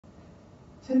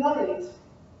Tonight,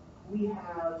 we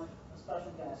have a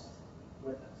special guest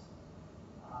with us.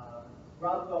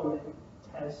 Rob Bowman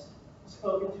has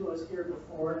spoken to us here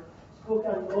before, spoke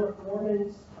on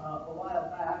Mormons a while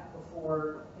back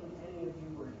before I think any of you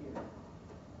were here.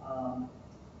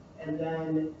 And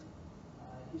then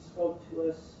he spoke to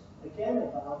us again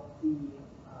about the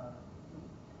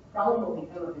problem of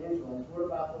the unevangelists. What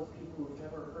about those people who've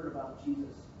never heard about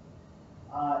Jesus?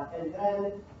 And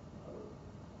then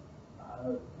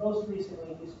most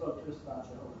recently, he spoke to us about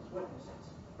Jehovah's Witnesses.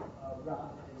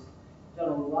 Rob has done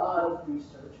a lot of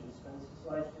research and spends his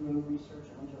life doing research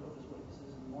on Jehovah's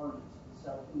Witnesses and Mormons. And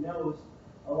so he knows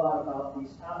a lot about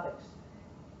these topics.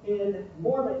 In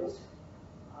Mormons,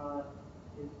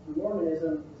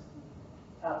 Mormonism is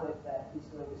the topic that he's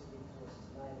going to speak to us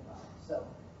tonight about. So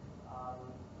I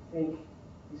think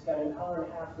he's got an hour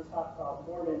and a half to talk about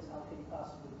Mormons. How could he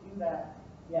possibly do that?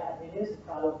 Yeah, it is a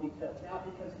problem, because not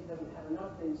because he doesn't have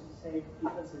enough things to say,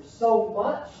 but because there's so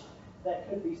much that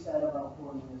could be said about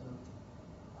Mormonism.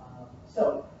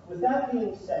 So, with that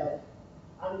being said,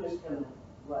 I'm just going to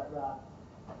let Rob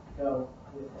go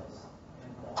with this.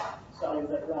 And so I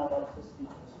let Rob up to speak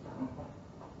this week.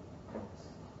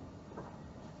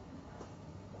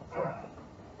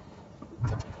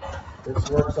 This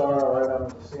works all right. I'm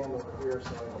going to stand over here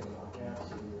so I can't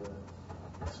see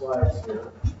the slides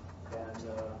here.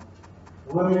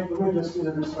 And let me just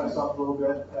introduce myself a little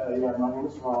bit. Yeah, my name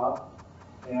is Rob,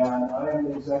 and I am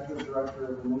the executive director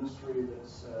of the ministry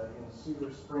that's in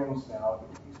Cedar Springs now.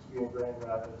 It used to be in Grand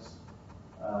Rapids.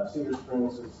 Cedar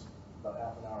Springs is about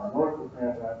half an hour north of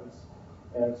Grand Rapids,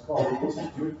 and it's called the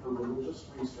Institute for Religious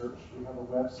Research. We have a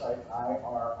website,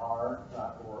 irr.org,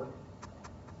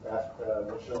 that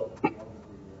will show up at the end of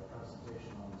the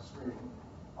presentation on the screen,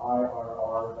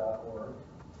 irr.org.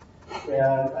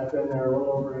 And I've been there a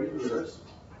little over 8 years.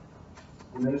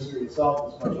 The ministry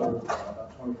itself is much older,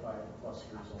 about 25 plus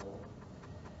years old.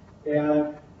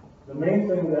 And the main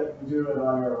thing that we do at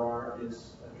IRR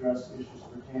is address issues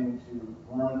pertaining to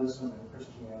Mormonism and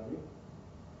Christianity.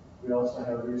 We also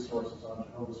have resources on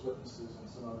Jehovah's Witnesses and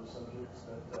some other subjects,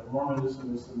 but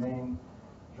Mormonism is the main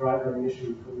driving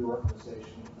issue for the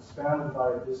organization. It was founded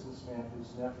by a businessman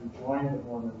whose nephew joined the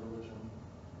Mormon religion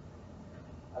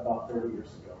about 30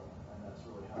 years ago. That's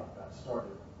really how it got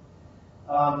started.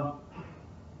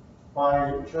 By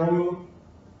training,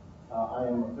 I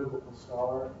am a biblical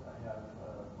scholar. I have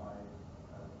my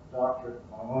doctorate,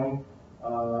 my own,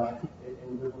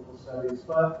 in biblical studies,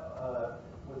 but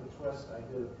with a twist, I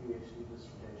did a PhD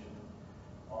dissertation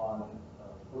on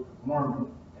the Book of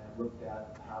Mormon and looked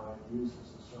at how it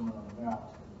uses the Sermon on the Mount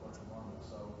in the Book of Mormon.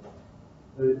 So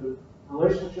the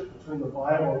relationship between the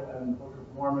Bible and the Book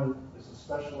of Mormon is a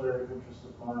special area of interest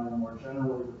of mine, and more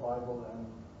generally the Bible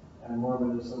and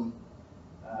Mormonism,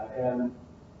 and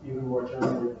even more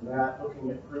generally than that, looking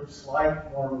at groups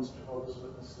like Mormons, Jehovah's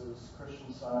Witnesses,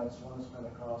 Christian Science, Oneness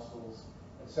Pentecostals,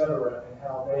 etc., and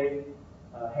how they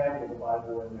handle the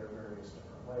Bible in their various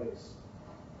different ways.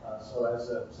 So as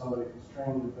somebody who's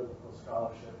trained in biblical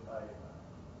scholarship, I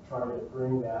try to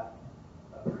bring that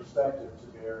perspective to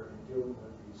bear in dealing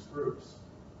with these groups.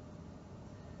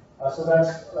 So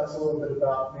that's a little bit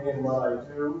about me and what I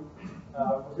do.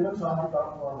 We're going to talk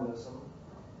about Mormonism.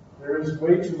 There is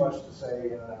way too much to say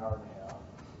in an hour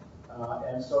and a half.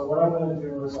 And so what I'm going to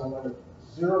do is I'm going to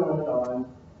zero in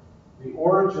on the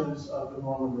origins of the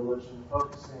Mormon religion,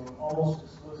 focusing almost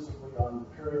exclusively on the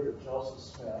period of Joseph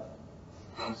Smith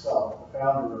himself, the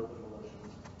founder of the religion,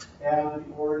 and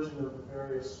the origin of the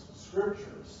various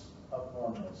scriptures of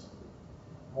Mormonism.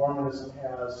 Mormonism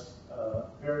has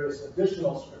various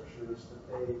additional scriptures that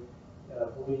they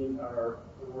believe are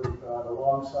the Word of God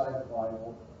alongside the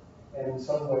Bible, and in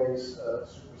some ways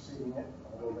superseding it,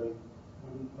 although they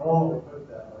wouldn't normally put it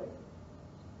that way.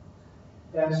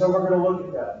 And so we're going to look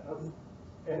at that.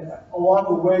 And along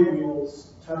the way, we will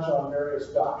touch on various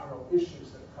doctrinal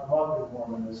issues that come up in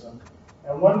Mormonism.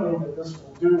 And one thing that this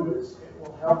will do is it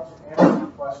will help to answer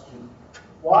the question,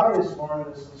 why is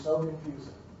Mormonism so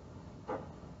confusing?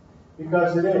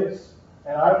 Because it is.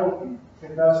 And I will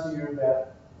confess to you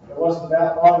that it wasn't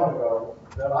that long ago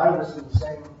that I was in the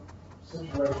same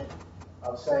situation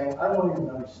of saying, I don't even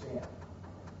understand.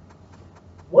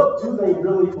 What do they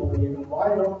really believe, and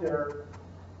why don't their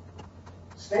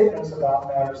statements about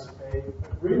matters of faith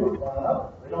agree with one another?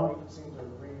 They don't even seem to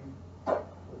agree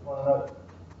with one another.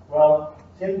 Well,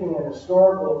 taking an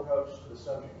historical approach to the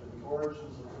subject of the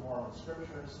origins of the Mormon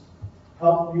scriptures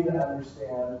helped me to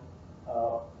understand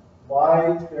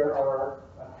why there are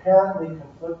apparently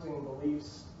conflicting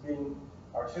beliefs being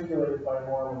articulated by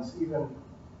Mormons, even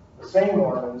the same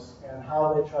Mormons, and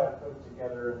how they try to put it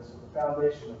together. And so the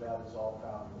foundation of that is all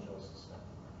found in Joseph Smith.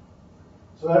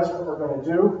 So that's what we're going to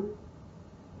do.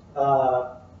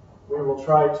 We will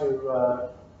try to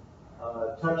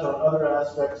touch on other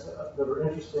aspects that are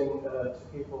interesting to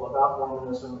people about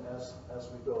Mormonism as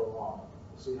we go along.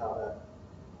 We'll see how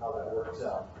that works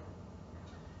out.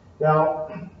 Now,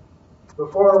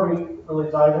 before we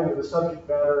really dive into the subject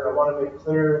matter, I want to make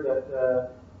clear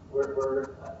that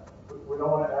we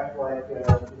don't want to act like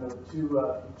the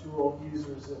two old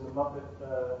geezers in the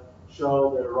Muppet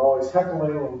show that are always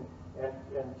heckling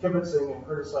and kibitzing and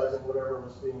criticizing whatever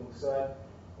was being said.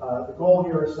 The goal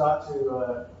here is not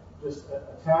to just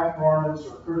attack Mormons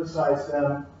or criticize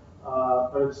them,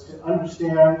 but it's to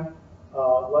understand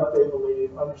what they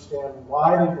believe, understand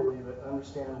why they believe it,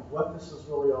 understand what this is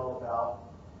really all about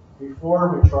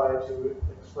before we try to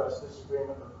express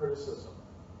disagreement or criticism.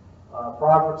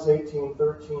 Proverbs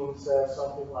 18:13 says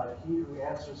something like, "He who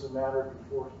answers a matter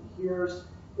before he hears,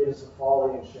 it is a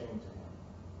folly and shame to him."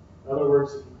 In other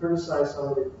words, if you criticize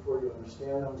somebody before you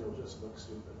understand them, you'll just look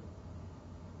stupid.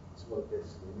 That's what it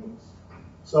basically means.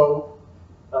 So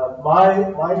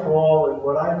my goal and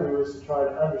what I do is to try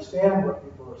to understand what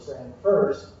people are saying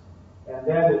first, and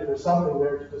then if there's something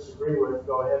there to disagree with,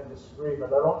 go ahead and disagree, but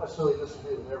I don't necessarily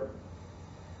disagree with everything.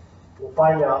 We'll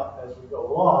find out as we go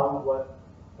along what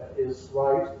is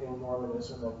right in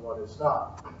Mormonism and what is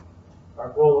not. Our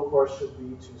goal, of course, should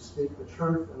be to speak the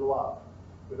truth in love.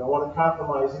 We don't want to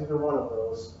compromise either one of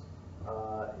those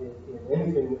in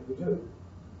anything that we do.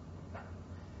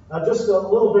 Now, just a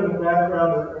little bit of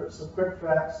background or some quick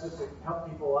facts just to help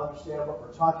people understand what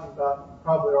we're talking about. You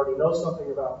probably already know something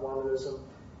about Mormonism.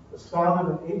 It was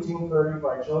founded in 1830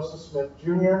 by Joseph Smith,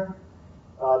 Jr.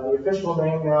 The official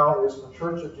name now is the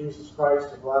Church of Jesus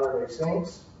Christ of Latter-day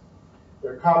Saints.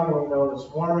 They're commonly known as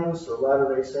Mormons or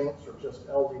Latter-day Saints or just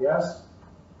LDS.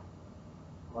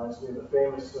 Reminds me of the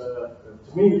famous, to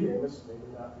me famous, maybe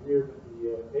not for you,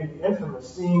 but the maybe infamous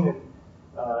scene in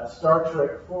Star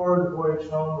Trek IV, The Voyage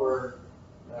Home, where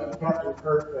Captain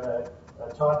Kirk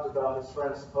talked about his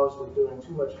friend supposedly doing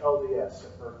too much LDS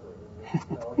at Berkeley.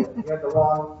 He had the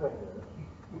wrong thing there.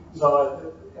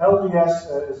 So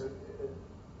LDS is an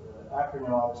acronym,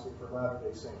 obviously, for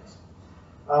Latter-day Saints.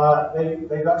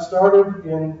 They got started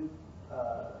in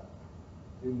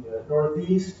the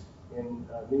Northeast, in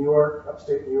New York,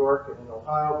 upstate New York, and in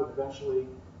Ohio, but eventually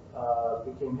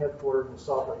became headquartered in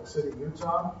Salt Lake City,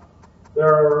 Utah. There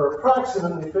are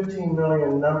approximately 15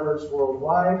 million members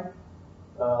worldwide,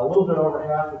 a little bit over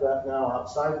half of that now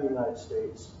outside the United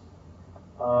States.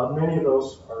 Many of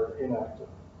those are inactive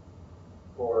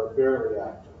or barely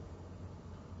active.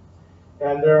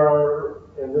 And there are,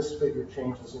 and this figure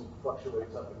changes and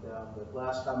fluctuates up and down, but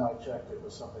last time I checked it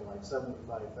was something like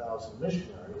 75,000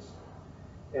 missionaries.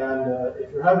 And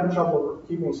if you're having trouble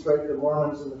keeping straight the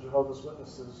Mormons and the Jehovah's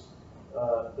Witnesses,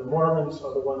 the Mormons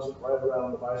are the ones that ride around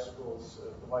on the bicycles,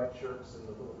 the white shirts, and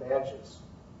the little badges.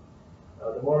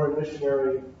 The Mormon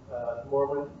missionary,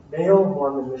 male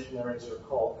Mormon missionaries are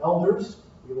called elders,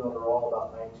 even though they're all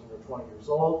about 19 or 20 years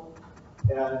old.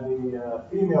 And the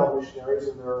female missionaries,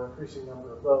 and there are an increasing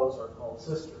number of those, are called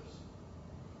sisters.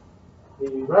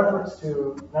 The reference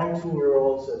to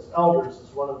 19-year-olds as elders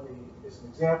is an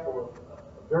example of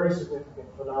a very significant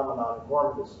phenomenon in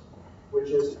Mormonism, which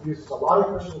is it uses a lot of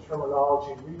Christian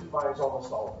terminology and redefines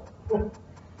almost all of it.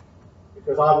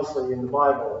 Because obviously in the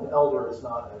Bible, an elder is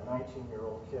not a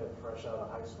 19-year-old kid fresh out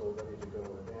of high school ready to go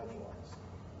evangelize.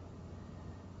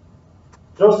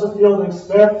 Joseph Fielding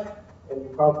Smith, and you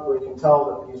probably can tell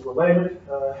that he's related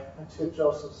to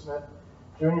Joseph Smith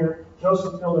Jr.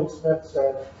 Joseph Fielding Smith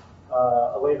said,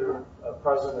 a later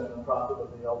president and prophet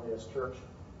of the LDS Church,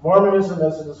 "Mormonism,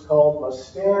 as it is called, must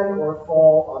stand or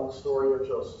fall on the story of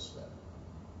Joseph Smith.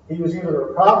 He was either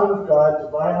a prophet of God,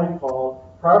 divinely called,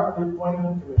 properly appointed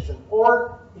and commissioned,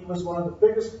 or he was one of the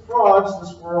biggest frauds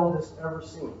this world has ever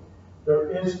seen. There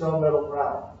is no middle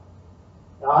ground."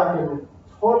 Now, I can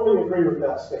totally agree with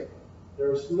that statement.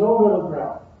 There is no middle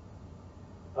ground.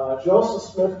 Joseph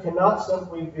Smith cannot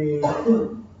simply be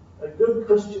a good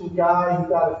Christian guy who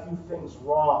got a few things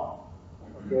wrong.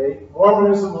 Okay?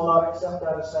 Mormonism will not accept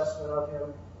that assessment of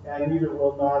him, and neither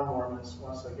will non-Mormons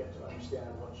once they get to understand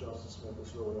what Joseph Smith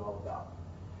is really all about.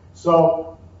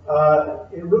 So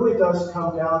it really does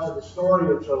come down to the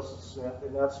story of Joseph Smith,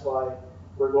 and that's why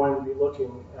we're going to be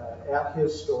looking at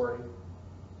his story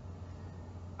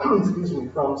excuse me,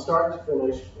 from start to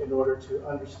finish in order to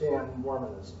understand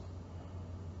Mormonism.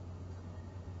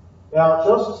 Now,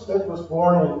 Joseph Smith was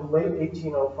born in late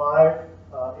 1805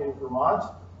 in Vermont.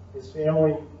 His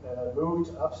family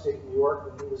moved to upstate New York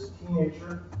when he was a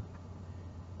teenager.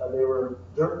 They were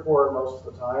dirt poor most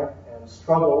of the time and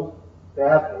struggled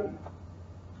badly.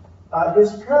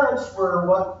 His parents were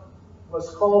what was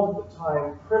called at the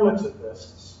time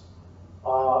primitivists,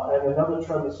 and another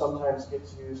term that sometimes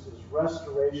gets used is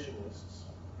restorationists.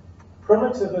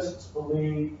 Primitivists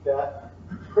believed that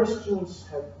Christians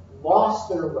had lost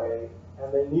their way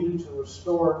and they needed to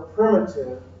restore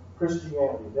primitive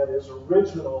Christianity, that is,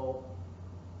 original,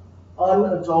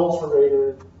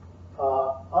 unadulterated,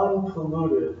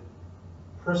 unpolluted,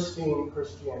 pristine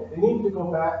Christianity. They needed to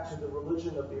go back to the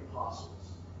religion of the apostles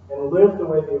and live the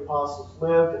way the apostles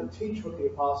lived and teach what the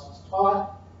apostles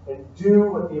taught and do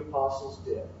what the apostles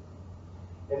did.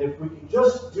 And if we could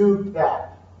just do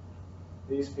that,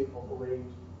 these people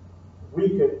believed, we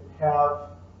could have,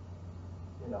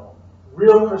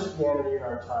 real Christianity in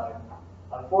our time.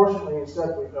 Unfortunately,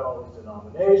 instead we've got all these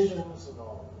denominations and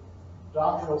all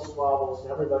doctrinal squabbles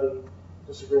and everybody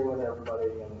disagreeing with everybody.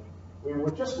 And we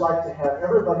would just like to have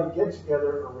everybody get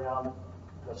together around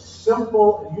the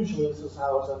simple, and usually this is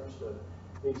how it's understood,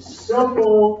 the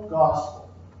simple gospel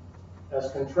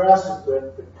as contrasted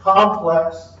with the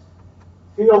complex,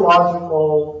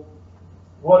 theological,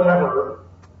 whatever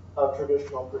of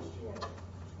traditional Christianity.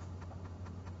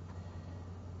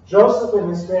 Joseph and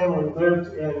his family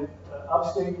lived in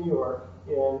upstate New York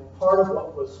in part of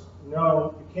what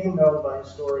became known by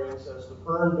historians as the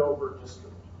burned over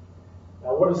district.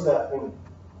 Now, what does that mean?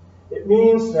 It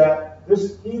means that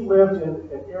he lived in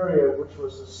an area which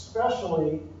was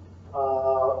especially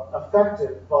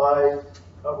affected by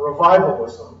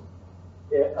revivalism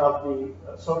of the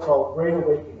so-called Great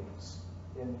Awakenings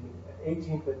in the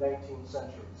 18th and 19th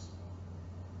centuries.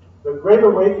 The Great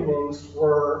Awakenings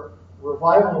were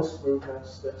revivalist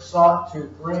movements that sought to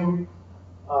bring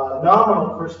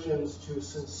nominal Christians to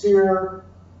sincere,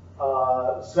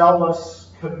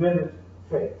 zealous, committed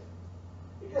faith.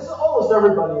 Because almost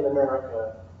everybody in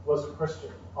America was a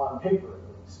Christian, on paper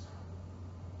at least.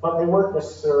 But they weren't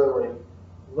necessarily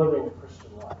living a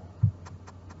Christian life.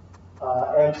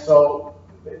 And so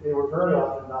they were very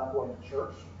often not going to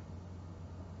church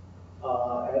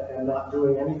and not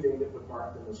doing anything that would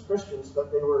mark them as Christians,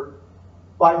 but they were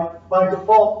by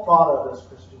default thought of as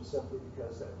Christians simply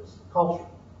because that was the culture.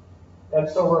 And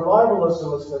so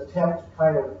revivalism was an attempt to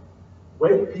kind of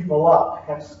wake people up,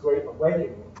 hence the Great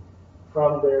Awakening,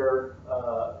 from their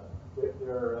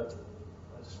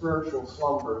spiritual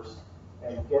slumbers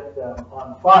and get them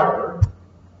on fire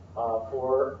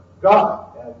for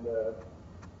God. And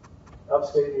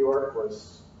upstate New York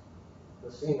was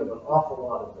the scene of an awful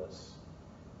lot of this.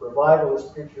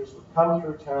 Revivalist preachers would come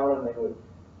through town and they would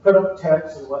put up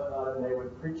tents and whatnot, and they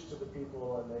would preach to the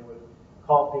people, and they would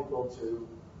call people to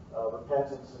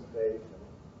repentance and faith,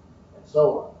 and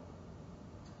so on.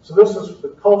 So this is the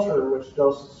culture in which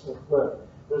Joseph Smith lived.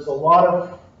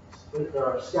 There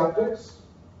are skeptics,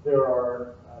 there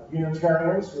are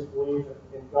Unitarians who believe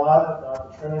in God, but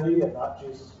not the Trinity, and not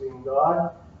Jesus being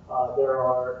God. There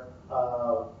are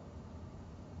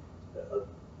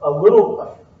a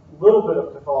little bit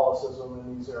of Catholicism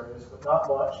in these areas, but not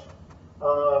much.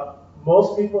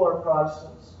 Most people are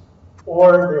Protestants,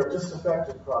 or they're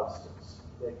disaffected Protestants.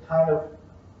 They kind of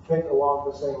think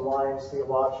along the same lines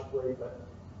theologically, but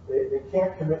they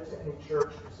can't commit to any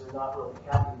church because they're not really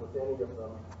happy with any of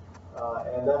them.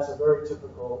 And that's a very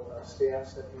typical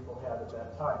stance that people had at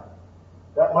that time.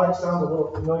 That might sound a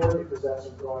little familiar because that's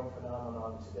a growing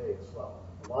phenomenon today as well.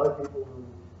 A lot of people who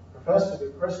profess to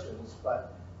be Christians,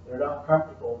 but they're not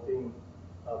comfortable being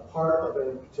a part of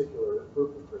any particular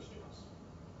group of Christians.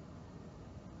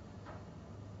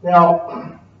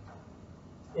 Now,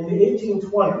 in the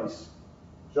 1820s,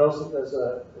 Joseph, as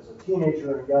a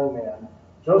teenager and a young man,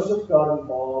 Joseph got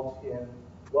involved in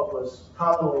what was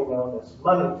commonly known as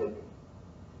money digging,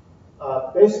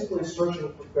 basically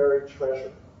searching for buried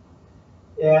treasure.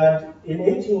 And in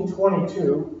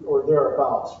 1822, or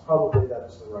thereabouts, probably that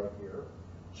is the right year,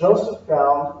 Joseph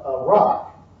found a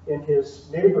rock in his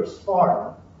neighbor's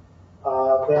farm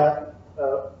that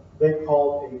they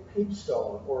called a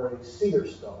peepstone or a cedar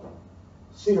stone.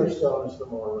 Cedar stone is the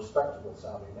more respectable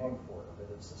sounding name for it, but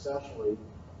it's essentially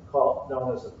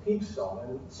known as a peepstone.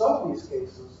 And in some of these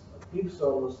cases, a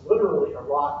peepstone was literally a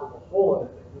rock with a hole in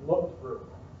it that you looked through.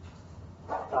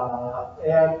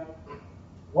 And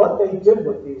what they did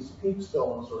with these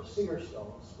peepstones or cedar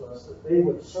stones was that they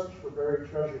would search for buried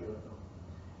treasure with them.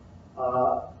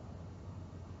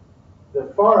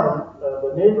 The farm,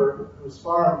 the neighbor whose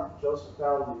farm Joseph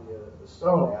found the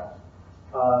stone at,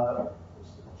 was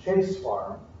the Chase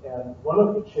farm, and one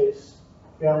of the Chase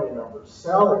family members,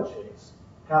 Sally Chase,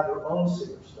 had her own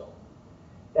cedar stone.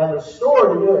 And the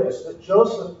story is that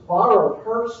Joseph borrowed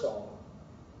her stone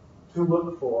to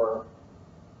look for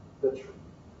the tree.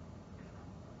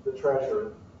 the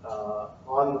treasure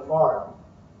on the farm.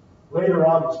 Later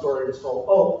on, the story is told,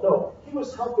 oh, no, he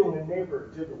was helping a neighbor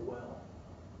dig a well.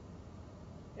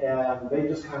 And they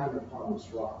just happened upon this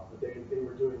rock. But they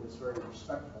were doing this very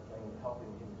respectful thing of helping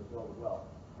him to build a well.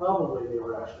 Probably they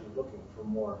were actually looking for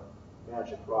more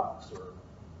magic rocks or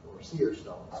seer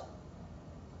stones.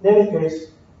 In any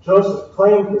case, Joseph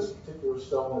claimed this particular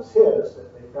stone as his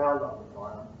that they found on the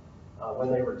farm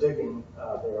when they were digging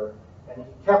there, and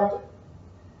he kept it.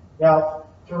 Now,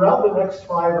 throughout the next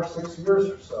 5 or 6 years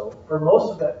or so, for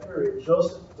most of that period,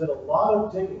 Joseph did a lot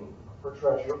of digging for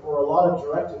treasure, or a lot of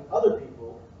directing other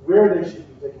people where they should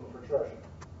be digging for treasure.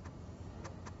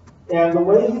 And the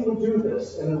way he would do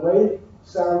this, and the way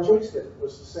Sam Jakes did it,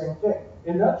 was the same thing.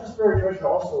 And not just buried treasure,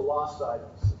 also lost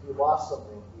items. If you lost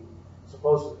something, he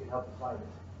supposedly could help you find it.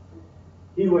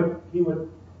 He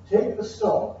would take the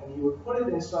stone and he would put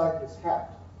it inside his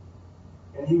hat.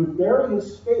 And he would bury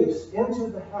his face into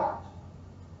the hat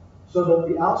so that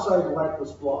the outside light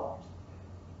was blocked.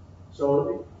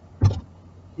 So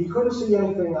he couldn't see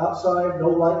anything outside, no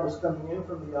light was coming in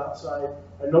from the outside,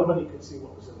 and nobody could see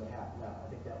what was in the hat. Now, I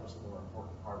think that was the more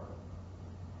important part of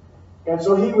it. And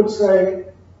so he would say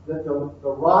that the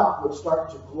rock would start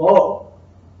to glow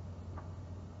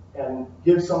and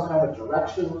give some kind of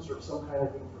directions or some kind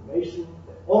of information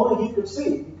that only he could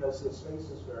see because his face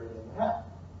is buried in the hat.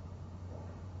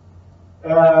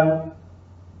 And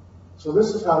so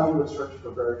this is how he would search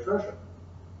for buried treasure.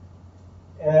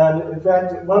 And in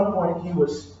fact, at one point he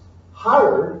was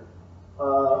hired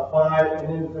by an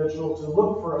individual to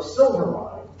look for a silver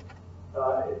mine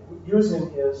using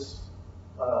his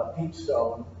peat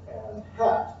stone and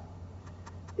hat.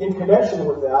 In connection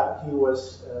with that, he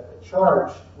was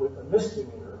charged with a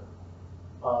misdemeanor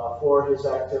for his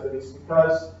activities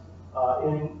because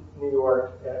in New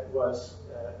York it was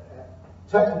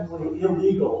technically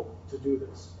illegal to do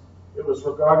this. It was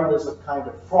regarded as a kind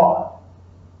of fraud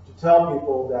to tell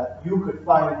people that you could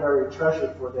find buried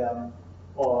treasure for them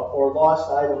or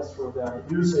lost items for them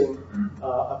using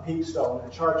a peat stone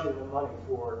and charging them money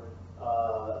for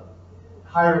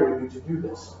hiring you to do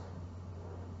this.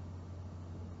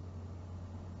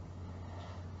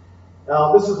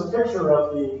 Now, this is a picture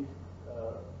of the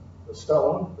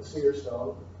stone, the seer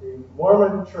stone. The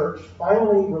Mormon Church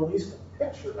finally released a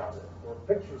picture of it, or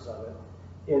pictures of it,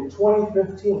 in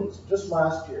 2015, so just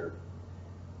last year.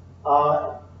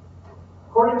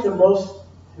 According to most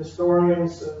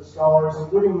historians and scholars,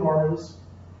 including Mormons,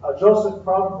 Joseph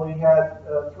probably had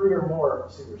 3 or more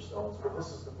seer stones, but this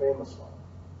is the famous one.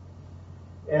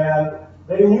 And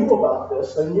they knew about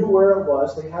this, they knew where it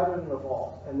was, they had it in a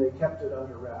vault, and they kept it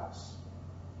under wraps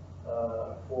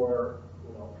for,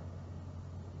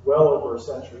 well over a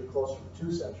century, closer to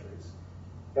 2 centuries.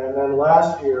 And then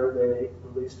last year, they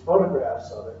released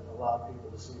photographs of it and allowed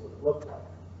people to see what it looked like.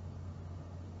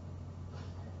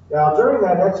 Now, during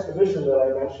that expedition that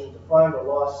I mentioned to find a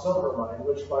lost silver mine,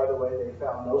 which, by the way, they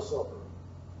found no silver,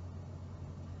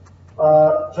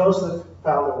 Joseph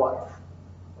found a wife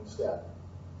instead.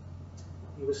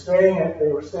 They were staying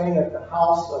at the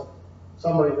house of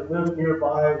somebody that lived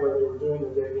nearby where they were doing the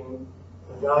digging.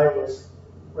 The guy was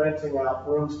renting out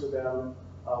rooms to them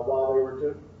while they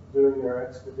were doing their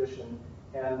expedition.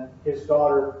 And his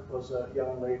daughter was a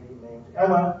young lady named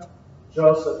Emma.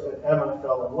 Joseph and Emma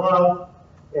fell in love,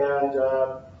 and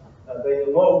they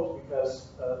eloped because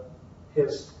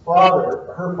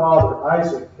her father,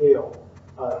 Isaac Hale,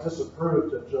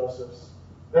 disapproved of Joseph's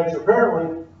venture.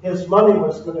 Apparently, his money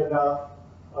was good enough,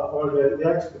 or the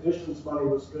expedition's money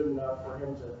was good enough for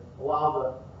him to allow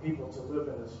the people to live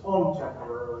in his home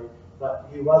temporarily, but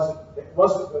it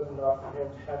wasn't good enough for him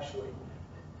to actually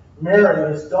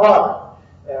marry his daughter.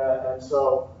 And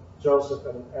so Joseph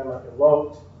and Emma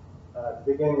eloped at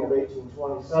the beginning of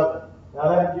 1827. Now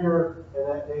that year and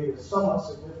that date is somewhat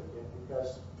significant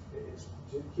because it's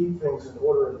to keep things in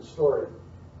order in the story.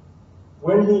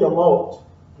 When he eloped,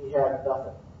 he had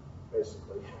nothing,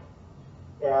 basically.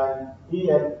 And he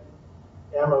and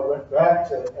Emma went back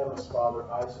to Emma's father,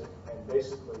 Isaac, and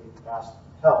basically asked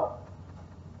help.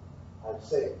 I'd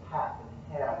say hat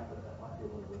in hand, but that might be a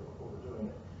little bit overdoing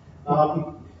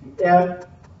it. And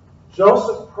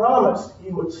Joseph promised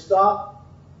he would stop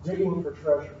digging for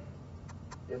treasure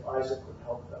if Isaac would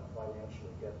help them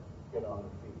financially get on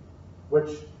their feet,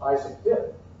 which Isaac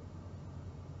did.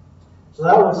 So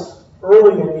that was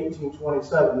early in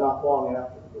 1827, not long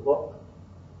after the elopement.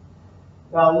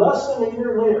 Now, less than a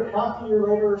year later, half a year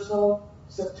later or so,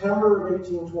 September of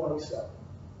 1827,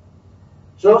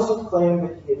 Joseph claimed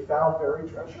that he had found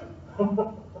buried treasure.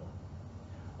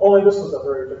 Only this was a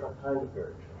very different kind of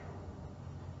buried treasure.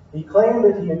 He claimed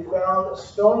that he had found a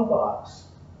stone box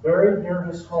buried near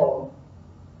his home,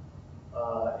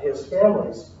 his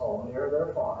family's home, near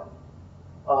their farm,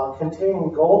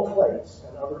 containing gold plates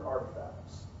and other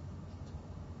artifacts.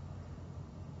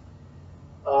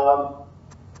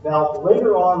 Now,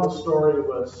 later on, the story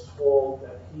was told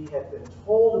that he had been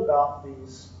told about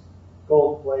these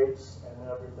gold plates and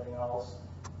everything else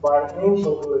by an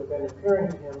angel who had been appearing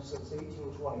to him since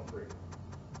 1823.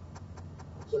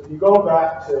 So if you go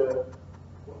back to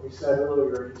what we said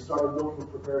earlier, he started looking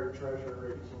for buried treasure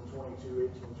in 1822,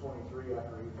 1823,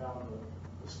 after he found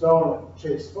the stone at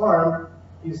Chase Farm.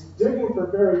 He's digging for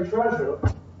buried treasure,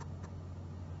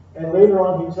 and later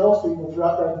on he tells people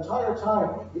throughout that entire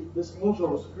time, this angel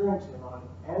was appearing to him on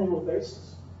an annual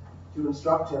basis to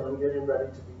instruct him and get him ready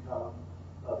to become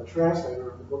the translator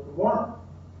of the Book of Mormon.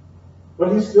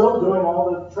 But he's still doing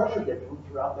all the treasure digging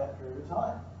throughout that period of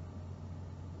time.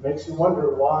 Makes you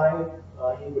wonder why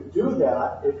he would do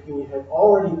that if he had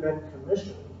already been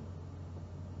commissioned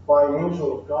by an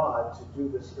angel of God to do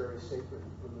this very sacred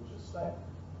religious thing.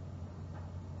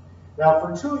 Now,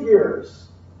 for 2 years,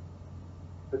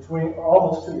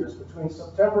 almost 2 years, between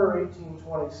September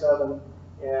 1827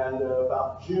 and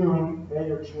about May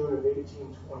or June of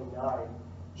 1829,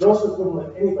 Joseph wouldn't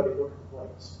let anybody look at the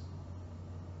plates.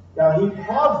 Now, he'd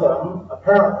have them,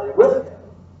 apparently, with him.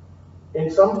 In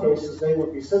some cases, they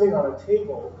would be sitting on a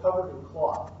table covered in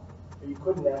cloth, but you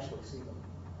couldn't actually see them.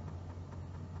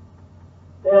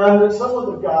 And some of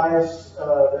the guys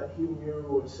that he knew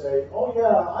would say, oh yeah,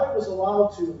 I was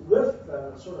allowed to lift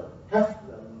them and sort of heft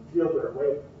them and feel their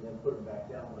weight and then put them back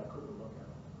down when I couldn't look at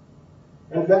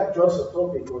them. In fact, Joseph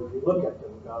told people, if you look at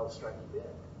them, God will strike you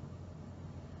dead.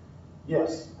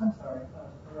 Yes? I'm sorry.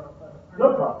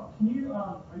 No problem. Can you,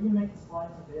 are you going to make the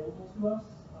slides available to us,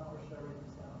 or should I write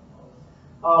these down?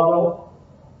 Well,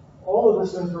 all of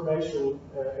this information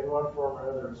in one form or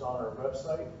another is on our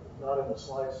website, not in the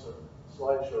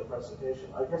slideshow presentation.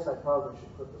 I guess I probably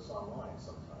should put this online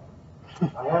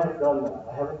sometime. I haven't done that.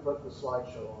 I haven't put the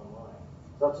slideshow online.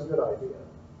 That's a good idea.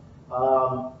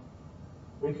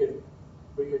 We could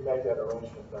make that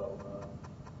arrangement though.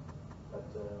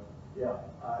 Yeah,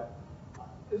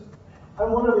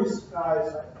 I'm one of these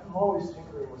guys. I'm always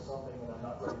tinkering with something, and I'm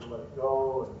not ready to let it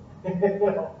go. And, you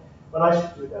know, but I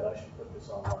should do that. I should put this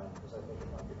online because I think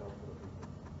it might be helpful to people.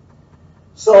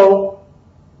 So,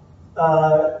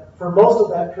 for most of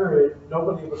that period,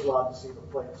 nobody was allowed to see the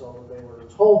plates, although they were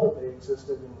told that they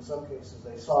existed. And in some cases,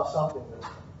 they saw something that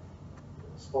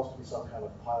was supposed to be some kind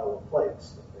of pile of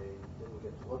plates that they didn't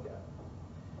get to look at.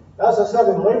 As I said,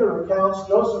 in later accounts,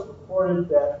 Joseph reported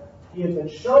that he had been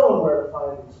shown where to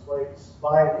find these plates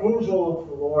by an angel of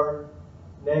the Lord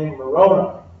named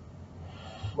Moroni.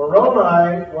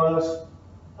 Moroni was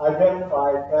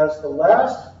identified as the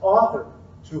last author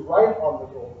to write on the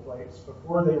gold plates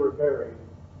before they were buried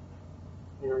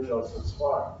near Joseph's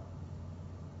farm.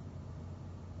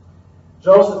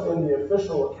 Joseph, in the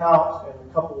official account, and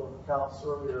a couple of accounts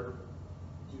earlier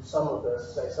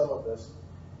say some of this,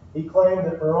 he claimed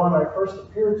that Moroni first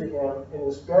appeared to him in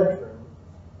his bedroom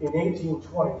in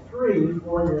 1823,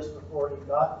 4 years before he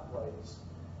got the plates,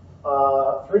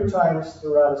 3 times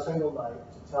throughout a single night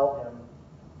to tell him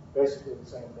basically the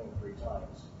same thing 3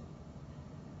 times.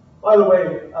 By the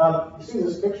way, you see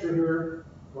this picture here,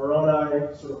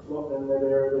 Moroni sort of floating in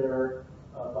there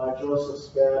by Joseph's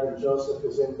bed, and Joseph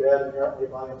is in bed apparently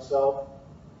by himself.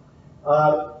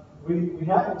 We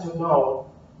happen to know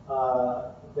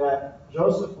that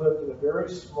Joseph lived in a very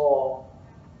small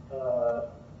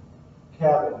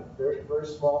cabin, very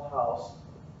small house,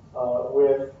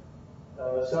 with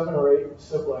 7 or 8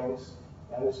 siblings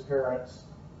and his parents,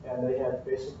 and they had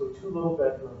basically 2 little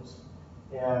bedrooms,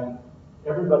 and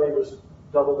everybody was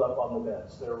doubled up on the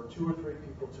beds. There were 2 or 3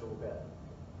 people to a bed.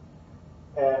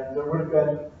 And there would have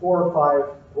been 4 or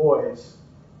 5 boys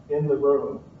in the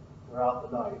room throughout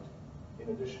the night, in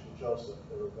addition to Joseph.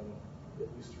 There would have been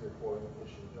at least 3 or 4 in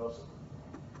addition to Joseph.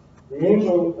 The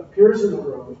angel appears in the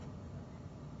room,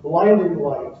 blinding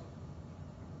light,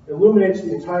 illuminates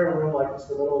the entire room like it's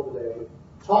the middle of the day,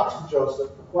 talks to Joseph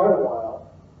for quite a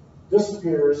while,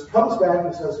 disappears, comes back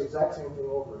and says the exact same thing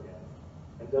over again,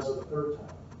 and does it a 3rd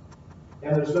time.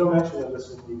 And there's no mention of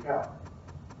this in the account.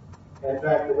 And in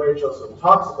fact, the way Joseph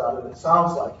talks about it, it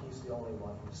sounds like he's the only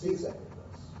one who sees any of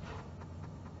this.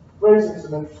 Raising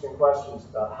some interesting questions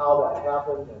about how that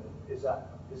happened and is that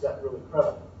really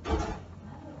credible? I have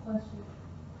a question.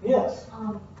 Yes.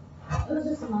 It was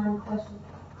just a minor question.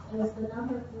 Is the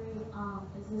number 3,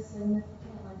 is this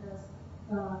significant? Like, does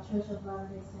the Church of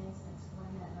Latter-day Saints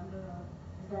explain that number, or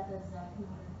is that the exact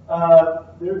number?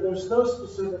 There's no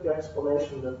specific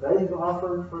explanation that they've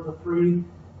offered for the 3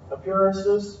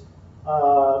 appearances.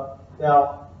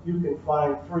 Now, you can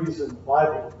find threes in the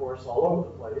Bible, of course, all over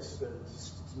the place, but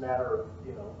it's a matter of,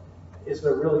 is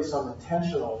there really some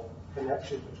intentional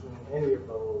connection between any of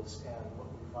those and what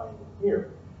we find in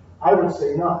here? I would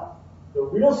say not. The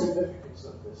real significance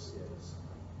of this is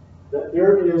that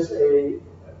there is a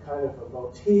kind of a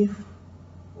motif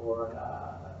or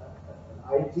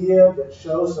an idea that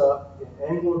shows up in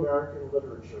Anglo-American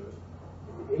literature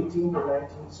in the 18th and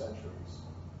 19th centuries,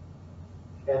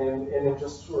 and in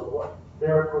just sort of what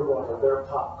their equivalent of their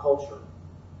pop culture,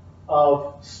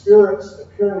 of spirits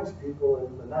appearing to people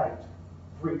in the night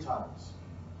 3 times,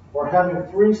 or having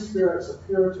 3 spirits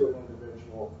appear to an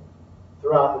individual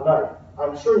throughout the night.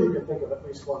 I'm sure you can think of at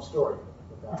least one story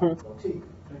with that motif.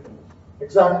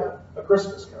 Exactly, A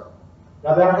Christmas Carol.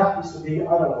 Now that happens to be,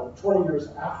 20 years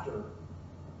after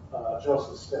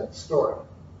Joseph Smith's story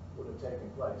would have taken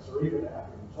place, or even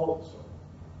after he told the story.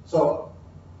 So,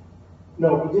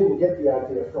 no, he didn't get the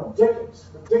idea from Dickens,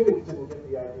 but Dickens didn't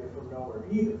get the idea from nowhere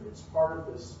either. It's part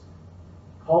of this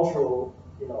cultural,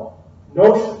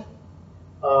 notion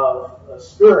of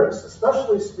spirits,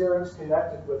 especially spirits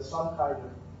connected with some kind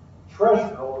of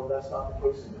treasure, although that's not the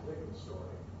case in the Dickens story,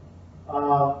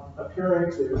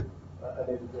 appearing to an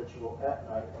individual at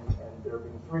night, and there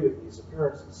being 3 of these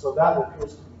appearances. So that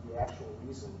appears to be the actual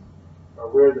reason, or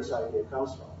where this idea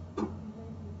comes from.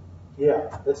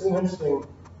 Yeah, it's an interesting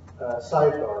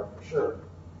sidebar for sure.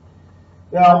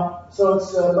 Now, so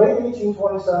it's late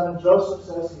 1827. Joseph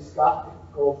says he's got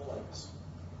the gold plates,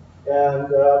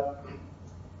 and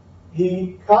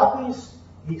he copies,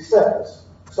 he says,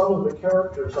 some of the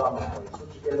characters on the plates,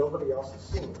 which again nobody else has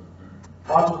seen,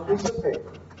 onto a piece of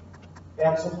paper,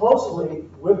 and supposedly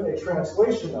with a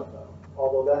translation of them,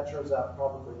 although that turns out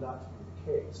probably not to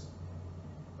be the case.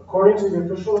 According to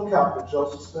the official account that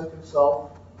Joseph Smith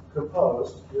himself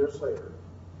composed years later,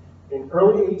 in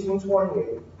early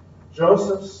 1828,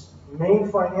 Joseph's main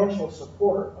financial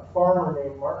supporter, a farmer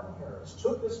named Martin Harris,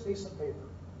 took this piece of paper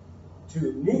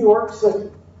to New York City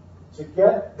to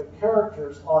get the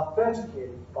characters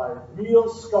authenticated by real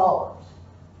scholars.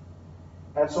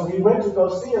 And so he went to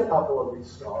go see a couple of these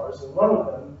scholars, and one of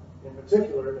them, in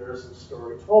particular, there's a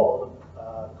story told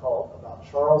called about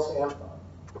Charles Anthon.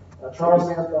 Now, Charles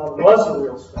Anthon was a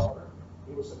real scholar.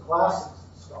 He was a classics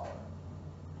scholar.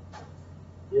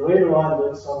 He later on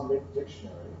did some big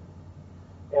dictionary.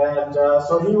 And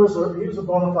so he was a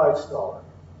bona fide scholar.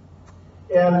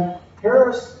 And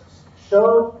Harris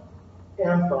showed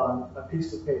Anthon a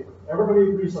piece of paper.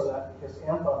 Everybody agrees on that because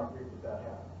Anthon agreed that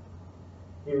happened.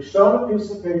 He was shown a piece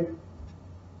of paper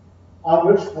on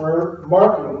which were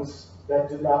markings that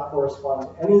did not correspond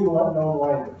to any known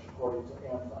language, according to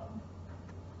Anthon.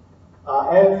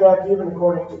 And in fact, even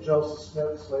according to Joseph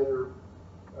Smith's later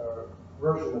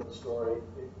version of the story,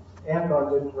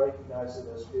 Anthon didn't recognize it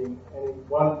as being any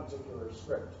one particular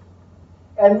script.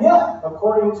 And yet,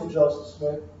 according to Joseph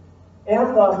Smith,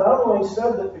 Anthon not only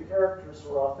said that the characters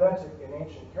were authentic and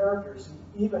ancient characters,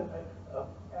 he even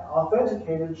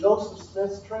authenticated Joseph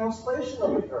Smith's translation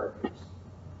of the characters,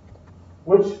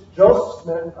 which Joseph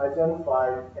Smith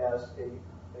identified as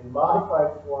a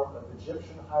modified form of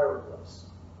Egyptian hieroglyphs.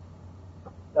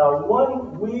 Now,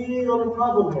 one wee little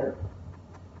problem here.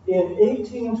 In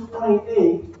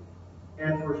 1828,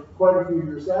 and for quite a few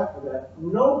years after that,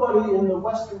 nobody in the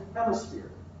Western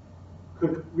Hemisphere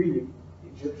could read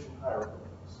Egyptian hieroglyphs.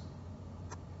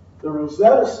 The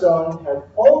Rosetta Stone had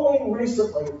only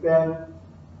recently been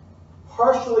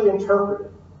partially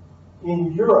interpreted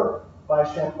in Europe by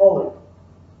Champollion,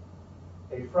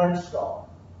 a French scholar.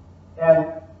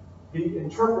 And the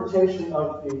interpretation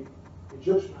of the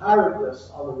Egyptian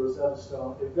hieroglyphs on the Rosetta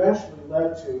Stone eventually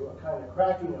led to a kind of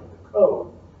cracking of the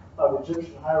code of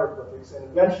Egyptian hieroglyphics, and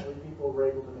eventually people were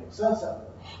able to make sense out of it.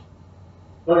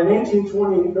 But in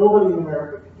 1828, nobody in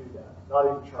America could do that, not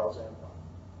even Charles Anthon.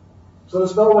 So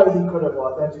there's no way he could have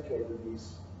authenticated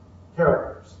these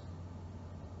characters.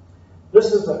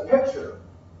 This is a picture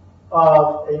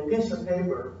of a piece of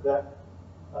paper that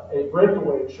a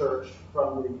breakaway church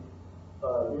from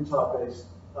the Utah-based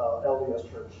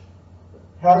LDS church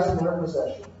has in their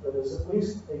possession that is at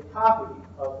least a copy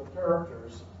of the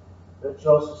characters that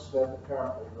Joseph Smith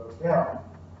apparently wrote down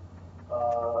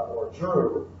or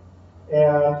drew.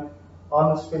 And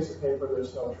on this piece of paper,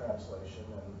 there's no translation,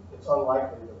 and it's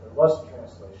unlikely that there was a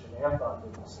translation. Anthon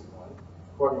didn't see one,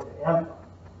 according to Anthon.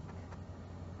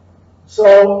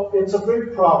 So it's a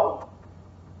big problem.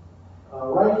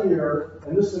 Right here,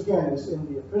 and this again is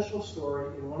in the official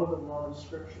story in one of the Mormon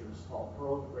scriptures called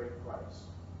Pearl of the Great Price,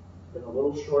 in a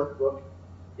little short book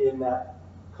in that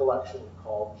collection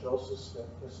called Joseph Smith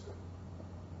History.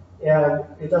 And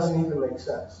it doesn't even make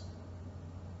sense.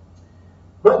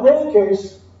 But in any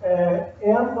case,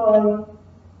 Anton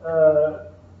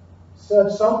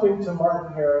said something to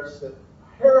Martin Harris that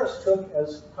Harris took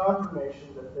as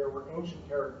confirmation that there were ancient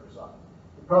characters on it.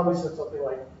 He probably said something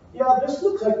like, yeah, this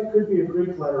looks like it could be a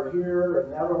Greek letter here,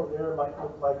 and that over there might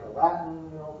look like a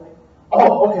Latin, thing.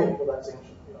 Oh, okay, well that's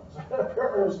ancient, So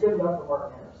apparently it was good enough for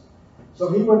Martin Harris.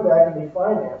 So he went back and he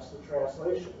financed the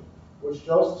translation, which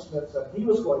Joseph Smith said he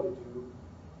was going to do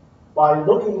by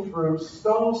looking through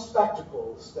stone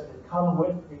spectacles that had come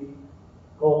with the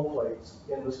gold plates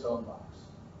in the stone box.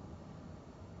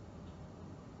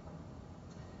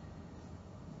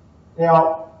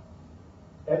 Now,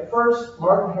 at first,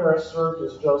 Martin Harris served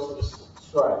as Joseph's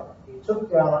scribe. He took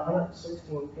down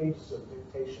 116 pages of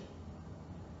dictation.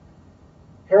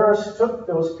 Harris took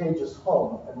those pages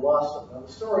home and lost them. Now,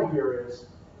 the story here is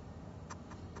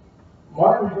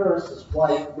Martin Harris's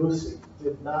wife, Lucy,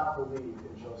 did not believe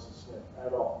in Joseph Smith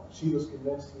at all. She was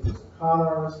convinced he was a con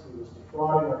artist, he was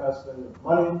defrauding her husband of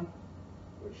money,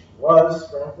 which he was,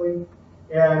 frankly,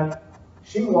 and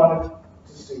she wanted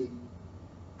to see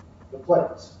the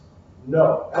plates.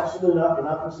 No, absolutely not. You're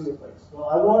not going to see the plates. Well,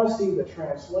 I want to see the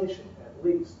translation at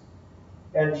least.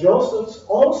 And Joseph's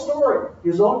own story,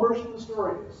 his own version of the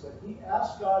story is that he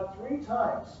asked God 3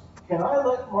 times, can I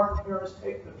let Martin Harris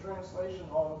take the translation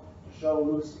home to show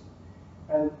Lucy?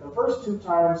 And the first 2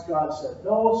 times God said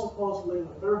no, supposedly.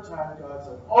 The 3rd time God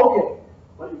said, okay,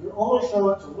 but you can only show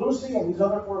it to Lucy and these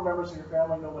other 4 members of your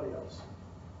family, nobody else.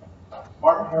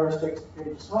 Martin Harris takes the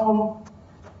pages home,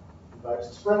 invites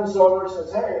his friends over,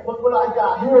 says, hey, look what I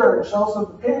got here, and shows them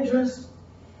the pages.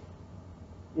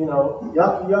 Yucky,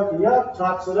 yucky, yuck,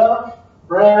 talks it up,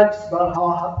 brags about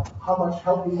how much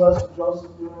help he was to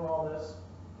Joseph doing all this.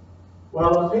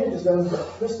 Well, the pages end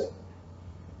up missing.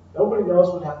 Nobody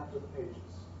knows what happened to the pages.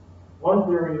 One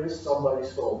theory is somebody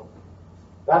stole them.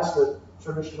 That's the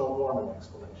traditional Mormon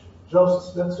explanation.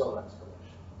 Joseph Smith's own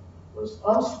explanation was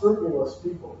unscrupulous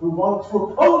people who wanted to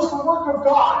oppose the work of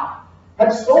God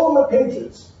had stolen the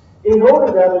pages in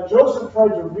order that if Joseph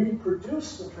tried to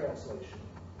reproduce the translation,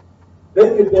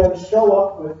 they could then show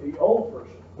up with the old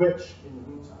version, which, in the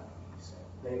meantime, he said,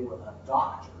 they were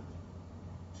doctored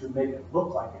to make it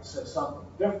look like it said something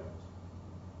different.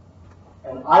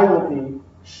 And I will be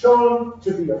shown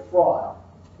to be a fraud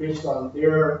based on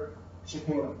their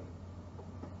chicanery.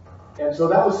 And so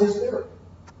that was his theory.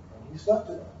 And he stuck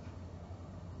to that.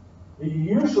 The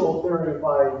usual theory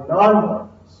by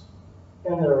non-Mormons,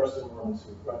 and there are some Mormons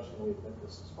who grudgingly admit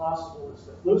this is possible, is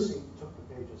that Lucy took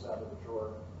the pages out of the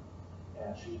drawer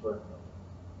and she burned them.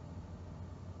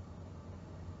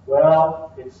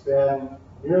 Well, it's been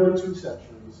nearly 2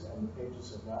 centuries and the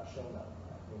pages have not shown up.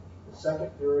 I think the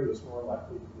second theory is more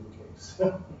likely to be the case.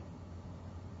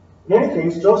 In any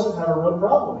case, Joseph had a real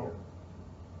problem here,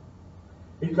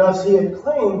 because he had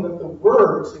claimed that the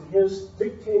words in his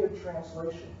dictated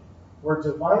translation were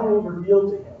divinely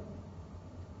revealed to him,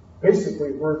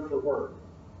 basically word for word,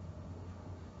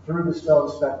 through the stone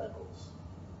spectacles.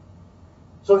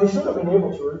 So he should have been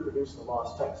able to reproduce the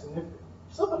lost text. And if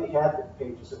somebody had the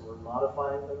pages and were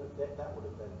modifying them, that would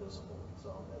have been visible.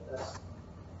 So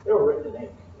they were written in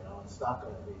ink. It's not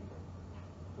going to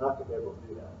be able to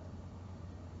do that.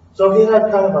 So he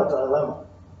had kind of a dilemma.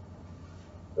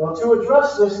 Well, to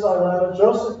address this dilemma,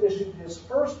 Joseph issued his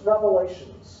first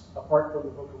revelations apart from the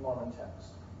Book of Mormon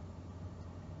text.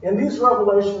 In these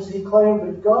revelations, he claimed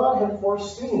that God had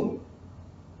foreseen,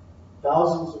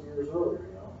 thousands of years earlier,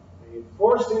 he had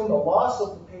foreseen the loss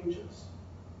of the pages.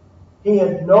 He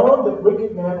had known that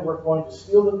wicked men were going to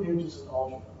steal the pages and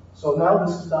alter them. So now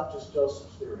this is not just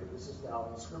Joseph's theory. This is now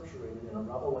inscripturated in a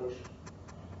revelation,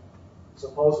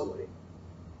 supposedly,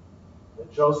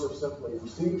 that Joseph simply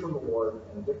received from the Lord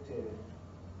and dictated.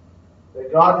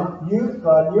 That God knew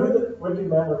that wicked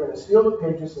men were going to steal the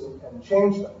pages and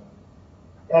change them.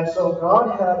 And so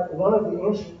God had one of the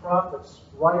ancient prophets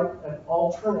write an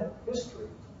alternate history,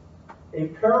 a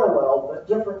parallel but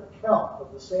different account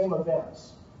of the same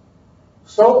events,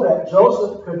 so that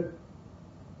Joseph could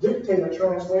dictate a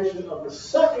translation of the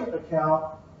second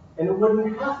account, and it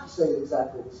wouldn't have to say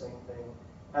exactly the same thing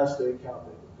as the account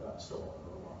that got stolen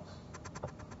or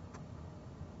lost.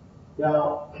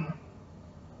 Now,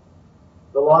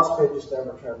 the lost pages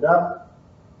never turned up.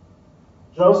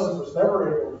 Joseph was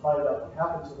never able to find out what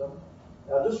happened to them.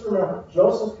 Now, just remember,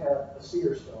 Joseph had a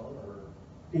seer stone, or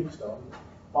peep stone,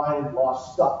 find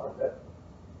lost stuff with it.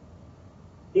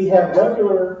 He had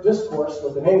regular discourse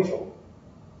with an angel,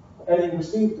 and he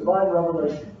received divine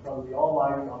revelation from the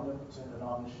Almighty, omnipotent, and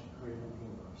omniscient creator of the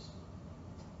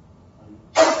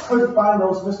universe. He couldn't find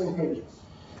those missing pages.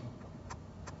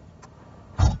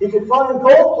 He could find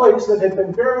gold plates that had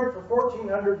been buried for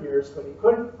 1,400 years, but he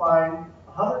couldn't find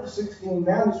 116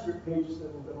 manuscript pages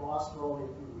that had been lost for only a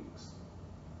few weeks.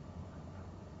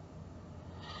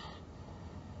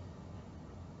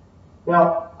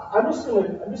 Now, I'm just going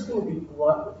to be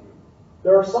blunt with you.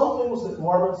 There are some things that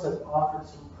Mormons have offered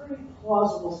some pretty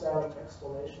plausible sounding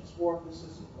explanations for. This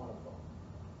isn't one of them.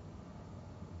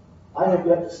 I have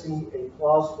yet to see a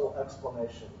plausible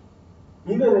explanation,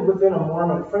 even within a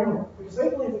Mormon framework, because they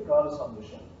believe that God is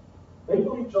omniscient. They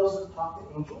believe Joseph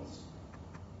talked to angels.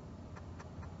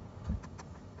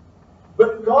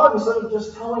 But God, instead of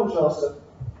just telling Joseph,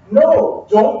 no,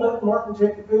 don't let Martin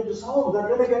take the pages home. They're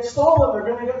going to get stolen.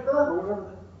 They're going to get burned, or whatever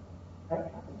the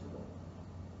heck happened to them.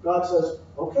 God says,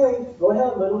 okay, go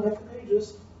ahead, let them take the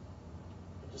pages.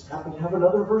 I just happen to have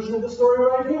another version of the story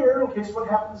right here in case what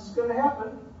happens is going to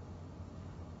happen.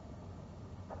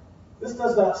 This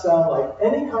does not sound like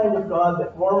any kind of God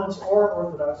that Mormons or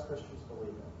Orthodox Christians believe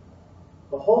in.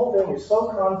 The whole thing is so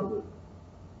convoluted.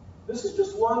 This is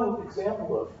just one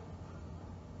example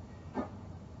of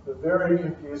the very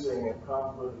confusing and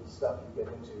convoluted stuff you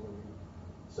get into when you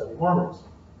study Mormonism.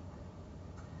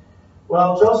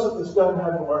 Well, Joseph is done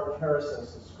having Martin Harris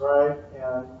as his scribe,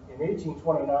 and in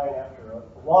 1829, after a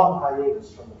long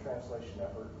hiatus from the translation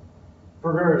effort,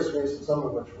 for various reasons, some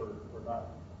of which were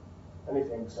not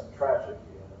anything except tragic,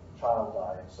 a child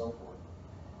died and so forth.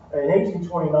 In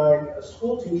 1829, a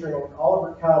school teacher named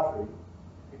Oliver Cowdery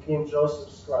became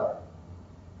Joseph's scribe.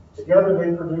 Together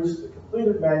they produced the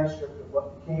completed manuscript of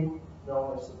what became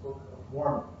known as the Book of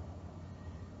Mormon.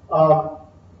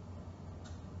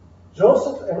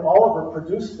 Joseph and Oliver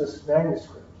produced this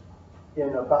manuscript in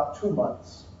about 2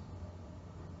 months.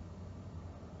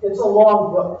 It's a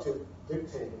long book to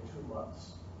dictate in 2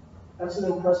 months. That's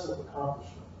an impressive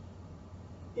accomplishment.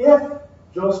 If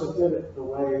Joseph did it the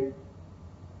way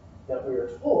that we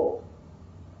are told,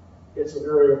 it's a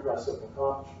very impressive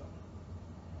accomplishment.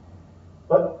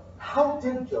 But how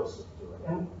did Joseph do it?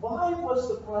 And why was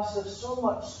the process so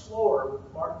much slower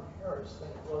with Martin Harris than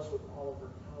it was with Oliver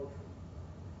Cowdery?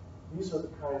 These are the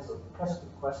kinds of pesky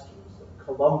questions that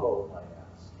Columbo might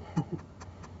ask,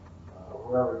 or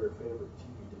whoever your favorite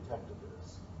TV detective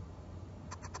is.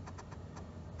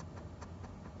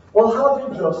 Well, how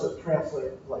did Joseph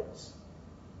translate the plates?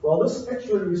 Well, this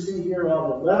picture you see here on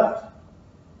the left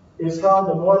is how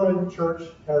the Mormon Church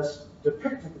has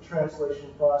depicted the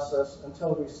translation process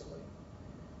until recently.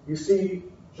 You see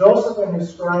Joseph and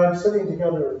his scribe sitting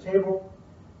together at a table.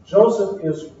 Joseph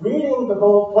is reading the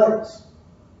gold plates.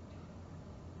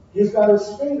 He's got his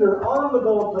finger on the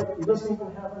gold plate. He doesn't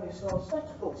even have any stone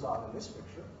spectacles on in this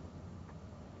picture.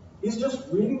 He's just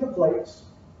reading the plates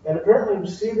and apparently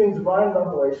receiving divine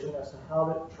revelation as to how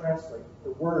to translate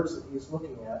the words that he's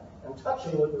looking at and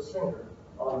touching with his finger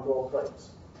on the gold plates.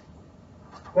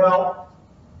 Now,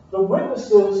 the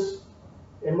witnesses,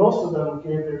 and most of them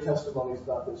gave their testimonies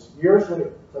about this years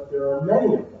later, but there are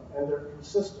many of them, and they're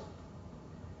consistent.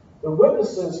 The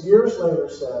witnesses years later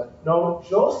said, no,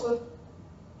 Joseph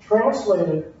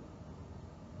translated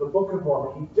the Book of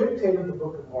Mormon. He dictated the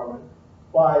Book of Mormon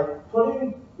by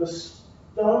putting the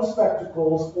stone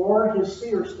spectacles or his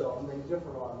seer stone, they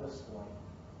differ on this point.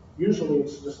 Usually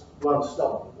it's just one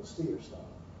stone, the seer stone,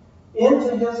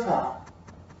 into his hat,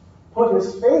 put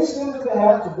his face into the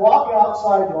hat to block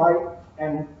outside light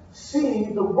and see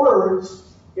the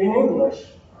words in English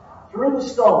through the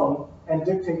stone and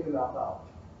dictate them out loud.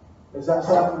 Does that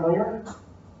sound familiar?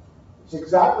 It's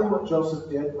exactly what Joseph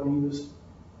did when he was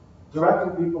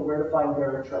directing people where to find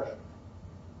buried treasure.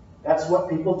 That's what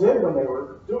people did when they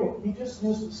were doing it. He just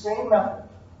used the same method,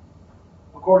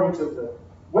 according to the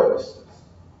witnesses,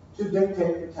 to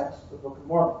dictate the text of the Book of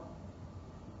Mormon.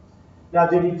 Now,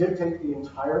 did he dictate the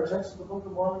entire text of the Book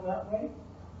of Mormon that way?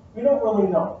 We don't really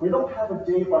know. We don't have a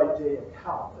day-by-day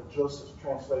account of Joseph's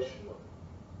translation work.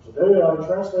 Today I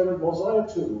translated Mosiah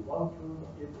 2, 1 through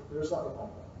 8. There's nothing like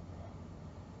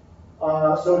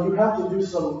that. So you have to do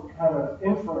some kind of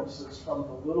inferences from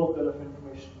the little bit of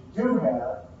information you do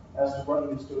have as to what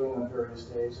he was doing on various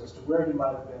days, as to where he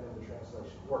might have been in the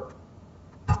translation work.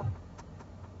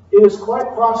 It is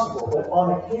quite possible that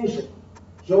on occasion,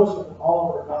 Joseph and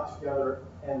Oliver got together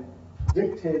and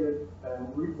dictated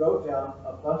and wrote down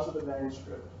a bunch of the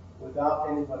manuscript without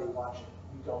anybody watching.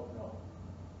 We don't know.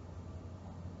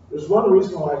 There's one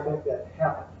reason why I think that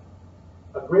happened.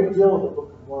 A great deal of the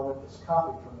Book of Mormon is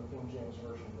copied from the King James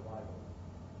Version of the Bible.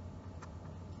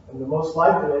 And the most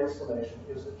likely explanation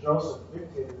is that Joseph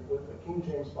dictated with the King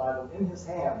James Bible in his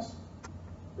hands,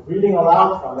 reading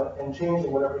aloud from it and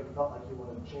changing whatever he felt like he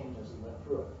wanted to change as he went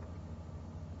through it.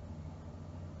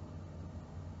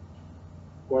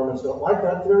 Mormons don't like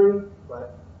that theory,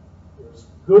 but there's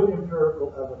good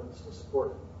empirical evidence to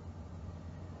support it.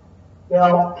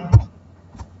 Now,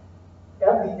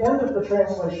 at the end of the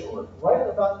translation work, right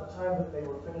about the time that they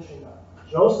were finishing up,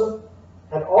 Joseph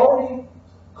had already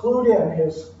clued in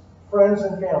his friends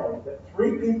and family that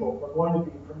 3 people were going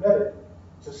to be permitted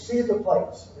to see the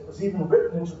plates. It was even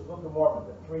written into the Book of Mormon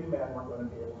that 3 men were going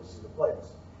to be able to see the plates.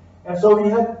 And so he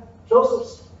had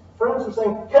Joseph's friends were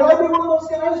saying, "Can I be one of those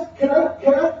guys? Can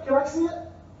I see it?"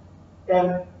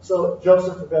 And so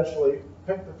Joseph eventually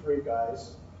picked the 3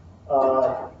 guys.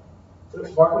 It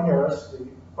was Martin Harris, the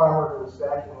farmer who was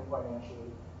backing him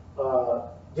financially.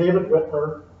 David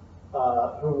Whitmer,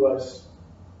 who was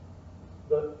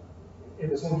it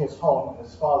was in his home,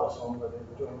 his father's home, where they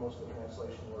were doing most of the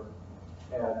translation work,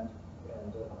 and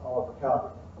Oliver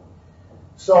Cowdery.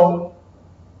 So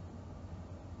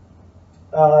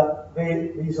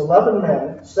these 11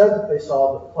 men said that they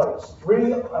saw the plates.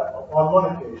 3 on one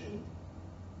occasion,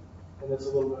 and it's a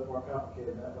little bit more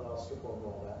complicated than that, but I'll skip over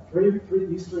all that.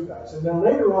 These 3 guys, and then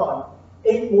later on,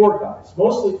 8 more guys,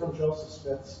 mostly from Joseph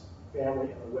Smith's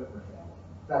family and the Whitmer family.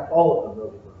 In fact, all of them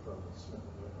really were from the Smith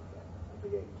and Whitmer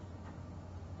family, the 8.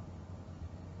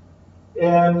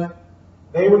 And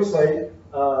they would say,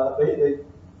 they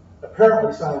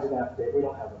apparently signed an affidavit. We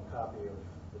don't have a copy of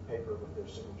the paper with their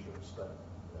signatures, but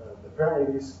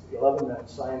apparently the 11 men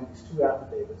signed these 2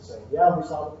 affidavits saying, yeah, we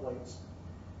saw the plates.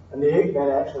 And the 8 men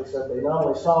actually said they not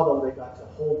only saw them, they got to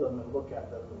hold them and look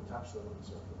at them and touch them and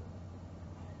so forth.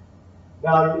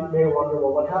 Now, you may wonder,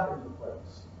 well, what happened to the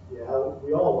plates? Yeah,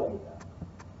 we all wondered that.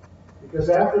 Because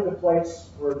after the plates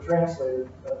were translated,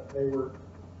 they were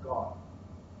gone.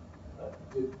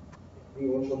 Did the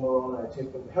angel Moroni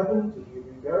take them to heaven? Did he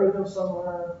rebury them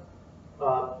somewhere?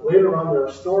 Later on, there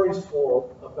are stories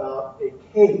told about a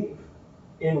cave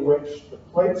in which the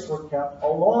plates were kept,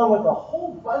 along with a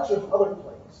whole bunch of other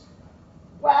plates.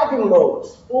 Wagon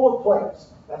loads full of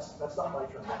plates. That's not my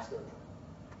term, that's their term.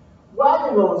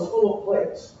 Wagon loads full of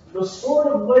plates. The sword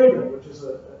of Laban, which is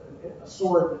a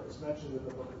sword that is mentioned in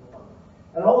the Book of Mormon,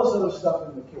 and all this other stuff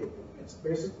in the cave. It's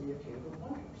basically a cave of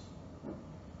wonders.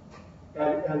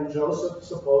 And Joseph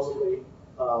supposedly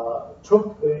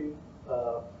took the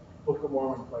Book of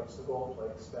Mormon plates, the gold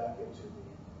plates, back into the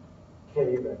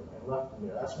cave and left them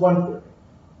there. That's one theory.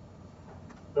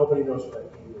 Nobody knows what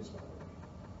that cave is, by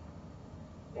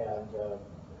the way. And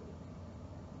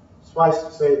suffice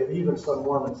to say that even some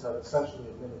Mormons have essentially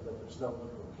admitted that there's no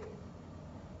literal cave.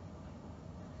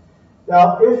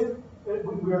 Now, if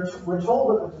we're told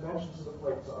what the dimensions of the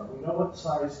plates are, we know what the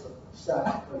size of the stack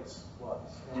of plates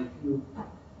was, and if you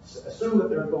assume that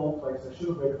they're gold plates, they should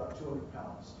have weighed about 200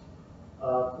 pounds,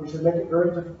 which would make it very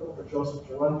difficult for Joseph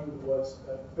to run through the woods,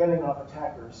 fending off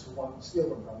attackers who wanted to steal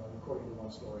them from him, according to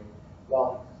one story,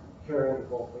 while carrying the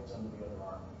gold plates under the other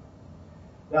arm.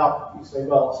 Now, you say,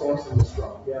 well, Samson was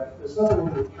strong. Yeah, there's nothing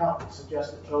in the account that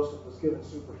suggests that Joseph was given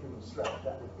superhuman strength.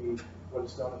 That would be what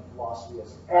is known in philosophy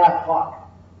as an ad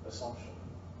hoc assumption.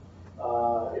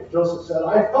 If Joseph said,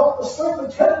 I felt the strength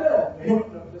of 10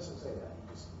 men, no, he doesn't say that.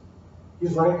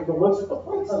 He's running through the woods with the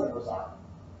plates under his arm.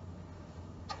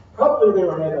 Probably they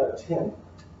were made out of tin.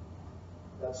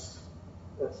 That's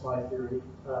my theory.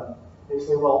 They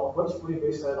say, well, what do you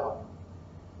base that on?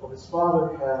 Well, his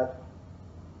father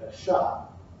had a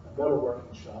shop, a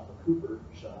metalworking shop, a cooper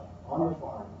shop, on the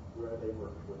farm where they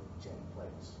worked with tin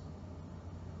plates.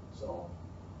 So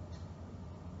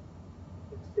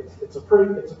it's a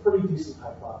pretty decent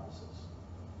hypothesis.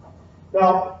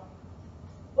 Now,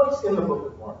 what's in the Book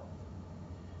of Mormon?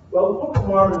 Well, the Book of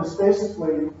Mormon is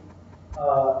basically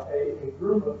a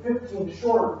group of 15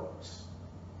 shorter books.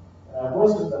 And I've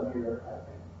listed them here.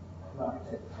 I'm not going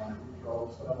to take the time to read through all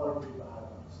this, but I want to read the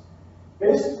highlights.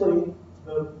 Basically,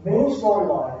 the main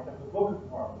storyline of the Book of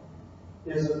Mormon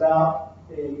is about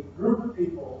a group of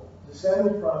people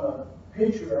descended from a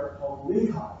patriarch called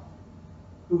Lehi,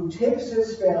 who takes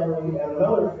his family and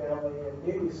another family and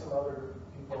maybe some other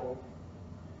people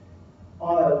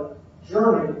on a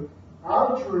journey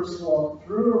out of Jerusalem,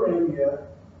 through Arabia,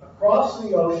 across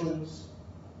the oceans,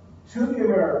 to the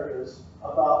Americas,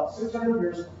 about 600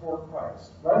 years before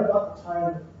Christ, right about the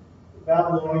time that the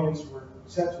Babylonians were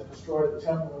sent to destroy the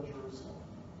temple in Jerusalem.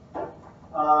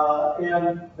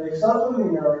 And they settled in the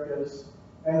Americas,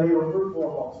 and they were fruitful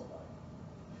and multiplied.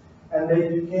 And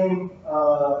they became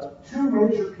 2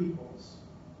 major peoples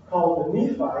called the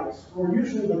Nephites, who were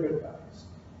usually the good guys,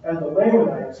 and the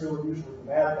Lamanites, who were usually the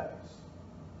bad guys.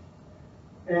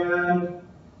 And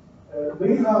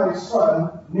Lehi's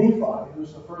son, Nephi,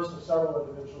 who's the first of several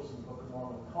individuals in the Book of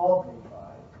Mormon called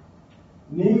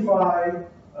Nephi,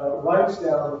 writes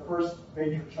down the first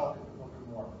major chunk of the Book of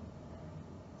of Mormon.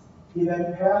 He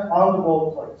then on the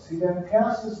gold plates. He then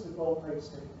passes the gold plates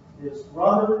to his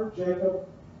brother Jacob.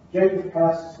 Jacob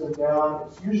passes them down.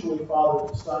 It's usually father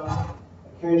to son,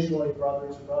 occasionally brother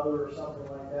to brother or something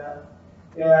like that.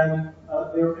 And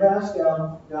they're passed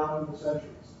down through the centuries.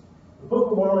 The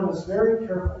Book of Mormon is very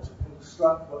careful to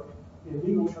construct what in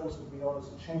legal terms would be known as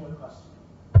a chain of custody.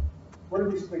 Where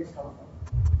did these plates come from?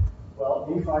 Well,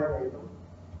 Nephi made them.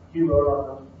 He wrote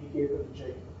on them. He gave them to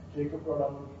Jacob. Jacob wrote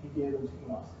on them. He gave them to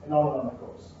Enoch. And on it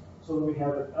goes. So that we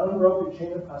have an unbroken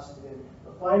chain of custody.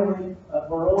 But finally,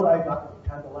 Moroni got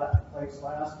kind of the plates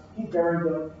last. He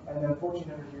buried them, and then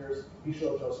 1,400 years, he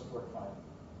showed Joseph where to find them.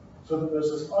 So that there's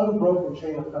this unbroken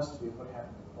chain of custody of what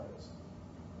happened to the plates.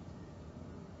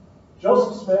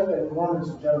 Joseph Smith and Mormons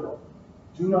in general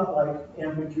do not like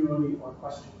ambiguity or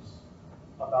questions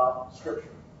about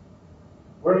Scripture.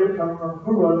 Where did it come from?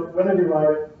 Who wrote it? When did he write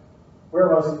it? Where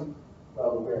was he?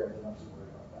 Well, the where, they're not too worried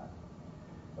about that.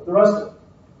 But the rest of it,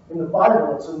 in the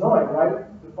Bible, it's annoying, right?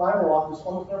 The Bible authors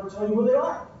almost never tell you who they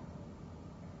are.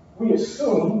 We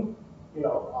assume,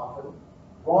 often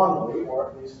wrongly,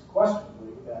 or at least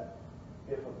questionably, that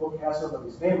if a book has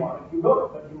somebody's name on it, he wrote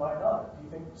it, but he might not. Do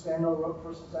you think Samuel wrote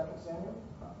 1st and 2nd Samuel?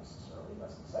 Not necessarily. It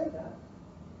doesn't say that.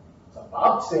 It's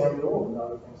about Samuel and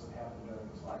other things that happened during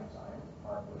his lifetime,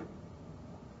 partly.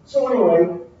 So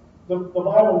anyway, the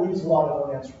Bible leaves a lot of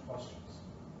unanswered questions.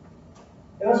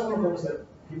 And that's one of the things that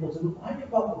people didn't like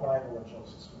about the Bible in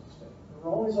Joseph Smith's day. There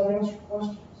were all these unanswered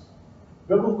questions.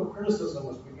 Biblical criticism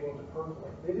was beginning to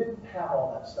percolate. They didn't have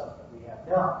all that stuff that we have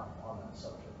now on that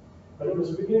subject. But it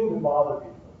was beginning to bother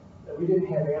people that we didn't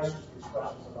have answers to these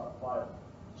questions about the Bible.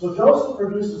 So Joseph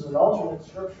produces an alternate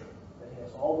scripture that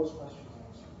has all those questions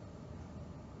answered.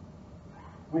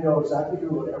 We know exactly who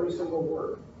wrote every single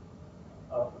word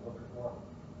of the Book of Mormon.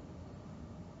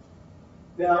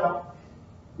 Now,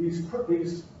 these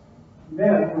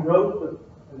men who wrote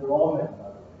and they're all men, by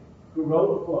the way, who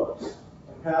wrote the books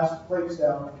and passed the plates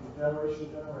down from generation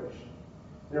to generation,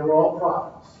 they were all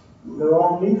prophets. They were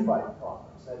all Nephite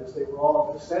prophets. That is, they were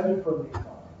all descended from Nephi.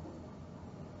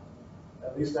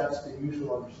 At least that's the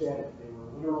usual understanding. They were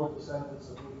literal descendants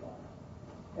of Nephi.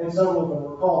 And some of them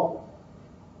were called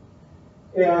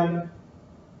Nephi. And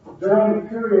during the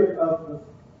period of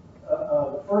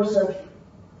the first century,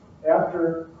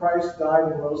 after Christ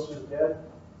died and rose from the dead,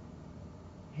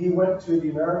 he went to the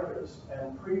Americas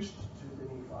and preached to the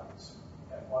Nephites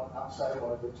outside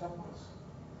one of their temples.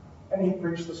 And he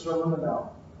preached the Sermon on the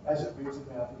Mount, as it reads in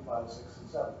Matthew 5, 6, and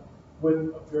 7,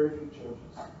 with very few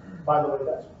changes. By the way,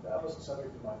 that was the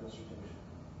subject of my dissertation.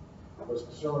 It was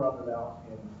the Sermon on the Mount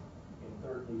in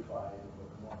 3rd Nephi in the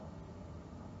Book of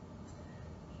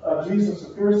Mormon. Jesus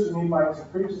appears to Nephites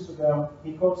and preaches to them.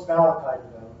 He quotes Malachi to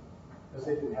them, because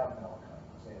they didn't have Malachi,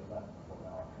 because they had left before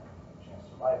Malachi had a chance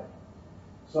to write it.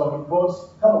 So he quotes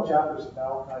a couple chapters of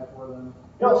Malachi for them.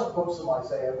 He also quotes some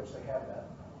Isaiah, which they had that.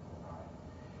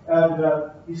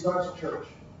 And he starts a church.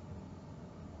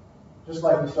 Just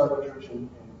like he started a church in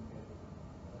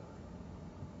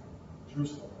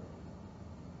Jerusalem.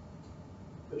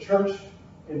 The church,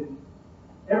 in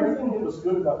everything that was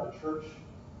good about the church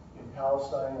in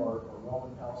Palestine or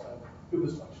Roman Palestine, it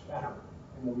was much better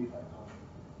in the Nephite culture.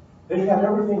 They had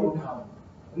everything in common,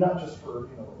 and not just for a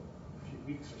few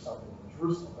weeks or something in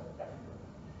Jerusalem, but everywhere.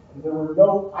 And there were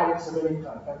no idols of any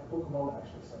kind. In fact, the Book of Mormon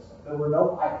actually says that. There were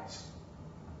no idols.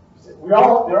 They're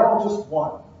all just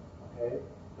one. Okay? It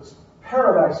was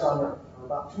paradise on earth for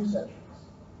about 2 centuries.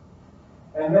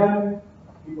 And then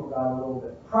people got a little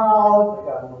bit proud,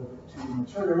 they got a little bit too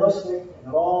materialistic, and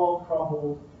it all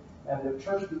crumbled, and the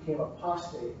church became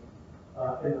apostate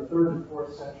in the 3rd and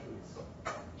 4th centuries,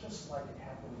 just like it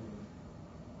happened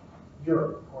in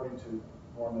Europe, according to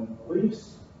Mormon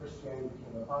beliefs. Christianity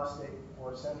became apostate,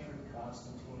 4th century,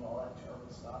 Constantine, all that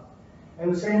terrible stuff.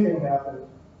 And the same thing happened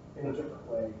in a different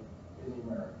way in the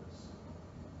Americas.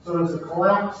 So there's a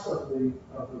collapse of the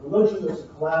religion, there's a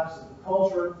collapse of the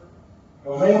culture.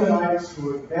 The Lamanites,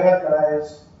 who were the bad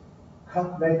guys,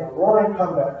 make a roaring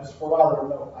comeback. Just for a while, there were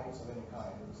no idols of any kind.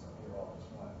 It was like they were all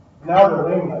just one. Now the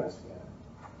Lamanites again.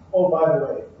 Oh, by the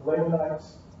way, the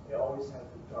Lamanites, they always had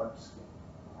the dark skin.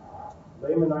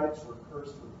 Lamanites were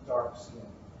cursed with dark skin.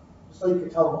 Just so you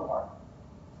could tell them apart.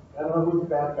 I don't know who the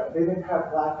bad guy. They didn't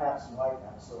have black hats and white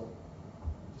hats, so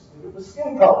just think it was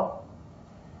skin color.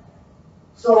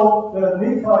 So the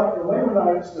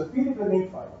Lamanites defeated the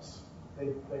Nephites.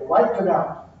 They wiped them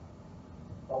out.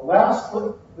 One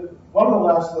of the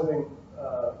last living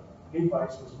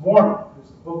Nephites was Mormon, whose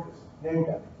the book is named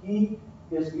after. He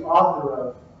is the author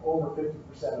of over 50%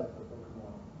 of the Book of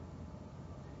Mormon.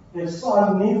 His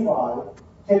son Nephi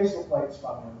takes the plates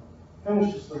from him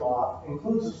finishes them off,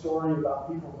 includes a story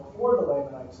about people before the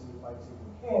Lamanites and Nephites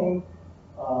even came,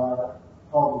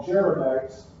 called the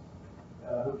Jerebites,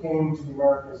 who came to the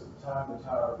Americas at the time of the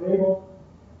Tower of Babel.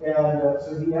 And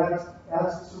so he adds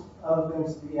some other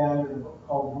things at the end in the book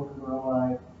called the Book of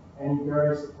Mormon, and he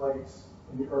buries the plates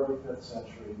in the early 5th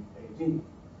century AD.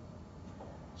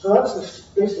 So that's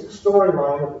the basic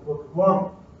storyline of the Book of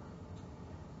Mormon.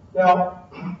 Now,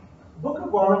 the Book of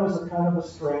Mormon is a kind of a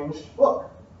strange book.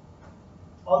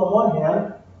 On the one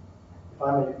hand, if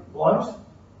I may be blunt,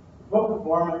 the Book of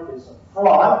Mormon is a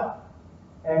fraud,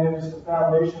 and it is the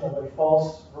foundation of a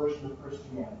false version of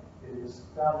Christianity. It is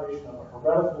the foundation of a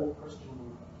heretical Christian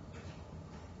movement.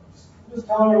 Just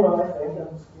telling you what I think,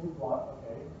 I'm just being blunt,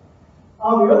 okay?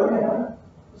 On the other hand,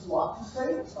 there's a lot to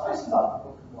say that's nice about the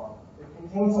Book of Mormon. It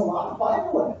contains a lot of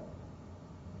Bible in it.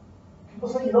 People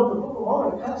say, the Book of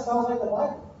Mormon, it kind of sounds like the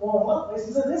Bible. Well, in a lot of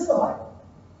places, it is the Bible.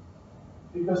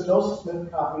 Because Joseph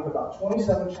Smith copied about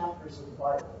 27 chapters of the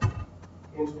Bible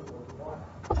into the Book of Mormon.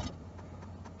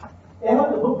 And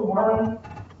the Book of Mormon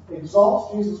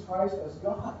exalts Jesus Christ as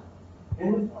God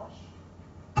in the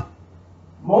flesh.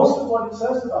 Most of what it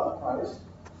says about Christ,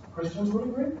 Christians would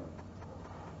agree with.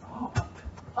 Oh,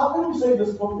 how can you say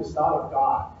this book is not of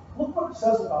God? Look what it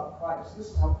says about Christ. This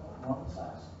is how the Mormon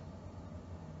says.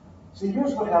 See,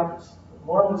 here's what happens. The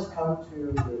Mormons come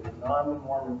to the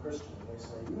non-Mormon Christian and they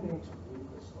say, you need to read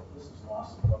this book. This is an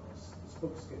awesome book. This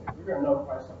book's good. You're going to know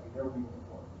Christ like you've never been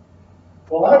before.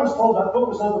 Well, I was told that book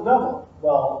was of the devil.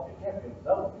 Well, it can't be of the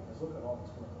devil because look at all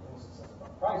these wonderful things it says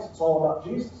about Christ. It's all about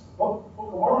Jesus. The book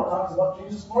of Mormon talks about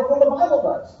Jesus more than the Bible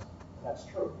does. And that's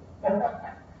true.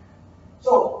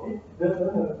 So, the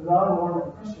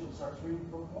non-Mormon Christian starts reading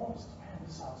the Book of Mormon and says, man,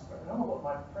 this sounds great. I know what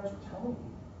my friends were telling me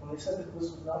when they said that this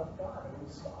was not of God. I mean,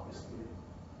 this is obviously,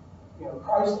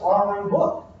 Christ-honoring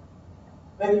book.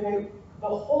 The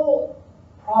whole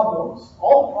problems,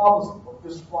 all the problems of the book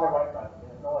just fly right by them. They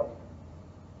have no idea.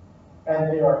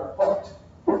 And they are hooked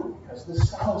because this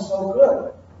sounds so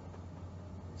good.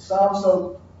 It sounds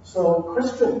so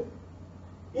Christian.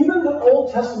 Even the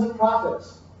Old Testament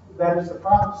prophets, that is the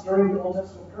prophets during the Old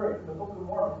Testament period, the Book of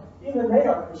Mormon, even they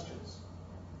are Christians.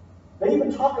 They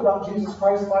even talk about Jesus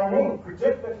Christ by name,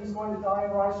 predict that he's going to die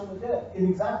and rise from the dead. In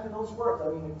exactly those words, I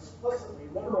mean explicitly,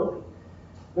 literally.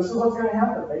 This is what's going to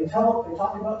happen. They talk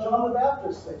about John the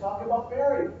Baptist, they talk about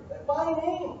Mary, by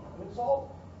name. I mean, it's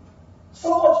all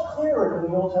so much clearer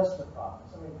than the Old Testament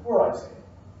prophets. I mean, poor Isaiah.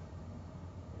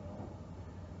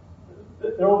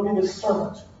 There will be this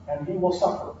servant, and he will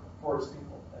suffer for his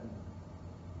people. And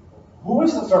who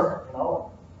is the servant?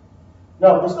 No,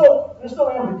 there's no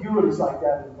ambiguities like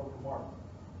that in the Book of Mormon,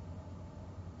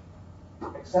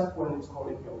 except when it's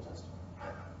quoting the Old Testament.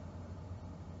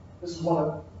 This is one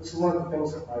of the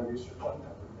things that my research uncovered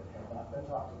that have not been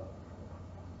talked about before.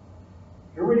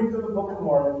 You're reading through the Book of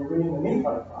Mormon, you're reading the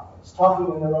Nephite prophets,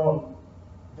 talking in their own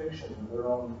diction, their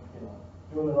own,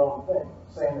 doing their own thing,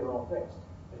 saying their own things.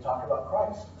 They talk about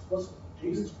Christ explicitly,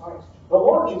 Jesus Christ, the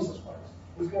Lord Jesus Christ.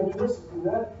 He's going to do this, he's going to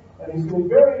do that, and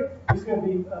he's going to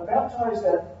be baptized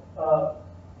at,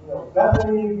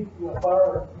 Bethany,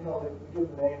 fire, they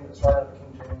give the name that's right out of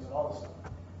King James and all this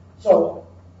stuff. So,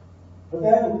 but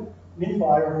then Nephi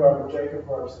or whoever, Jacob,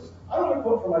 whoever says, I'm going to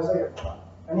quote from Isaiah for a while.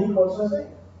 And he quotes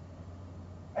Isaiah.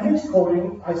 And he's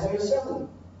quoting Isaiah 7.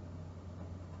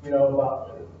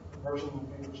 About the virgin will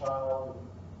be the child,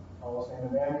 and call his name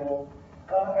Emmanuel.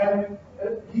 And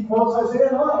he quotes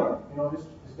Isaiah 9.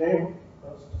 His name,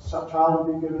 a child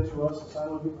will be given to us, a son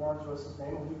will be born to us, his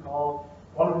name will be called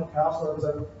Wonderful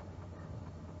Counselor.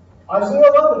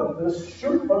 Isaiah 11, the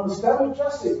shoot from the stem of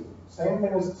Jesse. Same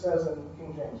thing as it says in the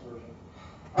King James Version.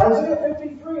 Isaiah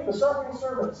 53, the suffering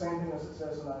servant. Same thing as it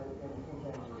says in the King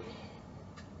James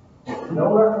Version.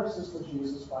 No references to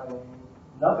Jesus by name.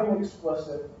 Nothing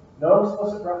explicit. No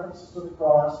explicit references to the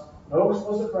cross. No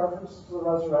explicit references to the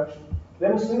resurrection.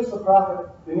 Then as soon as the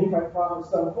Nephite prophet,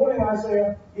 is done quoting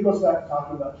Isaiah, he goes back to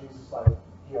talking about Jesus like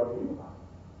he already knew about him.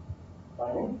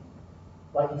 By name.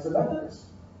 Like he's a Methodist.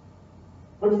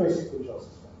 Which basically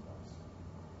Joseph Smith was.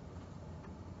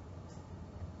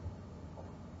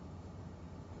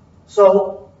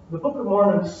 So, the Book of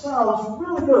Mormon sounds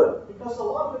really good, because a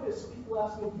lot of it is, people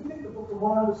ask me, do you think the Book of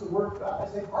Mormon is the Word of God?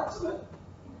 I say, parts of it.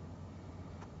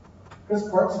 Because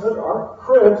parts of it are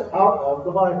cribbed out of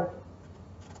the Bible.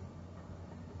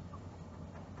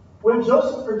 When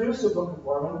Joseph produced the Book of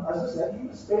Mormon, as I said, he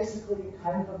was basically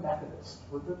kind of a Methodist,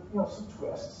 with some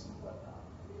twists and whatnot.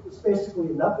 He was basically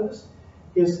a Methodist.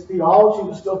 His theology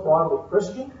was still broadly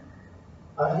Christian.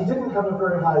 He didn't have a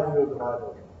very high view of the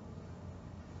Bible.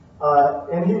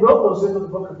 And he wrote those into the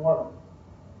Book of Mormon.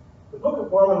 The Book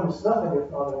of Mormon is nothing if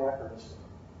not anachronistic.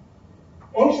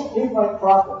 Ancient Nephiite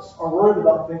prophets are worried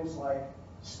about things like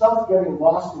stuff getting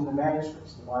lost in the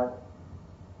manuscripts of the Bible.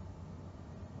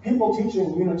 People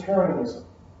teaching Unitarianism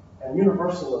and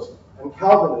Universalism and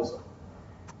Calvinism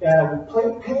and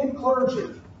paid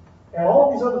clergy and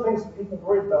all these other things that people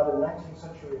worried about in 19th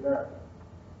century America.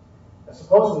 And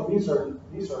supposedly these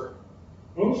are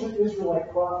ancient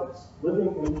Israelite prophets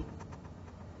living in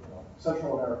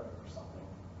Central America or something,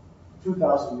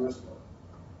 2,000 years ago.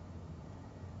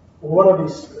 One of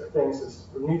these things is,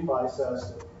 Nephi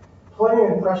says that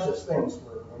plain and precious things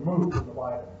were removed from the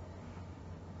Bible.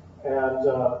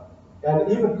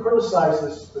 And even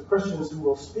criticizes the Christians who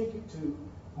will speak to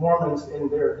Mormons in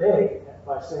their day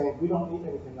by saying, we don't need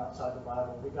anything outside the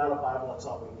Bible. We got a Bible, that's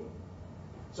all we need.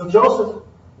 So Joseph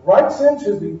writes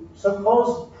into the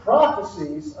supposed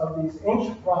prophecies of these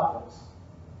ancient prophets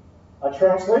a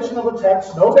translation of a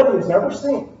text nobody has ever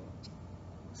seen,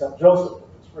 except Joseph,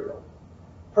 if it's real,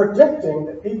 predicting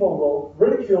that people will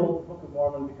ridicule the Book of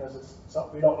Mormon because it's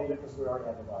something we don't need it because we already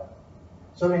have the Bible.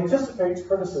 So he anticipates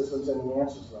criticisms and he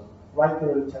answers them right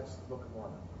there in the text of the Book of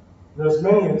Mormon. There's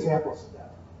many examples of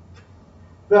that.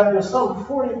 In fact, there's some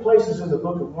 40 places in the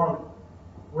Book of Mormon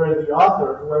where the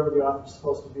author, whoever the author is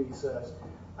supposed to be, says,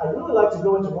 I'd really like to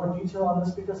go into more detail on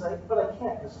this, but I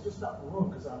can't. There's just not room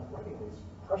because I'm writing these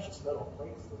precious metal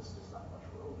plates. There's just not much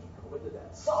room to go into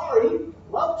that. Sorry,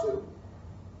 love to.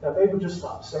 Now, they would just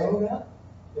stop saying that.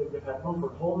 They would have had room for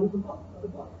a whole new book, another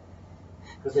book.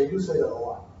 Because they do say that a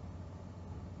lot.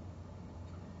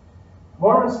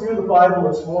 Mormons view the Bible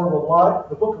as the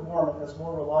Book of Mormon as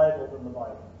more reliable than the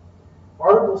Bible.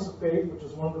 Articles of Faith, which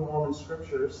is one of the Mormon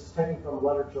scriptures, is taken from a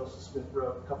letter Joseph Smith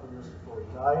wrote a couple of years before he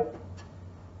died.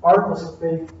 Articles of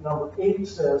Faith number 8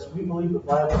 says, we believe the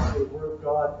Bible is the Word of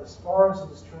God as far as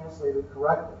it is translated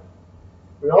correctly.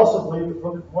 We also believe the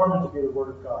Book of Mormon to be the Word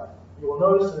of God. You will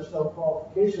notice there's no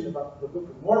qualification about the Book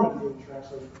of Mormon being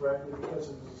translated correctly because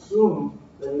it is assumed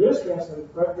that it is translated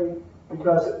correctly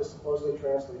because it was supposedly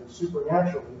translated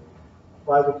supernaturally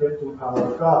by the gift and power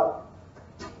of God.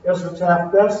 Ezra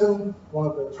Taft Benson, one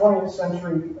of the 20th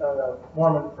century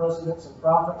Mormon presidents and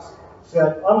prophets,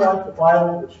 said, unlike the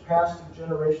Bible, which passed through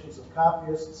generations of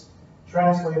copyists,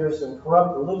 translators, and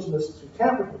corrupt religionists who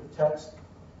tampered with the text,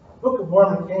 the Book of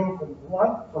Mormon came from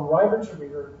writer to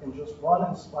reader in just one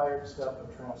inspired step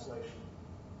of translation.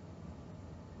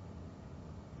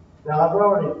 Now, I've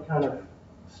already kind of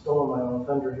stolen my own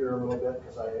thunder here a little bit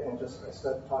because I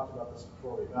talked about this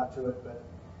before we got to it, but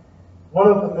one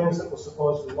of the things that was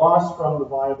supposedly lost from the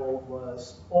Bible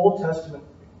was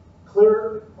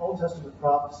clear Old Testament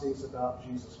prophecies about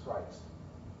Jesus Christ.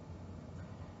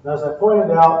 And as I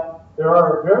pointed out, there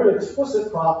are very explicit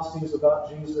prophecies about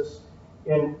Jesus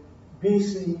in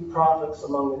BC prophets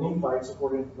among the Nephites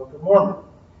according to the Book of Mormon.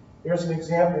 Here's an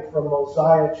example from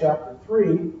Mosiah chapter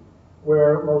 3,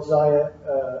 where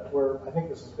where I think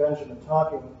this is Benjamin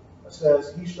talking,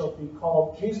 says, he shall be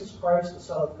called Jesus Christ, the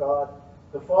Son of God,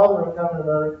 the Father of heaven and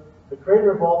earth, the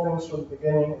creator of all things from the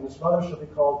beginning, and his mother shall be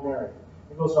called Mary.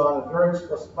 He goes on and very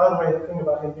explicit. By the way, the thing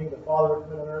about him being the Father of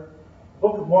heaven and earth, the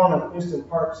Book of Mormon, at least in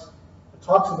parts, it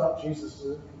talks about Jesus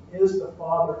as if he is the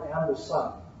Father and the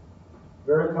Son.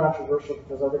 Very controversial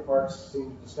because other parts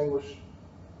seem to distinguish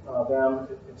them.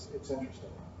 It's interesting.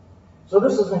 So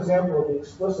this is an example of the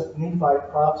explicit Nephite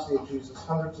prophecy of Jesus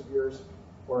hundreds of years,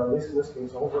 or at least in this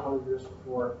case, over 100 years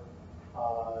before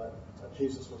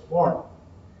Jesus was born.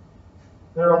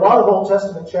 There are a lot of Old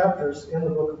Testament chapters in the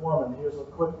Book of Mormon. Here's a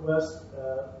quick list.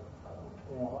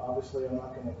 Obviously I'm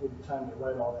not going to give you time to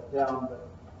write all that down,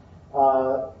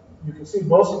 but you can see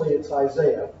mostly it's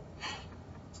Isaiah.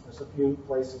 There's a few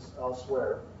places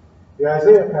elsewhere. The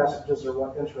Isaiah passages are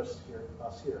what interest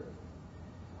us here.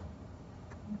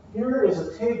 Here is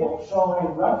a table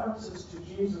showing references to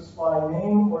Jesus by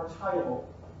name or title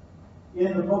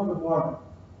in the Book of Mormon.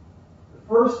 The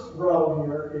first row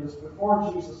here is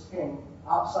before Jesus came,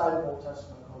 outside of Old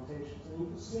Testament quotations. And you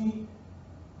can see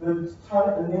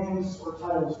the names or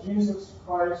titles Jesus,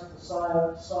 Christ,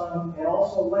 Messiah, Son, and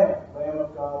also Lamb, Lamb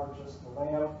of God, or just the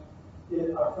Lamb,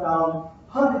 are found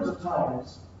hundreds of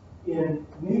times in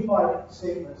Nephite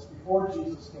statements before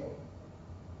Jesus came.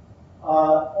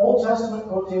 Old Testament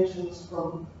quotations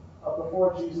from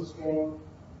before Jesus came,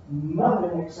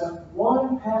 nothing except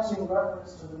one passing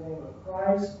reference to the name of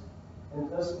Christ, and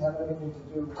it doesn't have anything to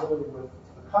do really with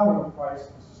the coming of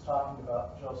Christ. This is talking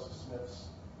about Joseph Smith's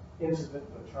incident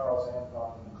with Charles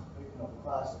Anthon, the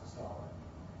classic scholar.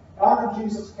 After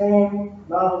Jesus came,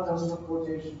 non-Old Testament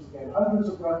quotations again, hundreds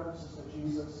of references to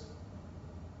Jesus,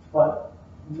 but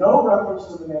no reference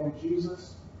to the name of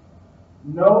Jesus,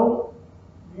 no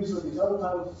use of these other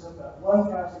titles except that one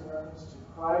passing reference to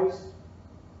Christ,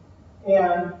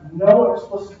 and no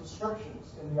explicit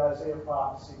descriptions in the Isaiah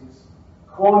prophecies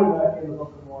quoted that in the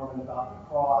Book of Mormon about the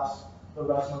cross, the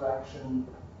resurrection,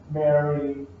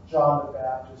 Mary, John the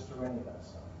Baptist, or any of that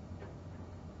stuff.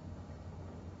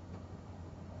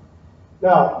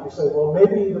 Now, you say, well,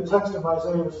 maybe the text of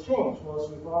Isaiah was changed. Well,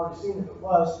 as we've already seen, if it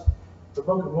was, the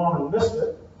Book of Mormon missed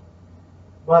it.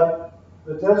 But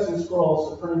the Dead Sea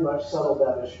Scrolls have pretty much settled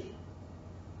that issue.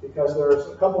 Because there's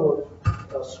a couple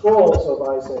of scrolls of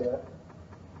Isaiah,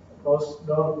 most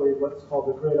notably what's called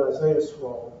the Great Isaiah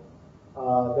Scroll,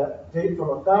 that date from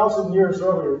 1,000 years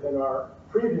earlier than our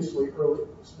previously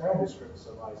earliest manuscripts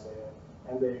of Isaiah,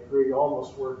 and they agree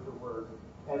almost word for word.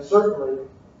 And certainly,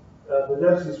 the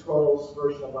Dead Sea Scrolls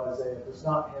version of Isaiah does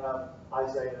not have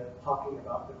Isaiah talking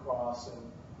about the cross and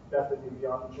Bethany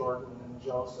beyond Jordan and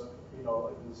Joseph, in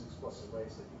these explicit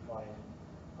ways that you find,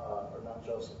 or not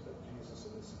Joseph, but Jesus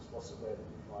in this explicit way that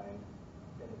you find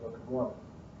in the Book of Mormon.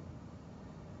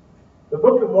 The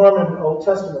Book of Mormon Old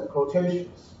Testament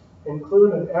quotations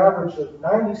include an average of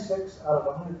 96 out of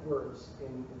 100 words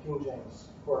in the King James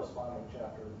corresponding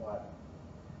chapter of the Bible.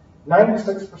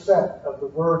 96% of the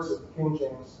words of the King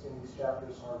James in these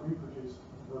chapters are reproduced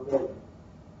verbatim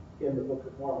in the Book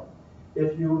of Mormon.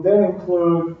 If you then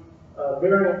include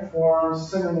variant forms,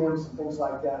 synonyms, and things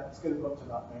like that, it's going to go up to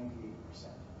about 98%.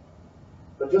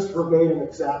 But just verbatim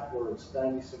exact words,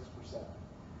 96%.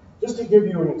 Just to give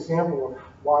you an example of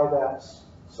why that's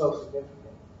so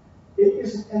significant, it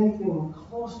isn't anything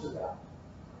close to that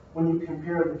when you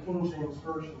compare the King James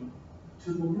Version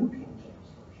to the New King James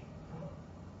Version.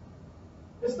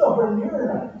 It's nowhere near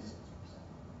 96%.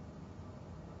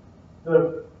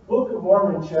 The Book of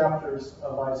Mormon chapters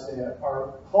of Isaiah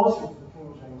are closer to the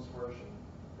King James Version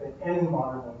than any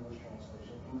modern English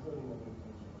translation, including the New King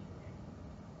James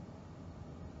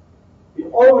Version. The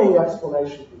only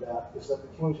explanation for that is that the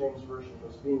King James Version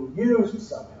was being used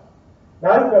somehow.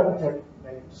 Now you've got to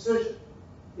make a decision.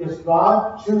 Is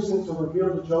God choosing to reveal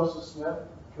to Joseph Smith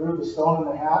through the stone in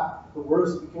the hat the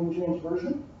words of the King James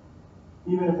Version,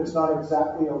 even if it's not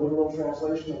exactly a literal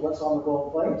translation of what's on the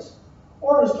gold plates?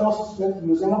 Or is Joseph Smith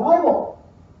using a Bible?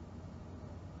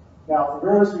 Now, for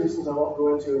various reasons I won't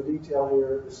go into in detail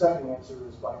here, the second answer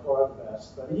is by far the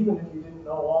best. But even if you didn't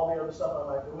know all the other stuff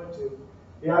I might go into,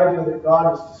 the idea that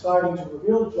God is deciding to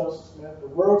reveal to Joseph Smith the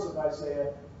words of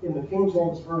Isaiah in the King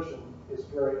James Version is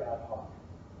very ad hoc.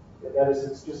 That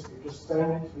is, you're just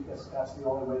saying it because that's the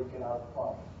only way to get out of the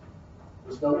problem.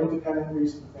 There's no independent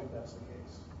reason to think that's the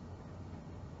case.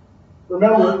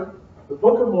 Remember, the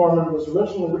Book of Mormon was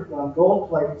originally written on gold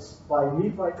plates by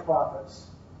Nephite prophets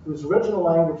whose original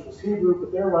language was Hebrew,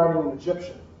 but they're writing in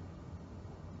Egyptian.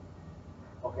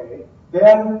 Okay.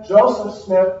 Then Joseph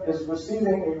Smith is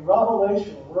receiving a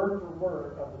revelation, word for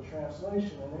word, of the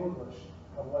translation in English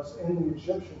of what's in the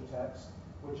Egyptian text,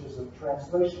 which is a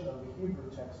translation of the Hebrew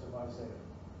text of Isaiah.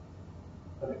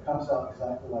 But it comes out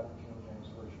exactly like the King James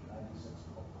Version,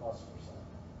 96+%.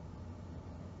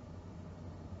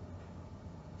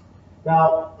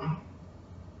 Now,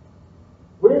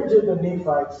 where did the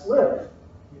Nephites live?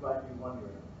 You might be wondering.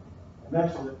 I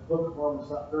mentioned that the Book of Mormon is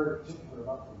not very particular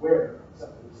about the where,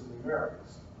 except that it's in the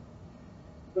Americas.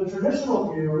 The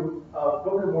traditional view of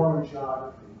Book of Mormon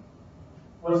geography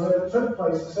was that it took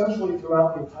place essentially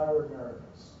throughout the entire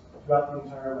Americas, throughout the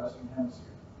entire Western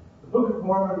Hemisphere. The Book of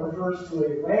Mormon refers to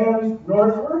a land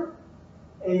northward,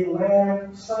 a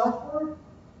land southward,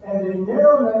 and a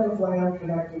narrow neck of land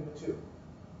connecting the two.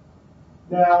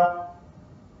 Now,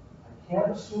 I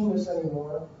can't assume this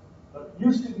anymore, but it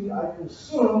used to be I could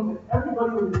assume that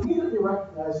everybody would immediately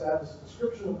recognize that as a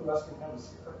description of the Western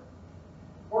Hemisphere.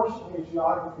 Fortunately,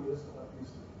 geography isn't what it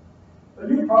used to be. But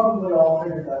you probably all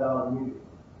figured that out immediately.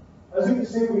 As you can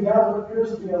see, we have what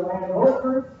appears to be a land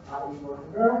northward, i.e. North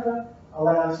America, a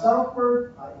land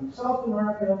southward, i.e. South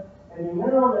America, and a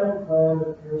narrow neck of land that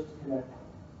appears to connect,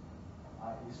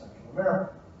 i.e. Central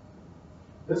America.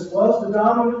 This was the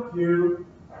dominant view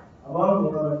among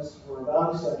Mormons for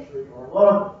about a century or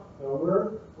longer. There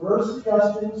were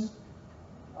suggestions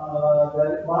that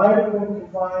it might have been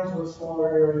confined to a smaller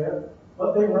area,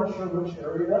 but they weren't sure which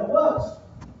area that was.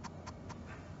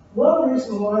 One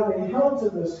reason why they held to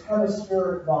this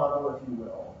hemispheric model, if you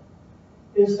will,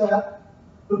 is that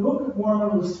the Book of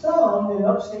Mormon was found in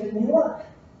upstate New York.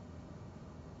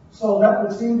 So that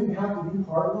would seem to have to be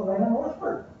part of the land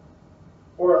northward.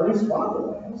 Or at least one of the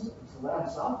lands. If it's the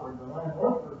land southward, the land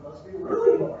northward must be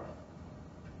really north.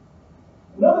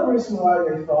 Another reason why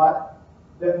they thought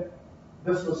that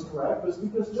this was correct was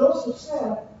because Joseph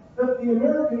said that the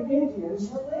American Indians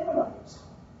were Lamanites.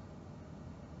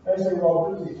 And you say,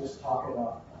 well, was he just talking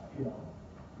about,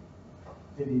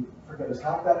 did he forget his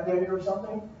hat that day or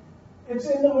something? It's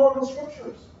in the Mormon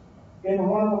scriptures. In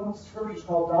one of the scriptures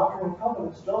called Doctrine and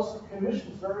Covenants, Joseph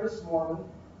commissions various Mormon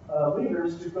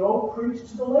leaders to go preach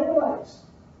to the Lamanites.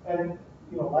 And,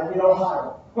 like in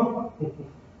Ohio.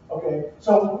 Okay,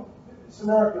 so it's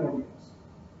American Indians.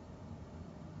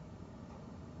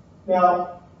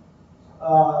 Now,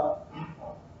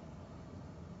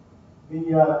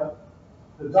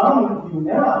 the dominant view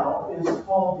now is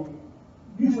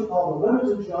usually called the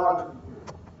limited geography theory,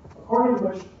 according to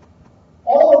which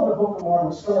all of the Book of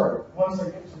Mormon story, once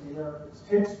they get to the Americas,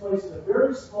 takes place in a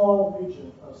very small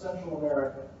region of Central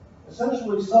America,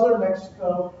 essentially southern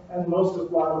Mexico and most of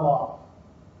Guatemala.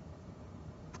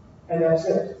 And that's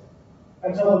it.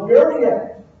 Until the very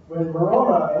end, when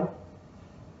Moroni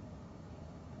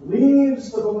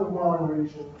leaves the Book of Mormon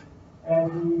region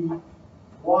and he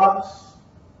walks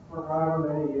for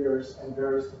however many years and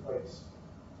buries the place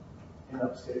in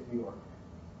upstate New York.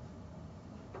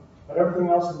 But everything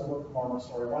else in the Book of Mormon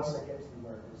story, once they get to the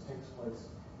Americas, takes place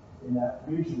in that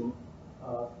region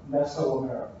of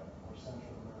Mesoamerica, or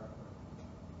Central America.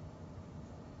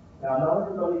 Now, not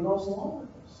everybody goes along with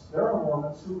this. There are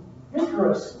Mormons who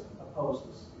vigorously oppose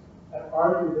this view and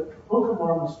argue that the Book of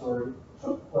Mormon story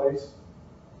took place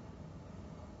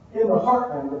in the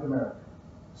heartland of America.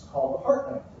 It's called the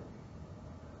heartland theory.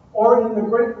 Or in the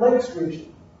Great Lakes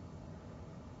region.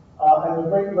 And the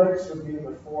Great Lakes would be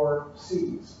the 4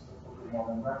 seas that the Book of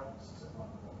Mormon references at one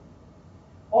point.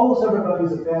 Almost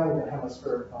everybody's abandoning the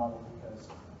hemispheric model because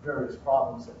of various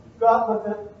problems that we've got with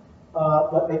it,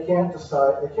 but they can't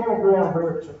agree on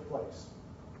where it took place.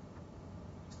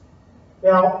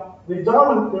 Now, the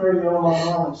dominant theory among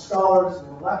Mormon scholars and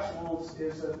intellectuals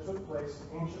is that it took place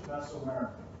in ancient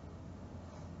Mesoamerica.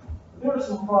 But there are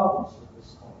some problems with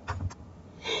this claim.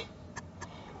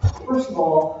 First of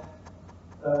all,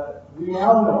 we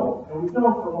now know, and we've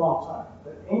known for a long time,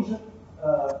 that the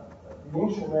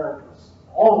ancient Americas,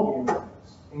 all of the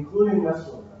Americas, including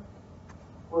Mesoamerica,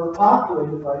 were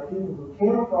populated by people who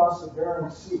came across the Bering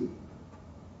Sea,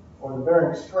 or the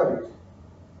Bering Strait,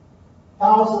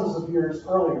 thousands of years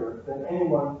earlier than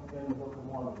anyone in the Book of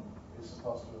Mormon is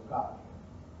supposed to have gotten.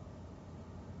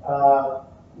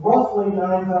 Roughly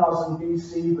 9,000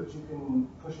 BC, but you can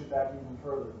push it back even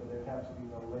further, but it'd have to be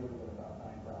no later than about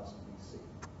 9,000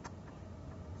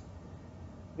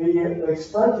 BC. They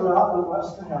spread throughout the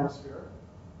Western Hemisphere,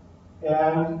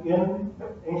 and in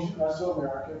ancient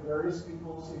Mesoamerica, various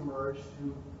peoples emerged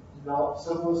who developed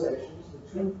civilizations.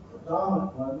 The 2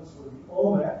 predominant ones were the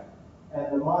Olmec and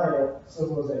the Maya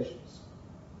civilizations.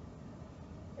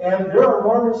 And there are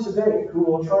Mormons today who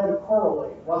will try to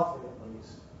correlate, roughly at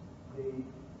least, the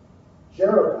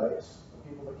Jaredites, the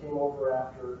people that came over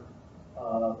after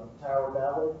the Tower of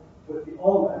Babel, with the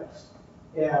Olmecs,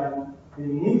 and the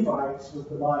Nephites with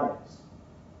the Mayans.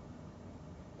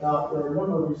 Now, there are a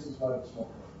number of reasons why this won't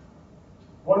work.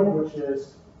 One of which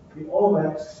is the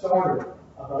Olmecs started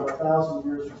about 1,000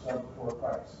 years or so before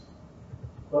Christ.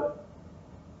 But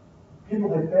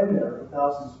people had been there for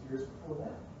thousands of years before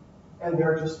that. And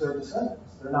they're just their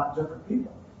descendants. They're not different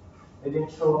people. They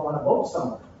didn't show up on a boat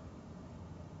somewhere.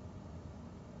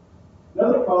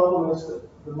 Another problem is that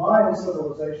the Mayan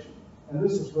civilization, and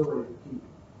this is really the key,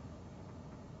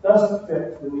 doesn't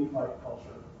fit the Nephite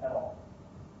culture at all.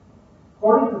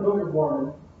 According to the Book of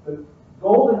Mormon, the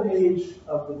golden age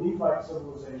of the Nephite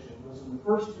civilization was in the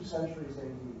first 2 centuries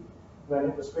AD, when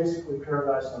it was basically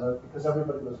paradise on earth because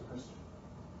everybody was a Christian.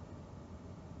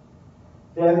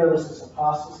 Then there was this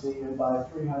apostasy, and by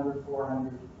 300,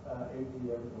 400 AD,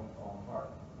 everything fell apart.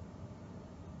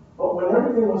 But when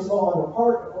everything was falling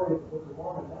apart, according to the Book of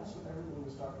Mormon, that's when everything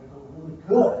was starting to go really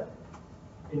good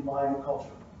in Mayan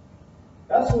culture.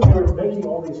 That's when they were making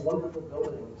all these wonderful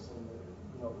buildings and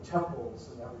the temples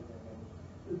and everything,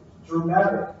 and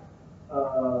dramatic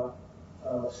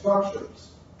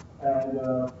structures, and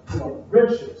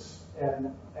riches,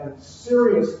 and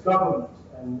serious government,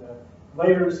 and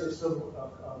layers of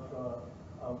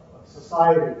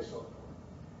society and so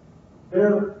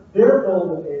forth. Their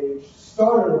golden age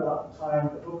started about the time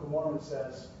the Book of Mormon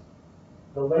says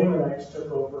the Lamanites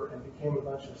took over and became a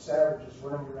bunch of savages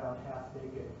running around half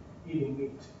naked, eating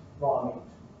meat, raw meat.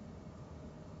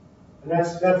 And that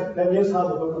is how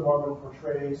the Book of Mormon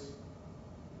portrays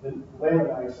the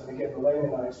Lamanites, and again, the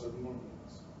Lamanites are the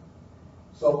Indians.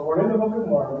 So according to the Book of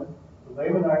Mormon, the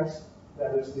Lamanites,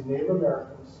 that is the Native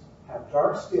Americans, have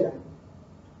dark skin,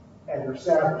 and they're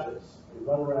savages. They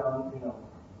run around,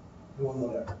 doing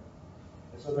whatever.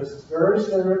 And so there's this very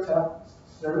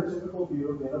stereotypical view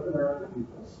of Native American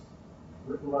peoples,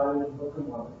 written right into the Book of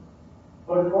Mormon.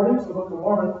 But according to the Book of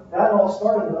Mormon, that all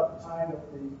started about the time that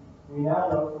we now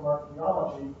know from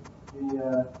archaeology,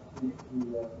 the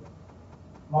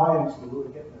Mayans were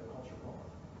really getting their culture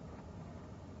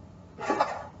going.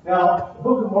 Now, the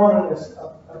Book of Mormon is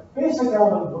a basic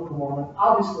element of the Book of Mormon,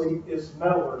 obviously, is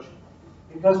metallurgy,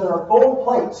 because there are gold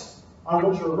plates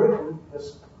on which are written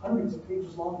this hundreds of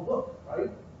pages long book, right?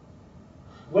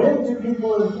 When did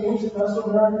people in ancient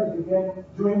Mesoamerica begin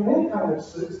doing any kind of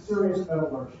serious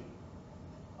metallurgy?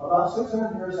 About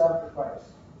 600 years after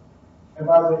Christ. And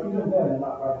by the way, even then, they're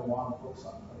not writing long books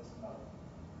on plates of metal.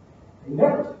 They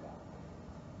never did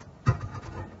that.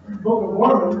 The Book of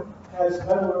Mormon has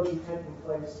metallurgy taking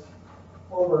place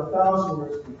over 1,000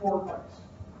 years before Christ.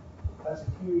 That's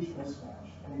a huge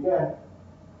mismatch. And again,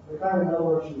 the kind of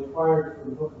metallurgy required for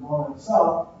the Book of Mormon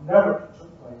itself never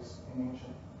took place in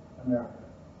ancient America.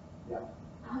 Yeah.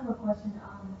 I have a question.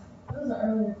 It was an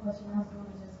earlier question. I was going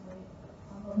to just wait.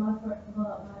 But my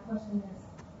question is,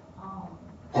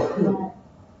 that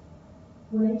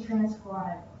when they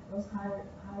transcribe those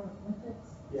hieroglyphics,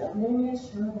 Yeah. they made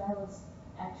sure that was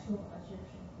actual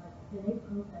Egyptian. Like, did they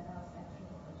prove that that was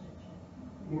actual Egyptian?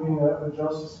 You mean the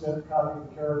Joseph Smith copy of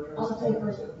the characters? On paper.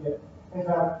 Yeah. In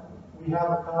fact, we have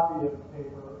a copy of the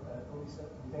paper, at least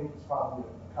we think it's probably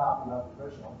a copy, not the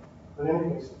original. But in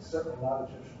any case, it's certainly not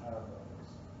Egyptian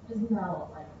hieroglyphics. It's no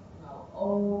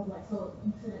old, like, so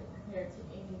you couldn't compare it to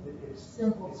any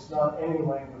simple. It's not any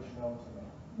language known to man.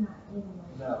 Not any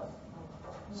language. No.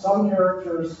 Some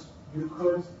characters you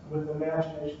could, with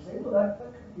imagination, say, well, that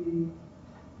could be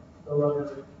the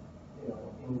letter,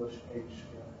 English H,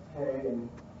 K in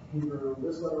Hebrew.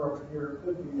 This letter over here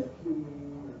could be a Q,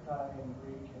 or Chi in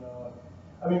Greek,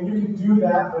 I mean, you could do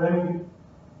that, but I mean,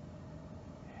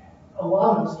 a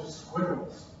lot of it's just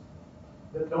squiggles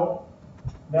that don't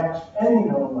match any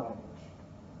known language.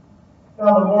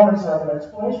 Now, the Mormons have an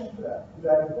explanation for that. In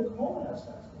fact, the Book of Mormon has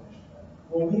an explanation for that.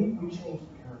 Well, we changed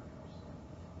the characters.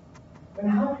 And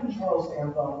how can Charles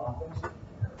Anthon authenticate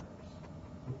the characters?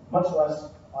 Much less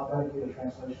authenticate a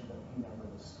translation that he never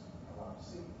was allowed to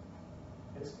see.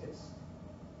 It's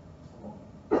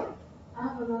a moment. I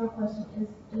have another question.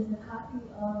 Is the copy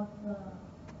of the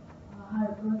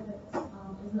hieroglyphics,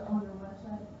 is it on your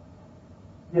website?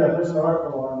 Yeah, there's an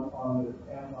article on the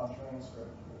Anthon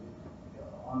transcript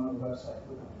on the website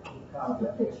with a copy. A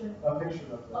picture. A picture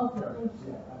of the Okay, characters. thank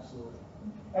you. Yeah, absolutely.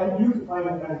 And you can find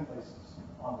it many places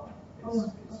online.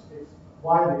 It's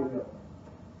widely available.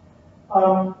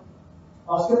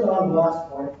 I'll skip on to the last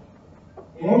point.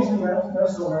 In ancient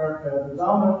Mesoamerica, the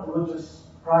dominant religious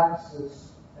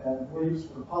practices and beliefs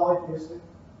were polytheistic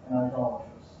and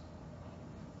idolatrous.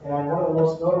 And one of the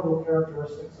most notable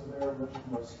characteristics of their religion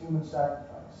was human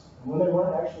sacrifice. And when they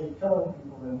weren't actually killing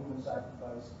people in human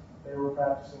sacrifice, they were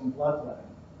practicing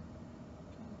bloodletting.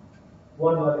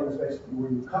 Bloodletting is basically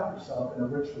where you cut yourself in a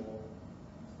ritual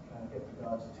to kind of get the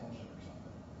God's attention or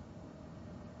something.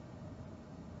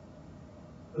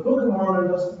 The Book of Mormon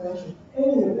doesn't mention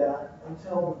any of that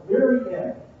until the very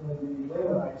end, when the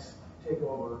Lamanites take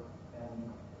over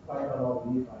and fight out all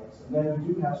the Nephites. And then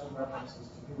we do have some references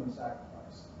to human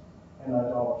sacrifice and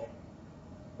idolatry,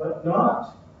 but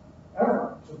not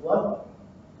ever to bloodletting.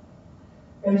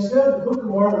 Instead, the Book of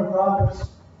Mormon prophets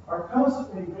are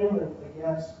constantly railing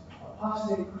against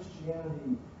apostate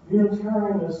Christianity,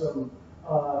 Unitarianism,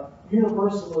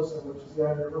 Universalism, which is the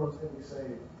idea that everyone's going to be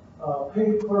saved,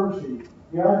 paid clergy,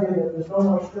 the idea that there's no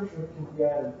more scripture that can be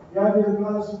added, the idea that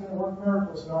God isn't going to work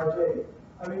miracles in our day.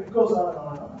 I mean, it goes on and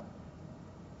on and on.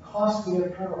 Costly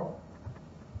apparel.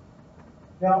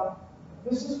 Now,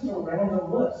 this isn't a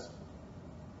random list.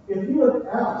 If you had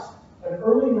asked an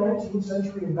early 19th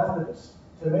century Methodist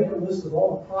to make a list of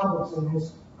all the problems in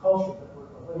his culture that were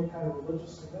of any kind of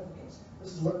religious significance,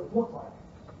 this is what it would look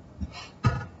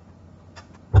like.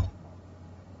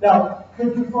 Now,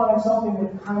 could you find something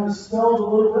that kind of smelled a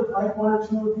little bit like one or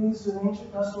two of these in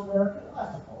ancient Mesoamerica?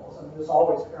 I suppose. I mean, there's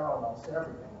always parallels to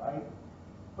everything, right?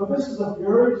 But this is a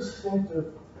very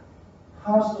distinctive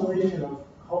constellation of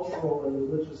cultural and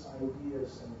religious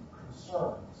ideas and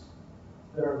concerns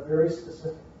that are very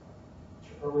specific to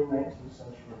early 19th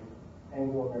century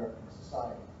Anglo-American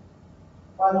society.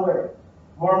 By the way,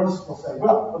 Mormons will say,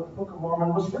 well, but the Book of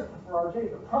Mormon was written for our day.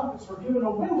 The prophets were given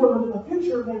a window into the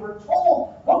future, and they were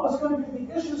told what was going to be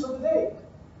the issues of the day.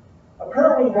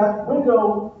 Apparently, that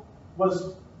window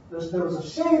was, there was a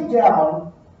shade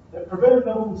down that prevented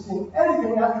them from seeing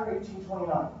anything after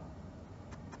 1829.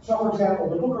 So, for example,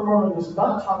 the Book of Mormon does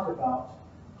not talk about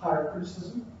higher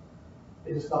criticism.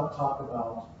 It does not talk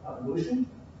about evolution.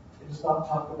 It does not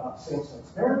talk about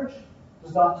same-sex marriage. It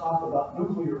does not talk about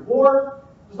nuclear war.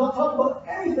 It Does not talk about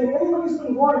anything anybody's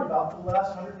been worried about for the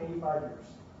last 185 years.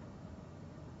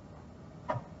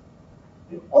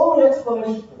 The only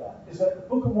explanation for that is that the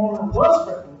Book of Mormon was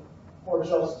written for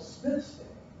Joseph Smith's day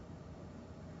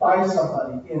by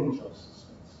somebody in Joseph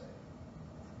Smith's day.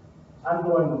 I'm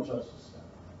going with Joseph Smith.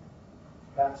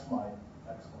 That's my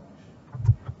explanation.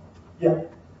 Yeah.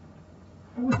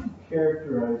 How would you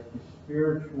characterize the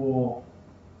spiritual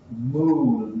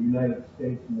mood of the United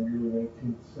States in the early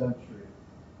 18th century?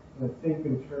 And I think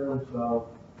in terms of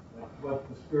like, what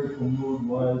the spiritual mood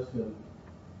was in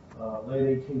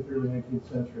late 18th, early 19th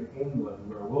century England,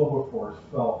 where Wilberforce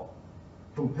felt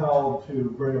compelled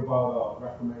to bring about a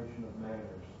reformation of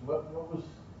manners. What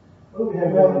do we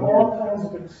have? You have all kinds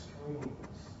of extremes. You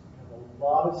have a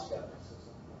lot of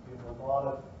skepticism. You have a lot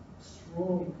of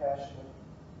extremely passionate,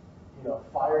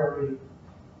 fiery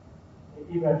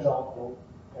evangelical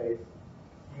faith.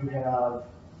 You have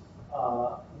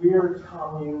weird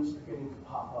communes beginning to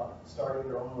pop up, starting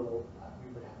their own little,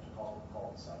 we would have to call them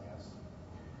cults, I guess.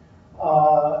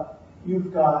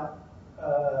 You've got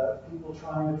people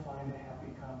trying to find a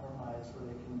happy compromise where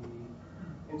they can be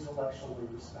intellectually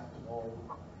respectable,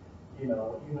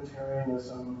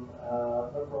 Unitarianism,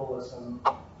 liberalism,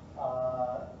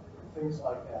 things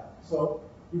like that. So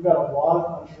you've got a lot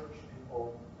of unchurched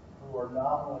people who are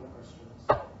nominally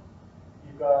Christians.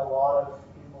 You've got a lot of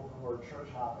people who are church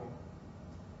hopping.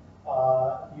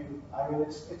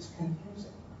 It's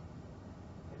confusing.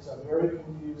 It's a very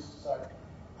confused society.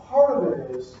 Part of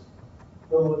it is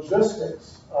the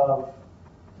logistics of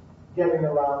getting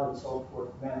around and so forth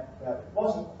meant that it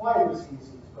wasn't quite as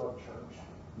easy to go to church.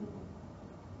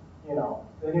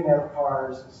 They didn't have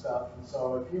cars and stuff, and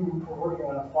so if you were working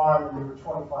on a farm and you were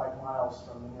 25 miles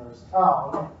from the nearest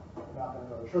town, you're not going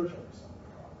to go to church every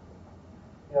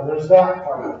Sunday. There's that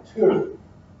part of it too.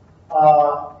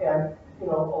 And a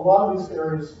lot of these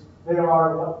areas, they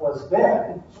are what was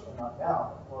then, certainly not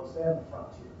now, but was then the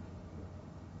frontier.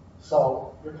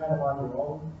 So you're kind of on your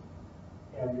own,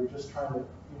 and you're just trying to,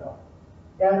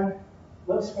 And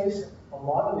let's face it, a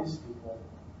lot of these people,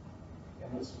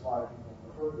 and this is why people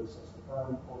refer to this as the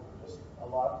burned over district, a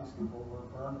lot of these people were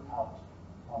burned out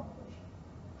on the mission.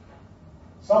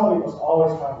 Somebody was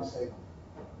always trying to save them,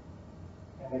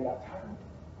 and they got tired of it.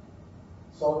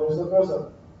 So there's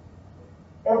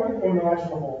every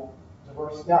imaginable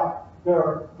diversity. Now, there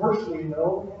are virtually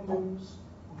no Hindus,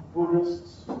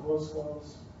 Buddhists,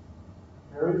 Muslims,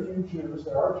 very few Jews.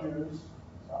 There are Jews,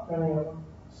 not many of them.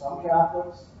 Some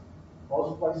Catholics,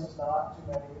 most places not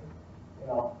too many.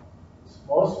 It's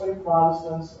mostly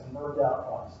Protestants and burned out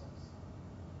Protestants.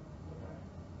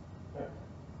 Okay.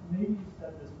 Maybe you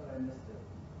said this, but I missed it.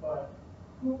 But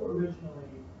who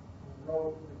originally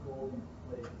wrote the Golden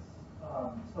Plates?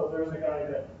 So there's a guy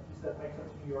that you said hiked up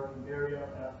to New York and buried him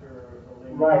after the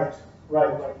late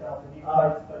Right. wiped out the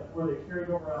Nephites. But were they carried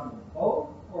over on the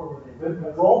boat, or were they?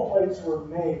 The gold plates were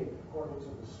made, according to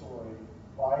the story,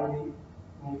 by Nephi,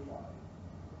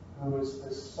 who is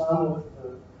the son of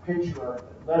the patriarch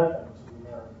that led them to the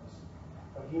Americas.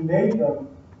 But he made them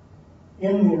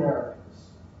in the Americas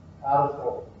out of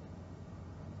gold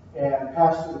and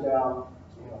passed them down,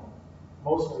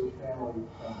 mostly family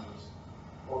members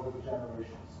over the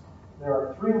generations. There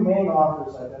are three main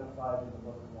authors identified in the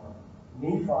Book of Mormon.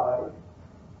 Nephi,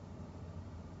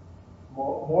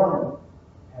 Mormon,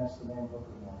 hence the name Book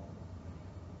of Mormon,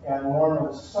 and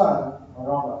Mormon's son,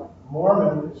 Moroni.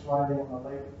 Mormon is writing in the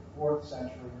late 4th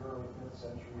century, early 5th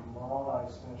century. Moroni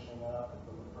is finishing up at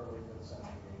the early 5th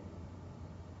century.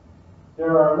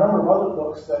 There are a number of other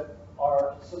books that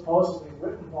are supposedly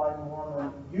written by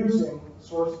Mormon using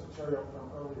source material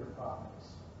from earlier prophets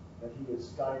that he is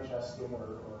digesting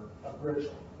or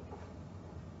abridging.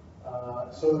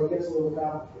 So it gets a little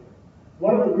complicated.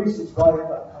 One of the reasons why it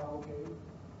got complicated,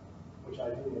 which I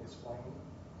didn't explain,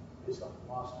 is the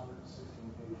last 116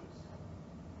 pages.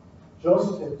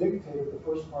 Joseph had dictated the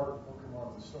first part of the Book of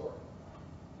Mormon story,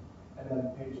 and then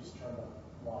the pages turned up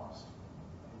lost,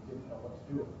 and he didn't know what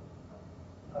to do with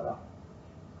it.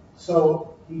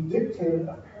 So he dictated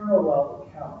a parallel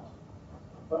account,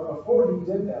 but before he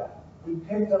did that, he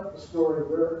picked up the story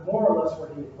more or less where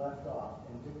he had left off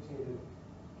and dictated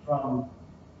from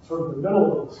sort of the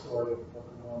middle of the story of the Book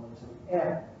of Mormon to the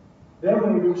end. Then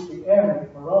when he reached the end,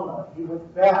 Moroni, he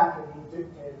went back and he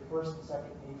dictated 1st and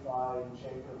 2nd Nephi and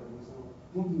Jacob and these little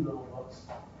dinky little books,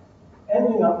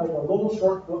 ending up with a little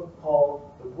short book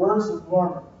called The Words of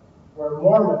Mormon, where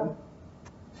Mormon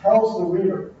tells the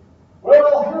reader,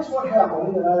 well, here's what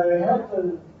happened. I had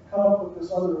to come up with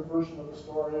this other version of the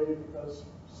story because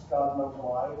God knows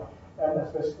why. And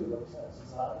that's basically what it says.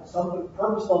 It's some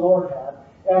purpose the Lord had.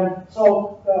 And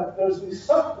so there's the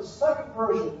second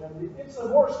version, and it's a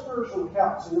more spiritual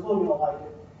account, so you're really going to like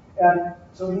it. And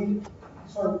so he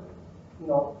sort of,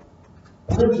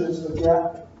 bridges the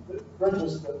gap,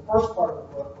 bridges the first part of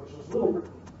the book, which was really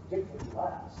written particularly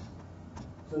last,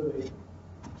 to the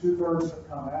 2/3 that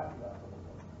come after that little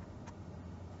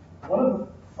book. One of the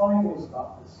funny things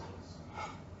about this is,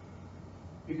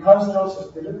 because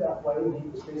Joseph did it that way, and he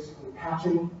was basically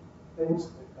patching things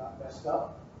that got messed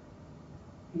up,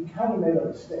 he kind of made a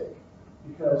mistake,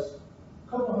 because a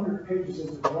couple hundred pages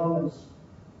into Mormon's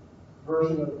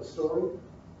version of the story,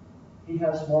 he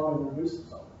has Mormon introduce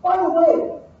himself. By the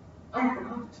way, I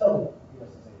forgot to tell you, he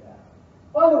doesn't say that.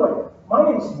 By the way, my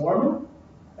name is Mormon,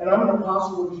 and I'm an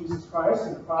apostle of Jesus Christ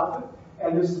and a prophet,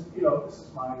 and this is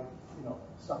my,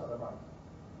 stuff that I write.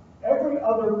 Every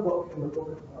other book in the Book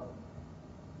of Mormon,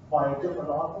 by a different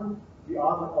author, the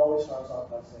author always starts off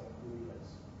by saying who he is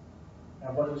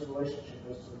and what his relationship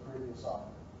is to the previous author.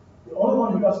 The only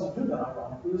one who doesn't do that,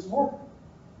 ironically, is Mormon.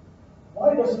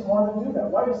 Why doesn't Mormon do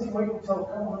that? Why does he wait until a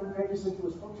couple hundred pages into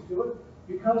his book to do it?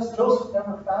 Because Joseph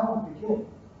never found the beginning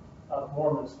of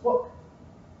Mormon's book,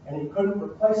 and he couldn't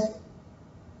replace it.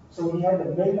 So he had to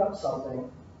make up something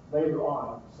later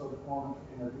on so that Mormon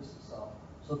could introduce himself,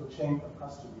 so the chain of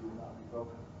custody would not be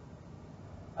broken.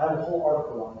 I have a whole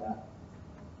article on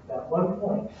that one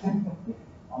point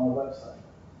on the website.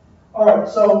 All right,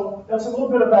 so that's a little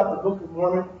bit about the Book of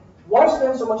Mormon. Why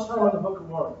spend so much time on the Book of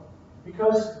Mormon?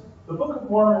 Because the Book of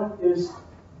Mormon is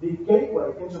the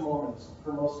gateway into Mormonism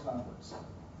for most converts.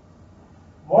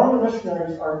 Mormon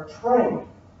missionaries are trained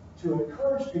to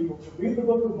encourage people to read the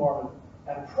Book of Mormon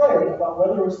and pray about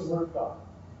whether it's the Word of God.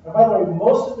 And by the way,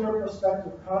 most of their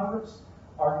prospective converts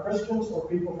are Christians or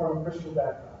people from a Christian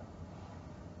background.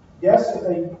 Yes, if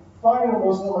they find a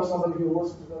Muslim or somebody who will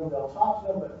listen to them, they'll talk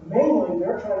to them, but mainly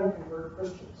they're trying to convert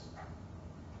Christians.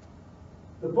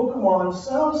 The Book of Mormon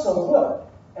sounds so good,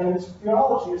 and its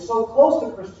theology is so close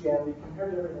to Christianity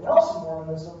compared to everything else in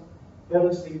Mormonism, that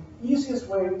it's the easiest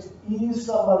way to ease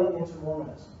somebody into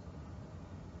Mormonism.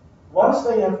 Once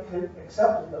they have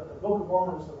accepted that the Book of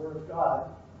Mormon is the Word of God,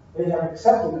 they have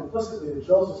accepted implicitly that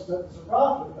Joseph Smith is a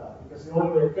prophet of God, because the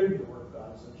only way it could be the Word of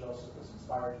God is that Joseph was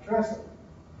inspired to translate it.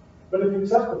 But if you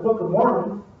accept the Book of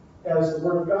Mormon as the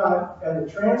Word of God, and the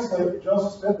translator,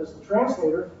 Joseph Smith is the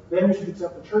translator, then you should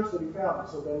accept the church that he founded,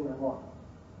 so then you're Mormon.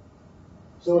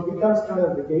 So it becomes kind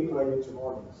of the gateway into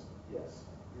Mormonism. Yes?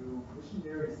 Do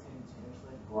missionaries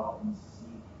intentionally go out and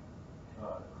seek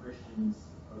Christians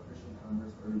or Christian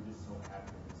converts, or are you just so happy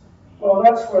to be? Well,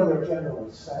 that's where they're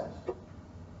generally sent.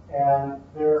 And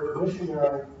their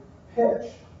missionary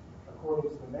pitch, according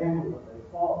to the manual that they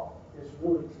follow, is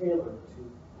really tailored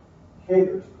to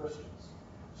cater to Christians.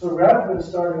 So rather than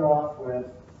starting off with,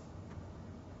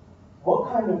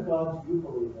 what kind of God do you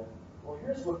believe in? Well,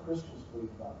 here's what Christians believe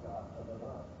about God.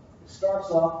 It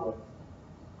starts off with,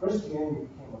 Christianity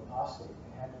became apostate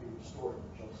and had to be restored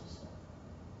in Joseph Smith.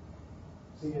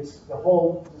 See, it's the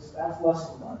whole, that's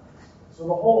lesson 1. So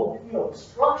the whole appeal, the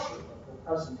structure of the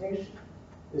presentation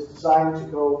is designed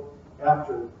to go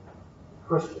after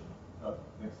Christian. Oh,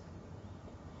 thanks.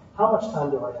 How much time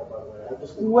do I have, by the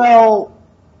way? Well,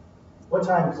 what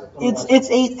time is it? it's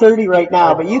 8:30 right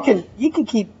now, but you can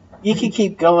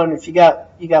keep going if you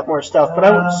got more stuff. But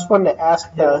I just wanted to ask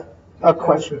a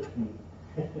question.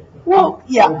 Well,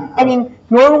 yeah, I mean,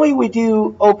 normally we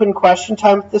do open question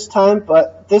time at this time,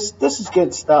 but this is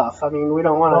good stuff. I mean, we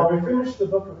don't want to. Well, we finished the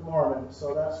Book of Mormon,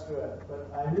 so that's good. But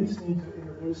I at least need to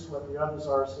introduce what the others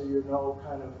are, so you know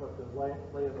kind of what the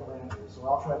lay of the land is. So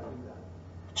I'll try to do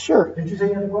that. Sure. Did you say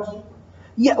you had a question?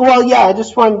 Yeah. Well, yeah. I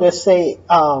just wanted to say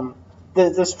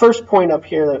this first point up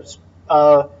here that's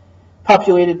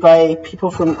populated by people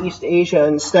from East Asia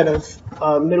instead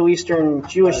of Middle Eastern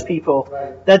Jewish people.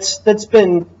 Right. That's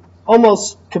been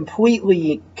almost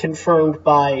completely confirmed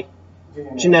by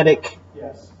DNA. genetic.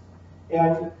 Yes.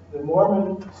 And the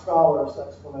Mormon scholars'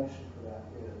 explanation for that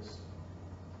is,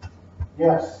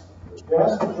 yes, the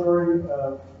vast majority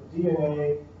of the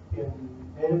DNA in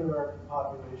Native American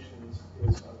populations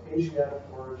is of Asiatic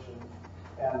origin,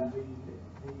 and the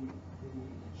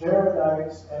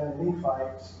Jaredites and the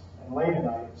Nephites and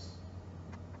Lamanites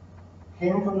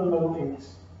came from the Middle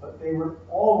East, but they were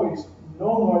always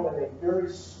no more than a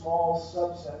very small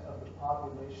subset of the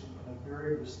population in a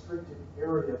very restricted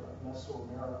area of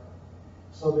Mesoamerica.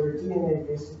 So their DNA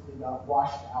basically got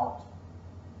washed out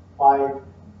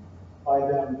by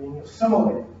them being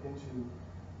assimilated into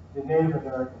the Native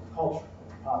American culture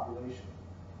and population.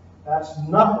 That's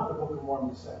not what the Book of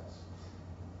Mormon says.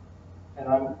 And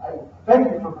I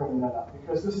thank you for bringing that up,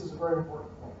 because this is a very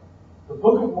important point. The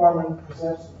Book of Mormon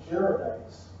presents the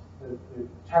Jaredites, the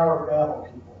Tower of Babel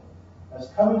people, as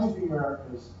coming to the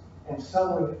Americas and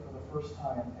settling it for the first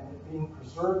time, and it being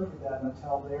preserved for them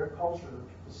until their culture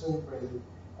disintegrated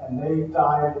and they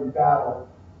died in battle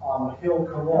on the hill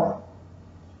Carmel.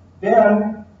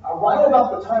 Then, right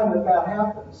about the time that that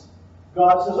happens,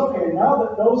 God says, okay, now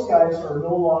that those guys are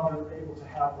no longer able to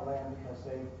have the land because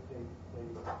they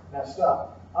messed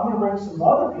up, I'm going to bring some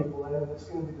other people in, and it's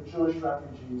going to be the Jewish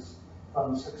refugees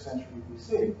from the 6th century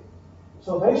BC.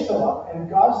 So they show up, and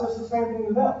God says the same thing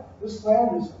to them. This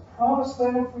land is a promised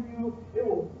land for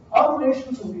you. Other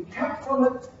nations will be kept from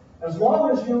it as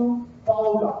long as you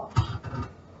follow God.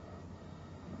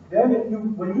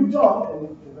 Then when you don't,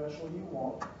 and eventually you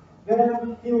won't,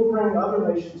 then he will bring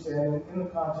other nations in the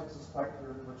context is quite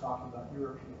clear, we're talking about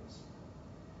Europeans.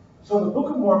 So the Book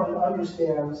of Mormon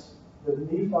understands the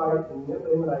Nephite and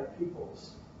Ammonite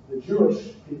peoples, the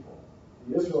Jewish people,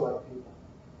 the Israelite people,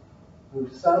 who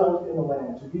settled in the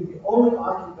land to be the only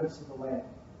occupants of the land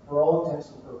for all intents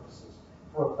and purposes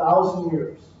for 1,000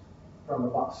 years, from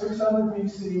about 600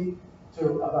 BC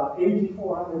to about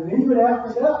 8,400, and even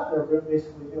after that, they're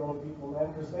basically the only people in the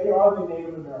land because they are the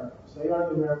Native Americans. They are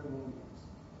the American Indians.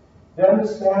 Then the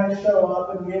Spanish show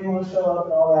up, and the English show up,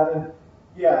 and all that, and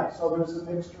yeah, so there's a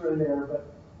mixture in there,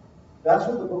 but that's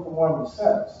what the Book of Mormon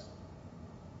says.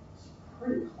 It's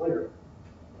pretty clear.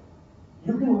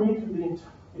 You can read through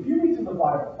if you read through the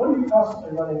Bible, what are you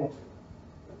constantly running into?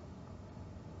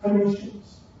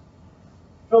 Phoenicians,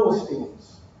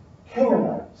 Philistines,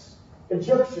 Canaanites,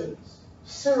 Egyptians,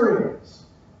 Syrians,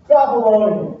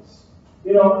 Babylonians,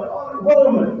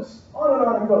 Romans,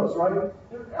 on and it goes, right?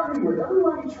 They're everywhere.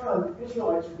 Everywhere you turn, the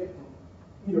Israelites are getting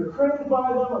either created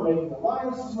by them or making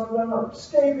alliances with them or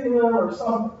escaping them or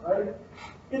something, right?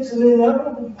 It's an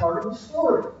inevitable part of the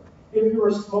story. If you're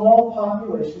a small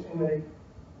population in a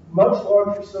much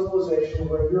larger civilization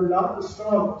where you're not the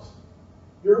strongest,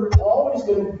 you're always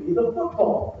going to be the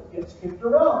football that gets kicked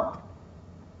around.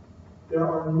 There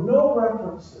are no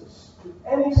references to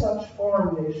any such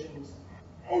foreign nations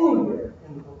anywhere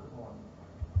in the Book of Mormon.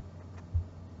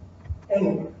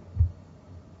 Anywhere.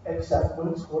 Except when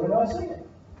it's quoted in Isaiah.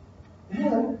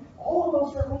 Then, all of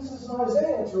those references in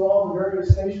Isaiah to all the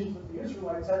various nations that the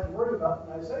Israelites had to worry about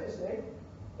in Isaiah's day,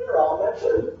 they're all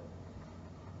mentioned.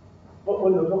 But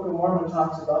when the Book of Mormon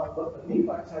talks about what the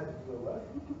Nephites had to deal with,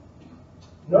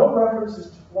 no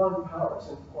references to foreign powers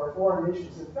or foreign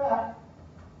nations. In fact,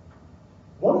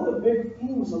 one of the big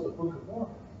themes of the Book of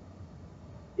Mormon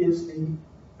is the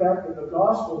fact that the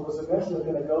gospel was eventually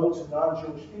going to go to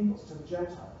non-Jewish peoples, to the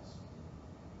Gentiles.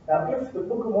 Now, if the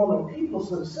Book of Mormon peoples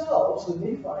themselves, the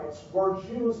Nephites, were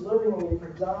Jews living in a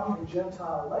predominantly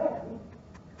Gentile land,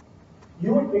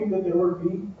 you would think that there would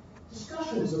be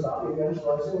discussions about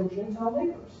evangelizing their Gentile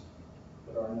neighbors,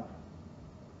 but are not.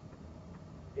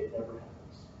 It never happens.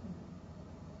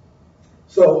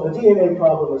 So the DNA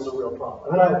problem is a real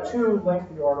problem. And I have 2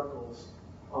 lengthy articles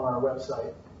on our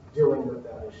website dealing with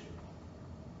that issue,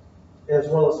 as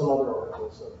well as some other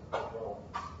articles of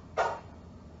relevance.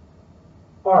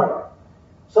 All right.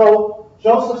 So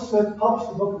Joseph Smith published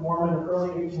the Book of Mormon in early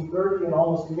 1830 and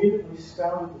almost immediately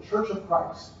founded the Church of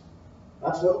Christ.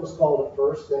 That's what it was called at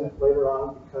first. Then later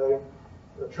on it became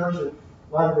the Church of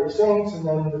Latter-day Saints, and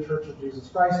then the Church of Jesus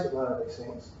Christ of Latter-day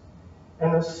Saints.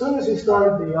 And as soon as he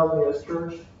started the LDS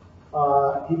Church,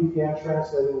 he began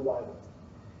translating the Bible.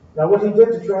 Now, what he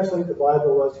did to translate the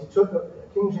Bible was he took a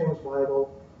King James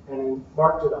Bible and he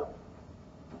marked it up,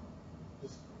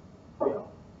 just,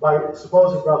 by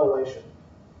supposed revelation.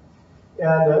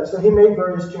 And so he made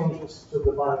various changes to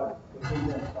the Bible, the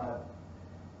King James Bible.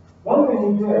 One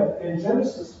thing he did, in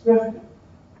Genesis 50,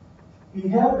 he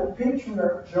had the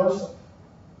patriarch Joseph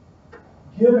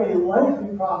give a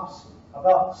lengthy prophecy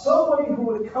about somebody who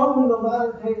would come in the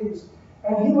latter days,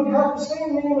 and he would have the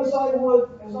same name as I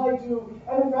do,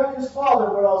 and in fact his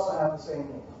father would also have the same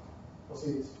name. Well,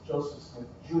 see, it's Joseph Smith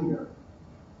Jr.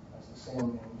 has the same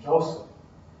name, Joseph,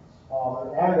 his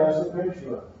father, and as the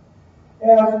patriarch.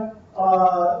 And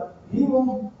he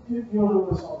will do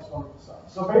this all this wonderful stuff.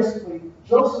 So basically,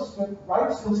 Joseph Smith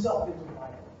writes himself into the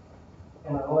Bible,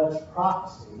 an alleged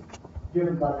prophecy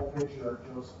given by the patriarch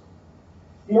Joseph.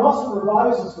 He also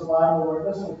revises the Bible where it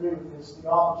doesn't agree with his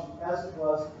theology as it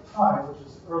was at the time, which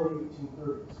is the early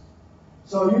 1830s.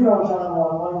 So you know John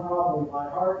 1:1 probably by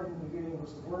heart. In the beginning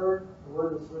was the Word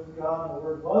was with God, and the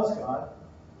Word was God.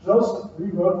 Joseph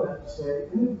rewrote that to say,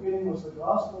 in the beginning was the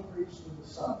gospel preached through the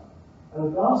Son. And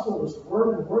the gospel was the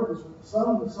Word, and the Word was with the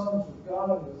Son was with God,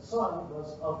 and the Son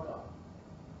was of God.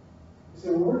 You say,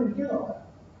 well, where did you get all that?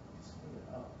 It's made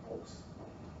it up, folks.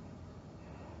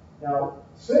 Now,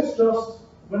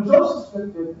 when Joseph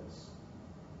Smith did this,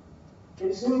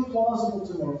 it seemed plausible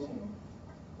to maintain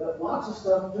that lots of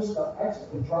stuff just got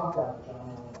accidentally dropped out of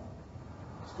John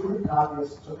 1:1. Student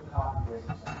copyists took a copy away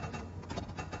from something,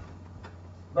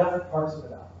 left parts of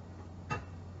it out.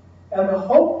 And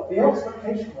the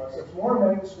expectation was, as more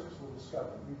manuscripts were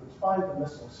discovered, we would find the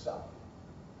missing stuff.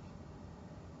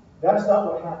 That's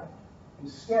not what happened.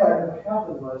 Instead, what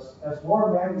happened was, as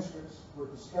more manuscripts were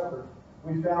discovered,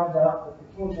 we found out that the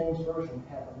King James Version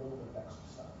had a little bit of extra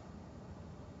stuff,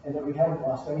 and that we hadn't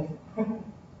lost anything.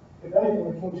 If anything,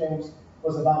 the King James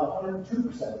was about 102%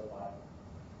 of the Bible.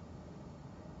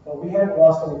 But we hadn't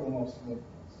lost anything of significance.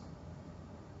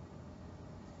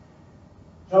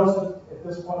 Joseph, at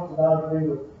this point, did not agree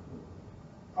with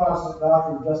Protestant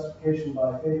doctrine of justification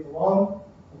by faith alone,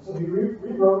 and so he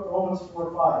rewrote Romans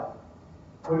 4:5,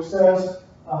 which says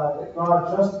that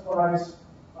God justifies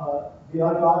the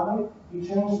ungodly. He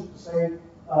changed it to say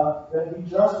that he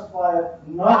justifieth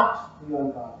not the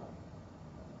ungodly.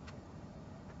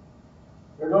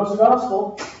 There goes the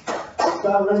gospel. It's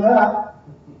got to win that.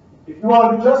 If you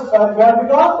want to be justified, you got to be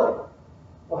godly.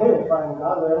 Well, hey, if I'm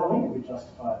godly, I don't need to be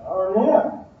justified. I already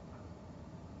am.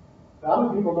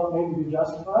 Godly people don't need to be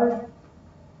justified.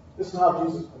 This is how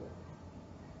Jesus put it.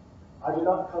 I did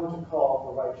not come to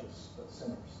call the righteous, but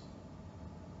sinners.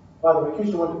 By the way, in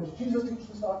case you wonder, did Jesus teach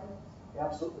this doctrine? He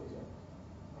absolutely did.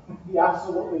 He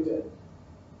absolutely did.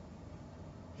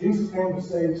 Jesus came to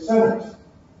save sinners.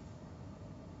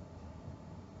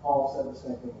 Paul said the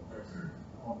same thing in verse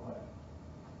 1.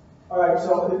 All right,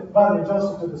 so by the way,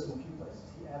 Joseph did this in a few places.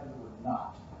 He added the word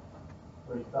not,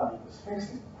 where he thought he was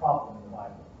fixing the problem in the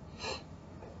Bible.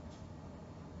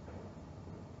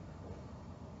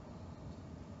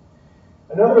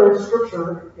 Another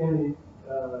scripture in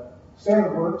the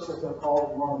standard works, as they're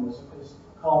called in Mormonism, is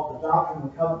called the Doctrine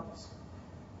and Covenants.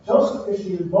 Joseph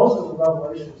issued most of the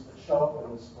revelations that show up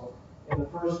in this book in the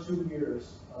first 2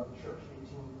 years of the church,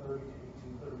 1830 to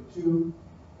 1832.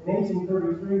 In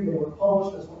 1833, they were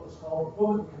published as what was called the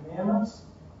Book of Commandments.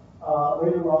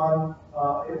 Later on,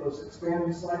 it was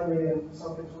expanded slightly and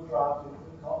some things were dropped. It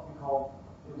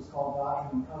was called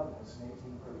Doctrine and Covenants in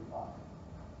 1835.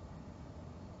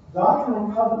 Doctrine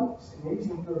and Covenants in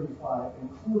 1835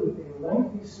 included a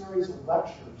lengthy series of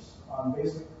lectures on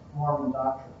basic Mormon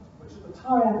doctrine, which at the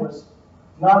time was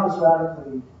not as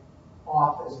radically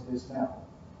off as it is now,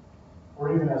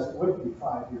 or even as it would be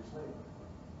 5 years later.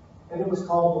 And it was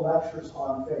called the Lectures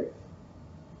on Faith.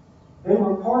 They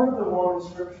were part of the Mormon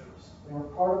Scriptures. They were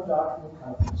part of Doctrine and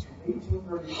Covenants from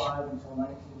 1835 until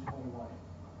 1921.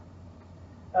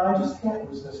 And I just can't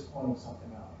resist pointing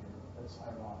something out here that's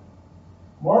ironic.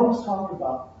 Mormons talk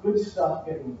about good stuff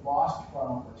getting lost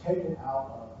from or taken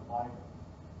out of the Bible.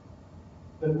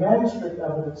 The manuscript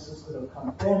evidences that have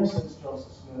come in since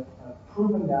Joseph Smith have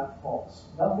proven that false.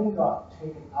 Nothing got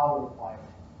taken out of the Bible.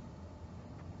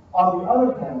 On the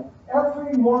other hand,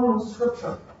 every Mormon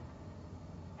scripture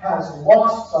has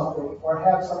lost something or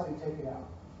had something taken out.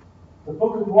 The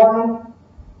Book of Mormon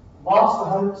lost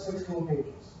 116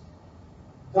 pages.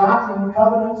 Doctrine and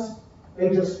Covenants, they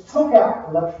just took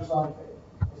out the Lectures on Faith.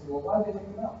 You say, well, why did they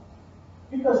take them out?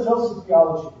 Because Joseph's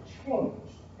theology had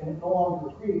changed, and it no longer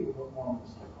agreed with what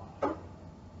Mormons taught.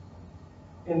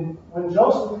 And when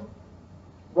Joseph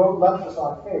wrote Lectures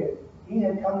on Faith, he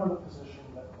had come to the position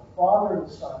that the Father and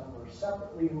the Son were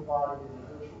separately embodied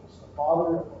individuals. The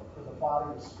Father for the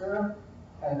body of spirit,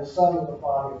 and the Son of the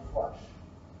body of flesh.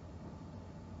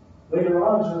 Later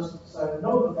on, Joseph decided,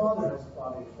 no, the Father has a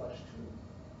body of flesh too.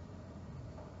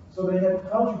 So they had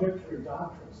contradictory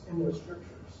doctrines in their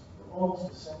scriptures for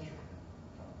almost a century.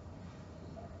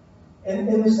 And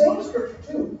in the same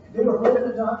scripture, too, they were holding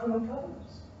the Doctrine and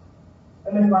Covenants.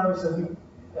 And they finally said,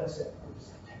 that's it.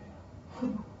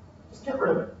 Just get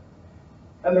rid of it.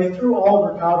 And they threw all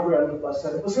of their powder under the bus,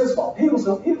 said it was his fault. He was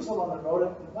the one that wrote it,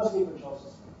 and it wasn't even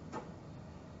Joseph Smith.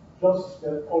 Joseph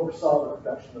Smith oversaw the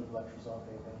production of the Lectures on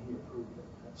Faith, and he approved it.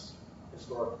 That's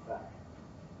historical fact.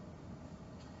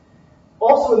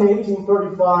 Also in the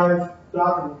 1835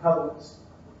 Doctrine and Covenants,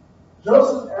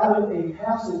 Joseph added a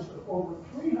passage of over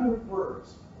 300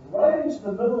 words right into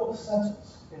the middle of a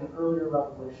sentence in an earlier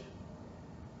revelation.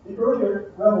 The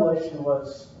earlier revelation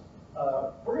was,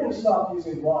 we're going to stop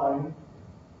using wine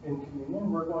in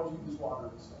communion, we're going to use water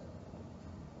instead.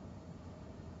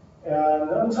 And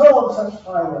until such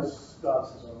time as God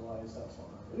says otherwise, that's what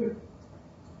we're going to do.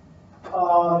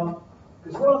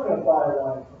 Because we're not going to buy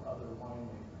wine from other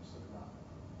winemakers that are not,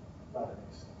 that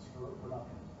makes sense. We're not going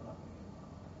to do that.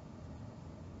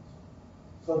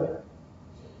 So there.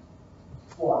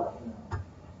 It's water.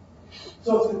 So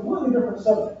it's completely completely different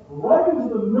subject. Right into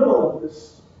the middle of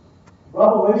this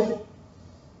revelation,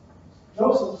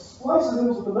 Joseph slices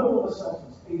into the middle of a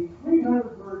sentence a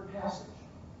 300-word passage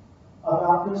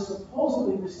about his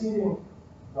supposedly receiving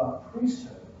the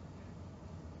priesthood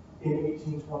in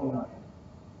 1829.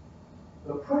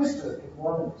 The priesthood in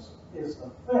Mormonism is the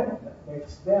thing that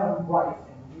makes them right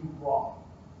and you wrong.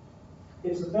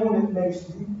 It's the thing that makes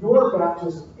your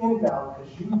baptism invalid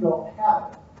because you don't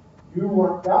have it. You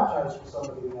weren't baptized for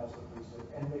somebody who has the priesthood,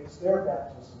 and makes their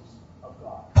baptisms of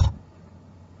God.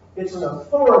 It's an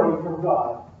authority from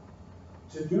God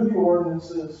to do the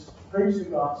ordinances, to preach the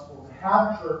gospel, to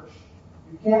have church.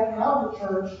 You can't have the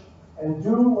church and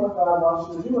do what God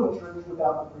wants you to do in the church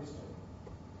without the priesthood.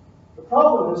 The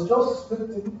problem is Joseph Smith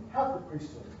didn't have the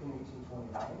priesthood in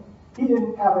 1829. He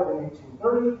didn't have it in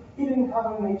 1830. He didn't have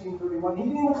it in 1831. He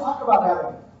didn't even talk about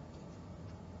having it.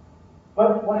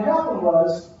 But what happened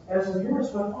was, as the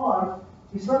years went on,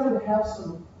 he started to have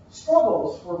some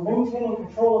struggles for maintaining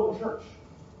control of the church.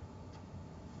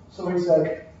 So he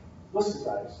said, listen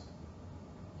guys,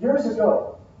 years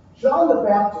ago, John the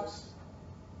Baptist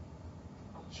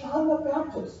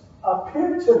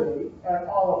appeared to me and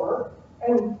Oliver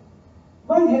and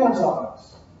laid hands on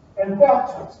us and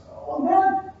baptized us. Oh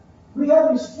man, we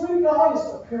had these three guys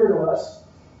appear to us,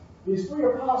 these three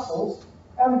apostles,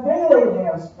 and they laid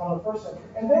hands from the first century,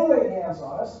 and they laid hands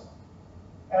on us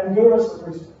and gave us the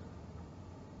priesthood.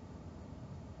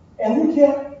 And you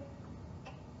can't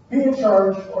be in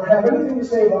charge or have anything to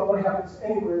say about what happens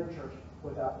anywhere in the church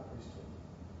without the priesthood.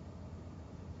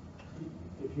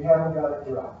 If you haven't got it,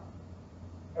 you're out.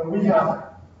 And we have it.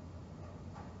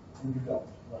 And you don't,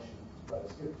 unless you let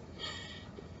us give it to you.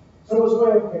 So it was a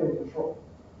way of getting control.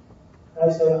 And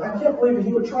I said, I can't believe that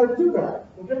he would try to do that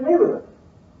and get away with it.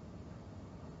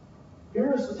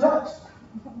 Here's the text.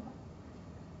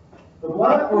 The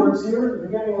black words here at the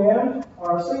beginning and end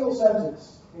are a single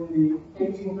sentence in the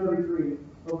 1833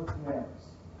 Book of Commandments.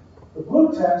 The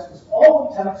blue text is all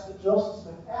the text that Joseph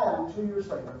Smith added 2 years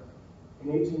later in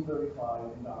 1835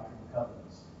 in Doctrine and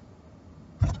Covenants.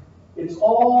 It's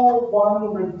all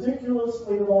one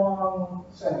ridiculously long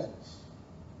sentence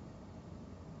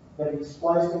that he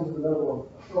spliced into the middle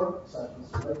of a short sentence,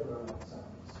 a regular length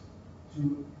sentence,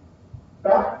 to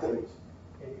backdate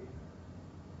a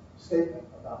statement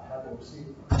about having received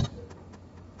the priesthood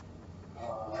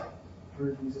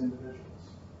through these individuals.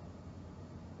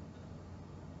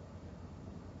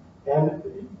 And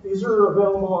these are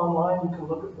available online. You can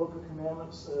look at Book of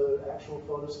Commandments, actual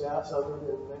photostats of it,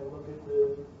 and look at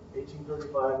the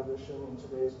 1835 edition and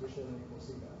today's edition, and you can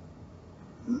see that.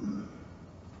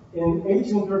 In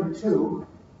 1832,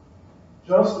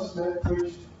 Joseph Smith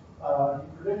preached,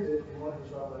 he predicted in one of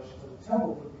his revelations that a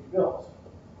temple would be built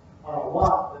on a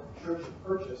lot that the church had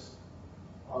purchased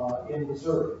in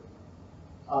Missouri.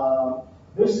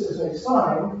 This is a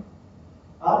sign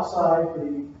outside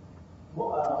in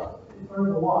front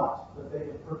of the lot that they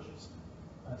had purchased.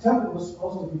 A temple was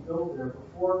supposed to be built there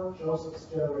before Joseph's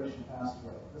generation passed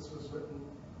away. This was written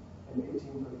in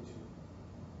 1832.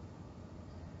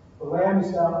 The land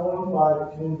is now owned by the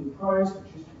Community of Christ,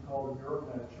 which used to be called the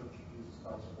European Church of Jesus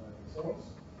Christ of Latter-day Saints,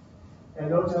 and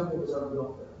no temple was ever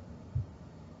built there.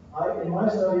 In my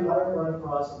study, I have run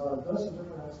across about a dozen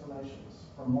different explanations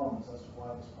from Mormons as to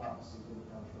why this prophecy didn't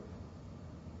come true.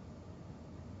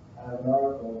 I have an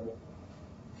article that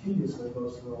tediously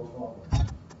goes through those Mormons.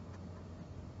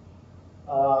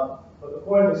 But the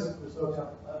point is that there's no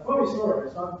temple. A funny story, I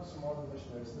was talking to some Mormon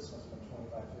missionaries, this must have been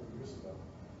 25, 30 years ago.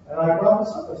 And I brought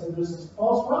this up. I said, there's this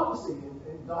false prophecy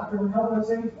in Doctrine and Covenants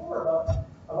 84 about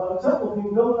a temple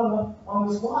being built on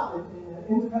this lot in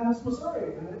Independence,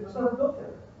 Missouri, and it was never built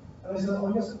there. And they said,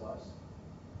 oh, yes, it was.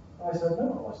 And I said, no,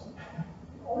 it wasn't.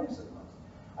 Oh, yes, it was.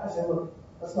 I said, look,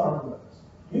 let's not argue about this.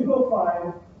 You go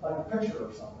find like a picture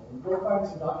or something, and go find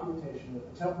some documentation that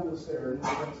the temple that's there in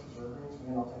Independence, Missouri brings me,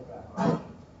 and I'll take that.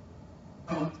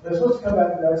 They're supposed to come back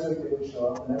the next week, they didn't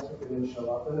show up, the next week they didn't show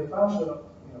up, then they finally showed up,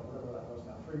 whatever that was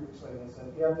now, 3 weeks later, they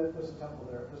said, yeah, there's a temple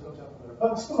there, there's no temple there,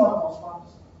 but it's still not a false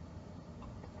prophecy.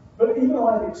 But even though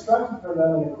I extracted from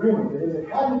them an agreement that if it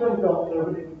hadn't been built, it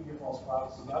would be a false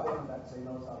prophecy. Now they come back and say,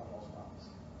 no, it's not a false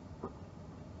prophecy.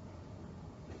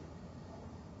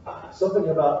 Something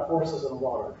about horses and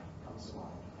water comes to mind.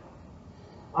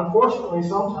 Unfortunately,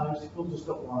 sometimes people just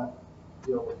don't want to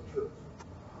deal with the truth.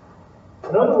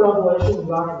 Another revelation in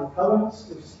Doctrine and Covenants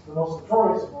is the most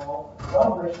notorious of all, a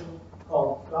revelation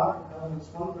called Doctrine and Covenants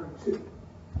 132,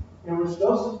 in which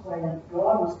Joseph claimed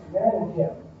God was commanding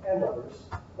him and others,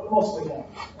 but mostly him,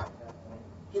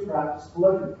 to practice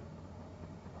polygamy.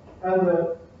 And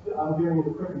I'm giving you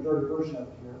the quick and dirty version of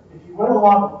it here. If you went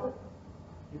along with it,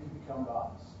 you could become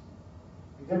gods.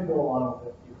 If you didn't go along with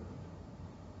it,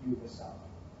 you would miss out.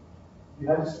 You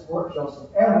had to support Joseph.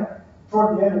 And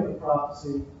toward the end of the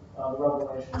prophecy, the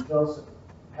revelation, Joseph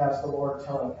has the Lord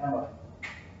telling Emma,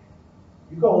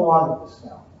 you go along with this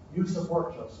now. You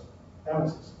support Joseph.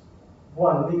 Emma's his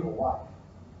one legal wife.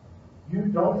 You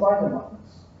don't fight him on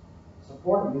this.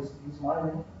 Support him. He's my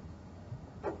man.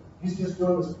 He's just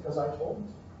doing this because I told him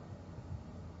to.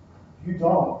 If you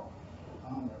don't,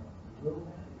 I'm going to be really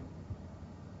mad at you.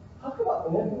 Talk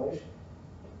about manipulation.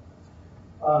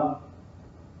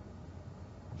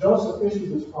 Joseph issued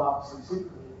this prophecy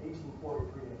secretly in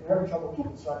 1843. If you're having trouble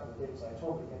keeping track of the dates, I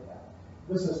totally get that.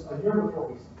 This is a year before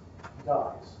he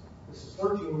dies. This is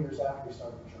 13 years after he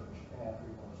started the church and after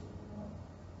he goes to the Mormon.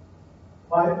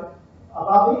 By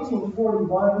about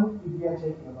 1841, he began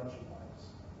taking a bunch of wives.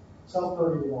 Some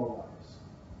 30 or more wives.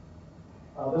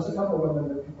 There's a couple of women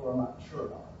that people are not sure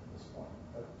about at this point.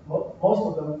 But most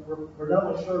of them, we're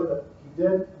not sure that he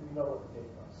did. We know what the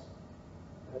date was.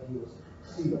 That he was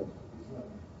sealed with these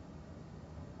women.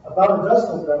 About a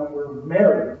dozen of them were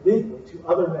married legally to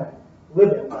other men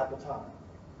living at the time.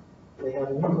 They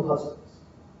had legal husbands.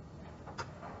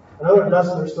 Another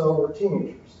dozen or so were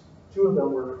teenagers. 2 of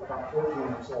them were about 14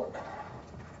 years old.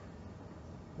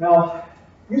 Now,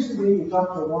 used to be, you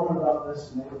talk to a woman about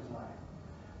this, and they would lie.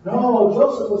 No,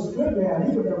 Joseph was a good man.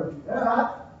 He would never do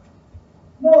that.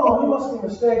 No, he must be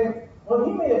mistaken. Well,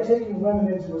 he may have taken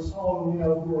women into his home, who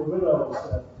were widows,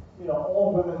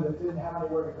 old women that didn't have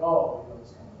anywhere to go,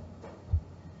 this kind of thing.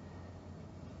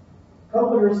 A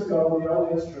couple of years ago, the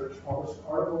LDS Church published an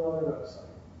article on their website.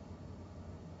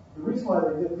 The reason why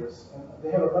they did this, and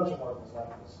they have a bunch of articles like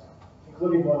this now,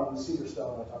 including one on the cedar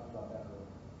stone, I talked about that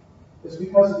earlier, is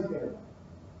because of the internet.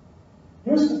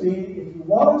 Used to be, if you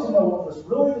wanted to know what was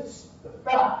really the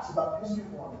facts about the history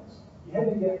of Mormons, you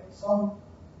had to get some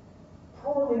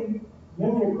poorly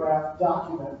mimeographed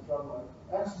document from an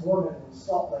ex-Mormon in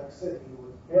Salt Lake City who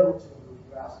would mail it to you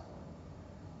if you asked for it.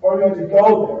 Or you had to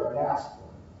go there and ask for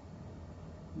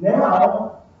it.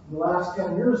 Now, in the last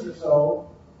 10 years or so,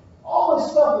 all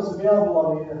this stuff is available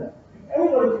on the internet.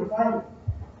 Anybody can find it.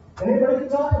 Anybody can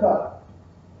talk about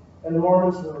it. And the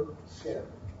Mormons were scared.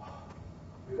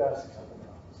 We've got to say something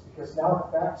about this. Because now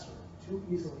the facts are too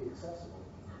easily accessible.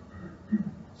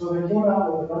 So they came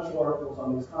out with a bunch of articles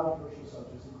on these controversial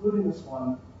subjects, including this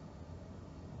one,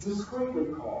 discreetly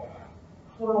called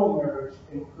Plural Marriage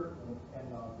in Kirtland and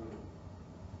Non-Blue.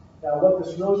 Now, what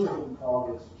this really should have been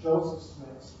called is Joseph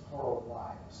Smith's Plural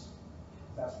Wives.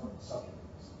 That's what the subject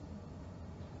is.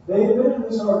 They admitted in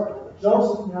this article that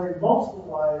Joseph married multiple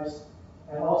wives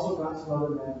and also got some other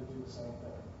men to do the same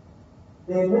thing.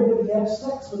 They admit that he had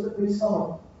sex with at least some of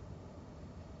them.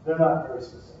 They're not very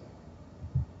specific.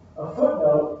 A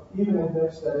footnote even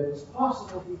admits that it is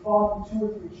possible he fathered 2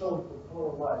 or 3 children with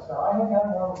plural wives. Now, I have had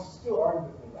Mormons still argue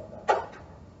with me about that.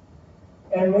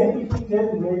 And maybe he did,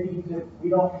 and maybe he didn't. We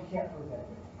can't prove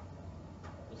anything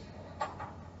at this point.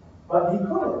 But he could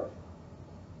have,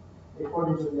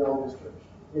 according to the LDS Church.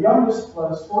 The youngest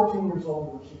was 14 years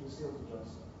old when she was sealed to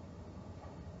Joseph.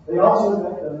 They also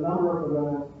admit that a number of the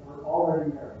women were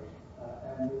already married,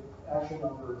 and the actual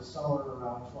number is somewhere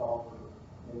around 12 or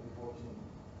maybe 14.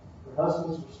 Their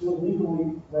husbands were still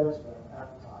legally wed to them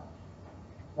at the time.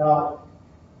 Now,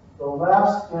 the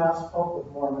last gasp hope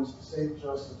of Mormons to save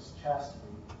Joseph's chastity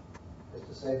is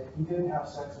to say that he didn't have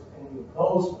sex with any of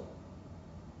those women,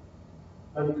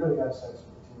 but he could have had sex with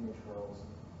the teenage girls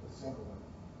and the single women.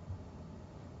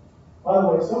 By the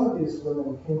way, some of these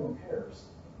women came in pairs,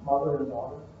 mother and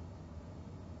daughter,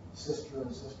 sister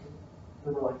and sister.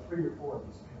 There were like 3 or 4 of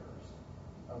these pairs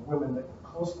of women that were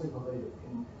closely related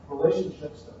in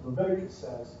relationships that Leviticus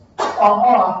says,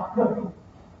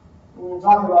 when we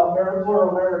talk about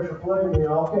plural marriage or polygamy,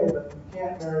 okay, but you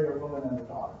can't marry a woman and a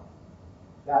daughter.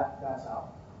 That's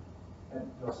out. And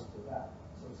Joseph did that.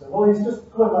 So he said, well, he's just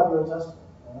going by the Old Testament.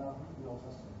 The Old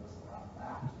Testament doesn't allow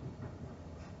that.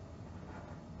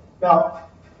 Now,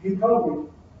 he probably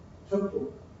took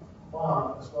the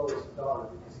mom as well as the daughter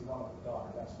because he wanted the daughter.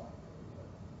 That's fine.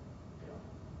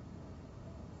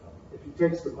 If he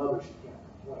takes the mother, she can't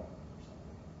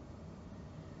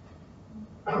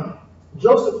complain.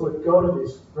 Joseph would go to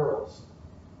these girls.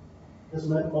 This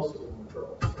meant most of them were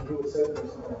girls. And he would say to them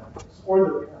something like this, or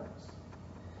their parents.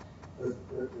 Their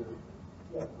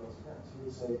girls' parents. He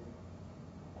would say,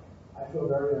 I feel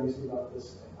very uneasy about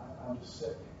this. I'm just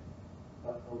sick.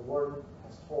 But the Lord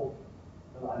has told me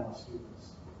that I must do this.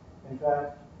 In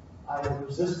fact, I have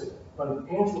resisted it. But an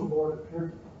angel of the Lord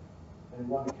appeared to me in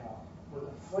one account with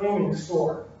a flaming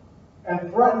sword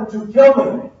and threatened to kill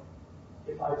me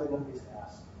if I didn't at least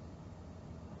ask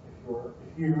if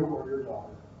you or your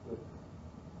daughter would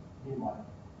be my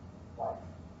wife.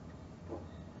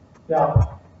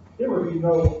 Now, there would be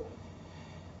no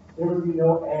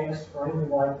angst or anything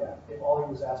like that if all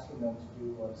he was asking them to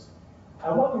do was,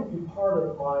 I want you to be part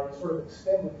of my sort of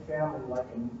extended family, like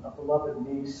a beloved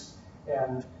niece,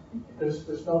 and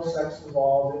there's no sex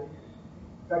involved.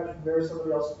 In fact, you can marry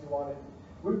somebody else if you wanted.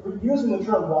 We're using the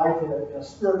term wife in a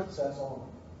spiritual sense only.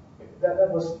 That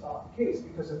was not the case,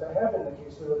 because if that had been the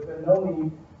case, there would have been no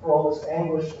need for all this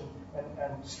anguish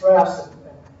and stress and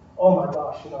oh my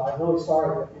gosh, I'm really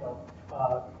sorry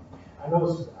that, I know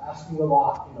this is asking a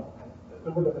lot, and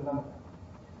there would have been none of that.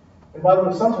 And by the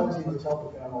way, sometimes he would tell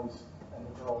the families and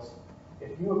the girls,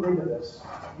 if you agree to this,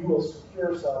 you will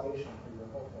secure salvation for your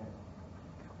whole family.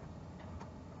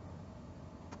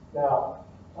 Now,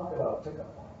 talk about a pickup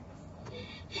line.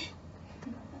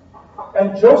 And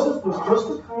Joseph was just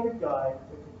the kind of guy that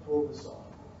could pull this off.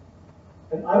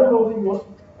 And I don't know if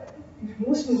you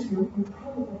listen to you, you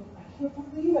probably think, I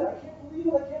can't believe it, I can't believe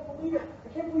it, I can't believe it, I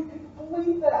can't believe people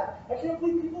believe that, I can't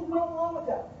believe people went along with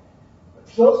that. But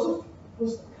Joseph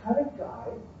was the kind of guy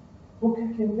who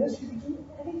could convince you to do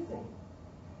anything.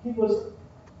 He was,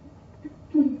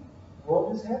 the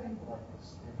world has had people like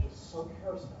this. They're just so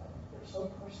charismatic, they're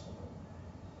so personal.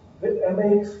 And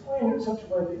they explain it in such a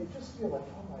way that you just feel like,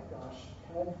 oh my gosh,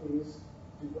 can I please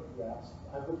do what you asked?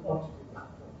 I would want to do that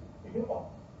for you.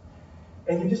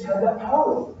 And you just have that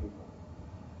power over people.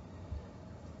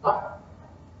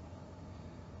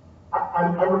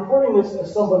 I'm reporting this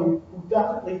as somebody who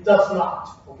definitely does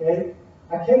not, okay?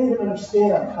 I can't even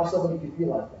understand how somebody could be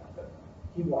like that, but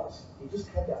he was. He just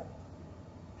had that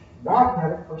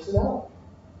magnetic personality.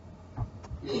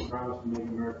 He promised to make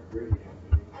America great again.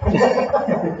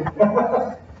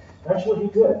 Actually,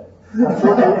 he did.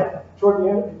 Toward the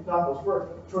end, not those words,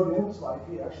 but toward the end of his life,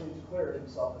 he actually declared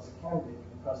himself as a candidate for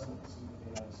the presidency of the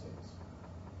United States.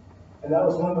 And that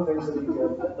was one of the things that he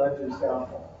did that led to his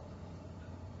downfall.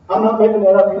 I'm not making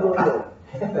that up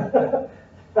either.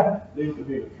 Needs to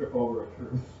be a trip over a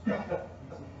truth.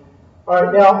 All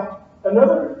right, now,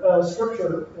 another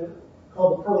scripture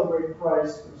called the Pearl of Great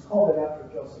Price, it was called that after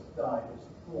Joseph died. It was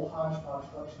a little hodgepodge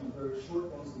collection of very short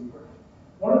things that he wrote.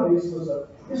 One of these was a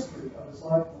history of his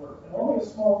life and work, and only a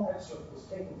small excerpt was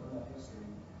taken from that history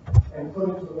and put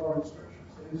into the Mormon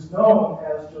scriptures. It is known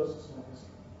as Joseph Smith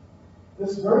history.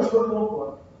 This very short little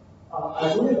book,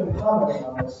 I really have been commenting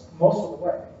on this most of the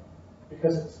way,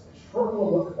 because it's a short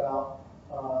little book about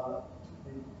the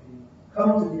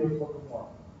coming to be of the Book of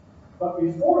Mormon. But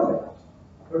before that,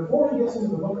 before he gets into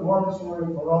the Book of Mormon story,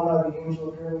 Moroni, the angel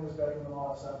appearing in his bedroom and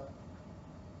all that stuff,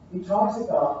 he talks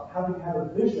about having had a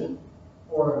vision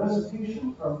or a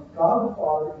visitation from God the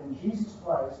Father and Jesus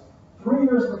Christ 3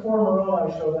 years before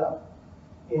Moroni showed up,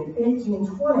 in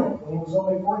 1820, when he was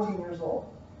only 14 years old.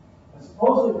 And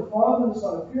supposedly the Father and the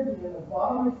Son appeared to him in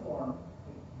bodily form,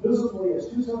 visibly as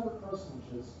two separate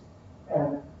personages,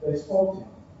 and they spoke to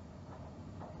him.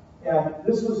 And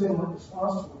this was in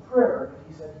response to a prayer that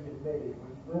he said he had made when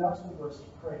he went out to the woods to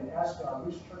pray and asked God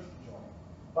which church to join.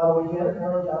 By the way, he had it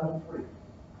narrowed down to 3.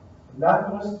 The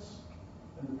Methodists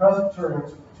and the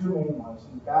Presbyterians were the 2 main ones,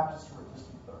 and the Baptists were a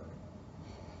distant third.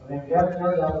 But then he had it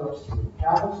narrowed down to those 3.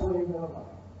 Catholics were even in the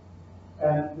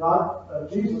And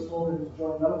Jesus told him to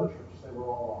join none of the churches. They were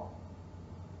all wrong.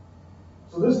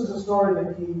 So this is a story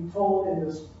that he told in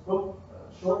this book,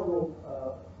 short little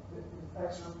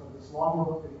excerpt of this long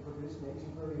book that he produced in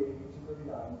 1838,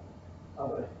 1839,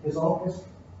 of his own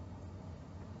history.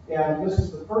 And this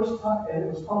is the first time, and it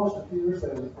was published a few years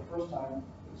later, it was the first time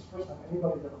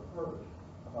anybody had ever heard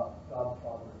about God the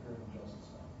Father appearing in Joseph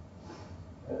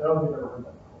Smith. I don't think I've ever heard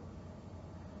that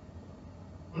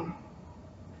before.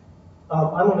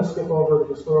 I'm going to skip over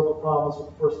the historical problems with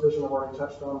the first vision. I've already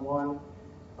touched on one.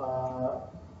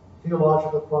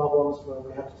 Theological problems where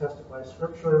we have to testify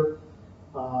Scripture.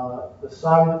 The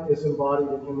Son is embodied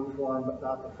in human form, but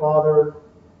not the Father.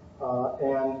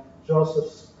 And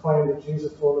Joseph's claim that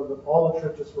Jesus told him that all the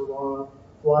churches were wrong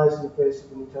flies in the face of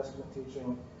the New Testament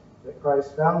teaching that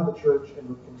Christ founded the church and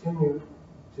would continue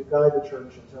to guide the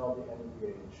church until the end of the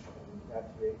age. And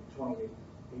Matthew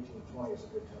 18:20 is a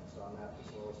good text on that,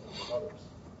 as well as a number of others.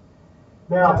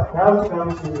 Now we come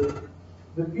to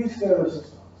the Feast of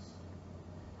Resistance,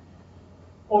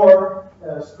 or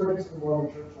as critics of the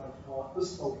Mormon Church like to call it, the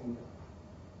smoking gun.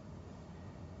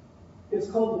 It's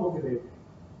called the Book of Abraham.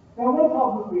 Now, one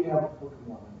problem that we have with the Book of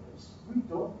Mormon is we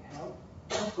don't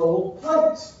have gold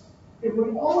plates. If we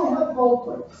only had gold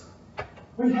plates,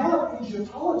 we have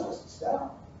Egyptologists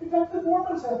now. In fact, the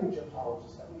Mormons have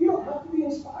Egyptologists now. You don't have to be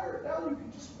inspired. Now you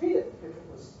can just read it if it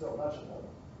was still legible.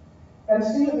 And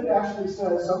see if it actually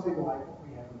says something like what we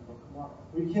tomorrow.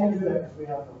 We can't do that because we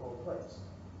have the gold plates.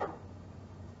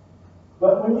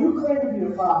 But when you claim to be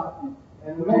a prophet,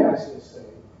 and may I say,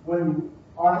 when you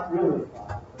aren't really a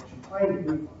prophet, but you claim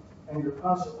to be one, and you're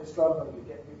constantly struggling to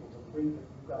get people to believe that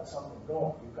you've got something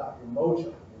going, you've got your mojo,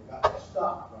 you've got your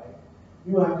stuff, right?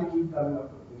 You have to keep coming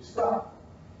up with new stuff.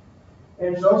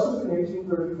 And Joseph in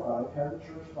 1835 had the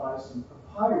church buy some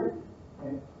papyri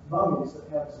and mummies that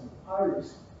had some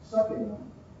papyrus stuck in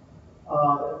them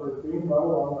that were being brought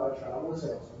along by a traveling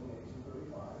salesman in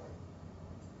 1835.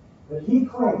 That he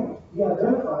claimed, he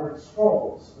identified the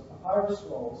scrolls, the papyrus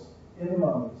scrolls in the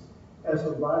mummies as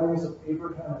the writings of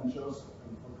Abraham and Joseph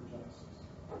in the book of Genesis.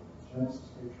 Genesis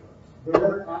patriarchs.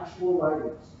 They're actual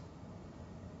writings.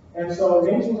 And so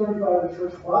in 1835, the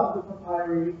church bought the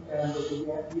papyri and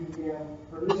he began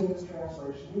producing this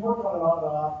translation. He worked on it on and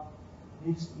off.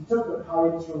 He took the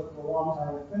hiatus for a long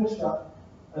time and finished up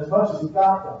as much as he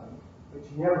got done, which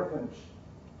he never finished.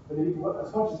 But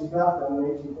as much as he got done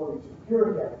in 1842.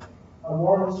 Here again, a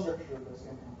Mormon scripture that's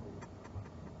incomplete.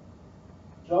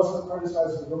 Joseph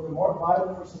criticizes the book of Mormon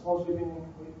Bible for supposedly being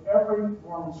incomplete. Every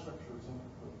Mormon scripture is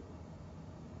incomplete.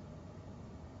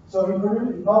 So he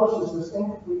publishes this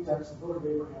incomplete text, the Book of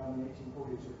Abraham, in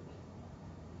 1842.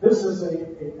 This is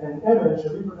an image,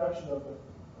 a reproduction of the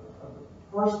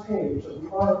first page of the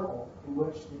article in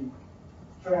which the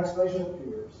translation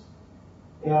appears.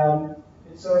 And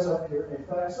it says up here,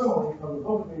 a facsimile of the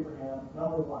Book of Abraham,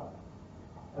 number 1.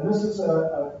 And this is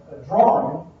a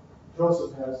drawing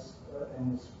Joseph has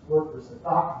in his work as a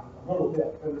document, a little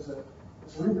bit, but it's a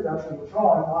reproduction of a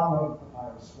drawing on one of the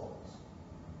papyrus scrolls.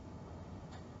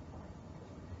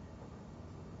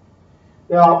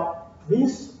 Now,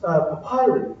 these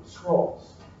papyri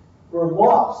scrolls were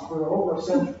lost for over a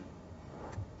century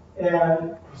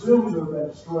and presumed to have been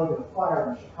destroyed in a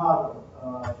fire in Chicago.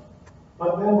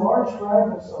 But then large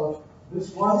fragments of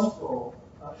this one scroll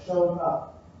showed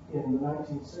up in the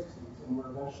 1960s and were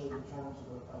eventually returned to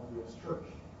the LDS Church.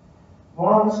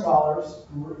 Mormon scholars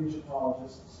who were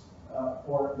Egyptologists,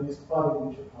 or at least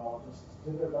budding Egyptologists,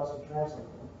 did their best to translate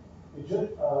them.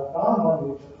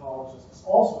 Non-Mormon Egyptologists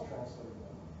also translated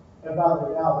them. And by the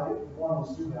way, now the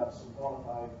Mormons do have some bona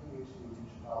fide PhD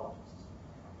Egyptologists.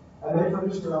 And they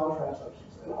produced their own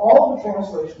translations. And all the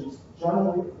translations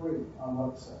generally agree on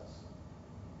what it says.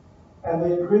 And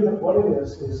they agree that what it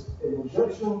is an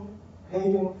Egyptian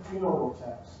pagan funeral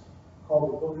text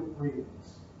called the Book of Greetings.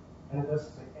 And it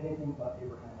doesn't say anything about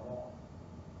Abraham at all.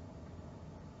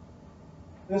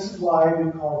 This is why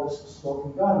we call this the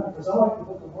smoking gun, because unlike the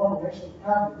Book of Mormon, we actually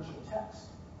have the original text.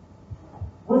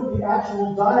 With the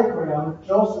actual diagram that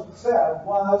Joseph said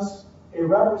was a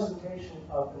representation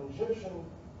of an Egyptian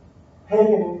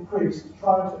pagan priest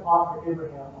trying to offer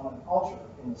Abraham on an altar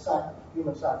in the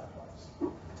human sacrifice.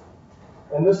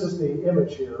 And this is the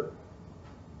image here.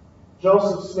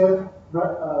 Joseph Smith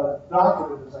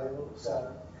doctored it, as I said.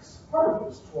 Part of it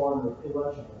was torn or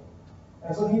illegible.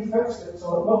 And so he fixed it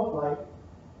so it looked like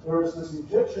there was this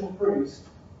Egyptian priest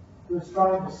who was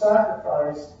trying to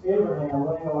sacrifice Abraham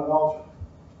laying on an altar.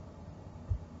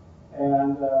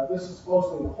 And this is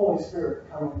supposedly the Holy Spirit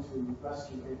coming to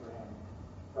rescue Abraham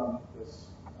from this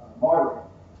martyrdom.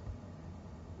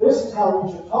 This is how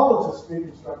Egyptologists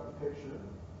reconstruct the picture.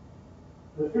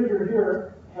 The figure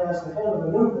here has the head of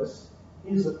Anubis.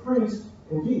 He's a priest,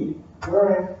 indeed,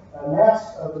 wearing a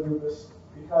mask of Anubis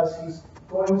because he's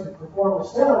going to perform a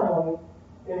ceremony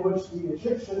in which the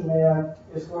Egyptian man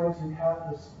is going to have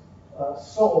his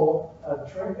soul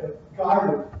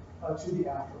guided to the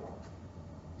afterlife.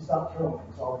 He's not killing him,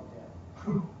 he's already dead.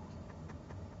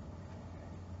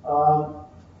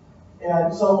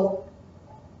 And so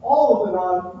all of the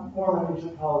non-Mormon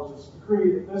Egyptologists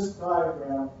agree that this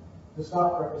diagram does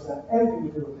not represent anything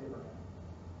to do with Abraham.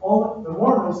 Only the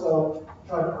Mormons, though,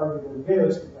 try to argue that it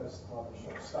is because, well, there's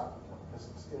no stuff with it, because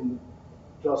it's in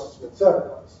Joseph Smith's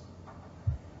sacrifice.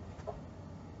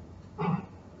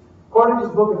 According to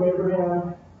the Book of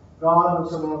Abraham, God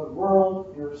was in another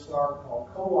world near a star called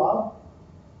Kolob.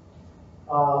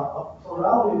 A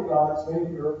plurality of gods made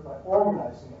the earth by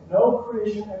organizing it. No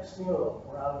creation ex nihilo,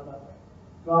 or out of nothing.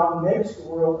 God makes the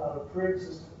world out of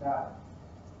pre-existent matter.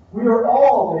 We are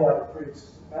all made out of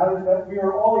pre-existent matter, that we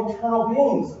are all eternal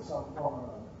beings in some form or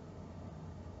other.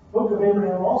 The Book of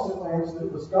Abraham also claims that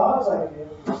it was God's idea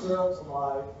to keep Sarah's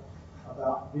alive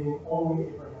about being only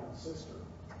Abraham's sister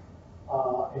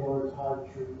in order to hide the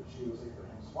truth that she was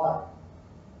Abraham's wife.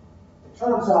 It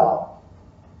turns out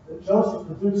that Joseph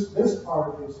produced this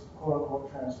part of his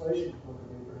quote-unquote translation of the Book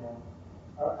of Abraham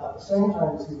at the same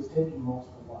time as he was taking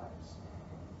multiple wives.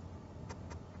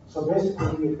 So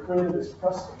basically, he had created this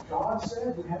precedent. God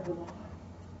said we had to lie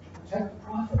to protect the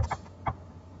prophets.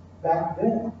 back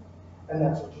then. And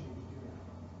that's what you need to do now.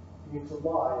 You need to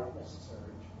lie if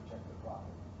necessary to protect the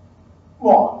prophet.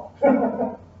 Law.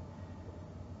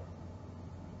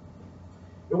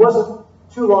 It wasn't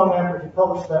too long after he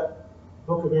published that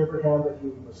book of Abraham that he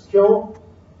was killed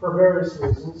for various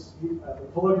reasons. The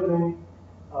polygamy,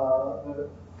 the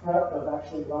threat of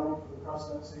actually running for the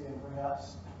presidency, and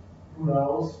perhaps, who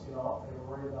knows, they were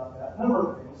worried about that. A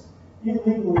number of things.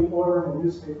 Illegally ordering a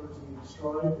newspaper to be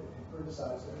destroyed and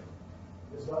criticized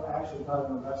it is what actually got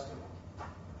him arrested.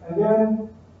 And then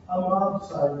a mob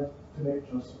decided to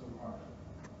make Joseph a martyr.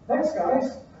 Thanks,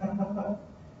 guys.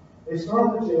 They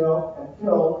stormed the jail and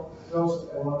killed Joseph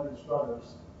and one of his brothers.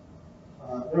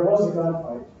 There was a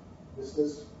gunfight. This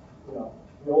is,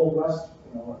 the Old West,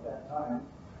 at that time.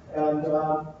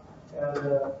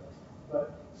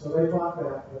 So they fought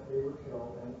back, but they were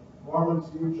killed. And Mormons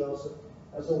viewed Joseph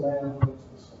as a lamb who went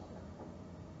to the slaughter.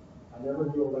 I never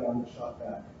knew a lamb that shot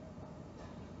back.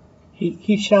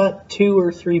 He shot 2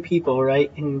 or 3 people,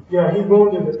 right? And yeah, he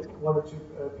wounded 1 or 2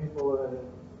 people, and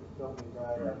nobody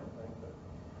died, I don't think. But.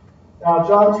 Now,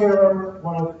 John Taylor,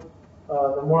 one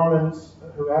of the Mormons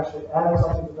who actually added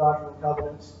something to Doctrine and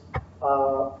Covenants,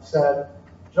 said,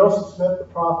 Joseph Smith, the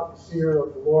prophet, the seer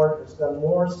of the Lord, has done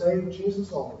more save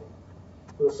Jesus only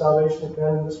for the salvation of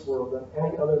men in this world than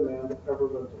any other man that ever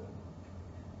lived in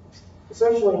it.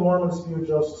 Essentially, Mormons view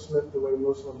Joseph Smith the way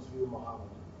Muslims view Muhammad.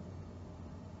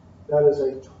 That is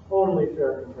a totally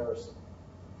fair comparison.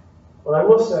 But I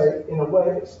will say, in a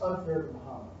way, it's unfair to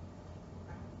Muhammad.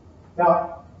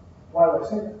 Now, why do I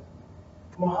say that?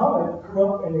 Muhammad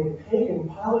grew up in a pagan,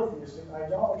 polytheistic,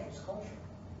 idolatrous culture.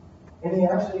 And he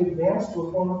actually advanced to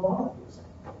a form of monotheism.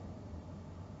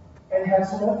 And had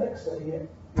some ethics that he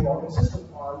insisted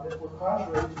upon that were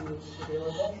contrary to his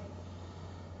prevailing culture.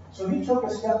 So he took a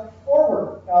step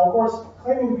forward. Now, of course,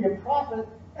 claiming to be a prophet,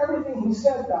 everything he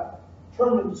said got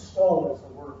turned into stone as the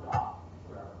word of God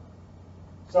forever.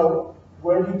 So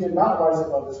where he did not rise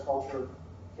above this culture,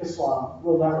 Islam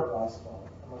will never rise above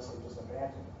it unless they just abandon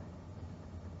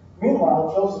it.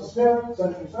 Meanwhile, Joseph Smith,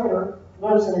 centuries later,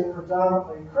 lives in a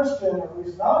predominantly Christian, or at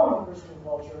least nominal Christian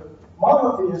culture,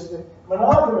 monotheistic,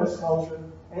 monogamous culture,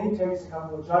 and he takes a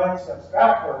couple of giant steps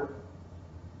backward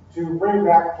to bring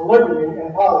back polygamy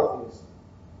and polytheism.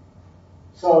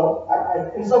 So,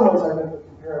 in some ways, I think the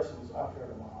comparison is unfair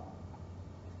to Muhammad.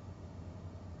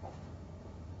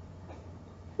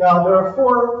 Now, there are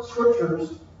 4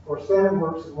 scriptures or standard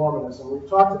works of Mormonism. We've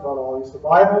talked about all these: the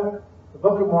Bible, the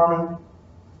Book of Mormon,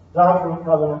 Doctrine and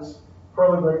Covenants,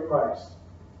 Pearl of Great Price.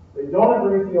 They don't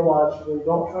agree theologically.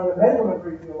 Don't try to make them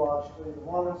agree theologically. The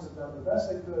Mormons have done the best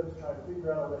they could to try to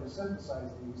figure out a way to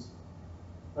synthesize these,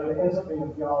 but it ends up being a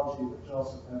theology that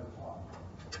Joseph never taught.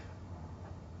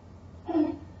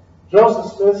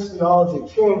 Joseph Smith's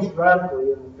theology changed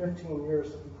radically in the 15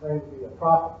 years that he claimed to be a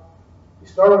prophet. He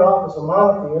started off as a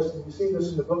monotheist, and you see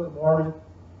this in the Book of Mormon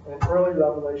and early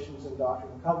Revelations and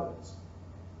Doctrine and Covenants.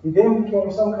 He then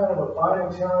became some kind of a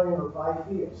binitarian or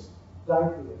bitheist,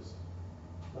 ditheist.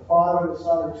 The Father, the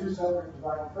Son are 2 separate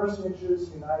divine personages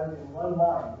united in one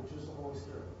mind, which is the Holy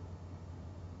Spirit.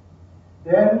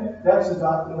 Then, that's a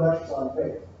doctrine of lectures on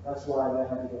faith. That's why that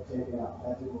had to get taken out.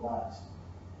 That didn't last.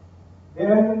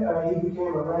 Then he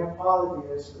became a rank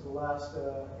polytheist for the last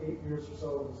 8 years or so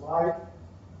of his life,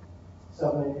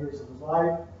 7, 8 years of his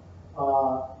life.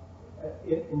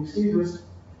 And you see this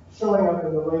showing up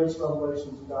in the latest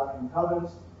Revelations and Doctrine and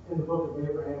Covenants, in the Book of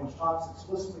Abraham, which talks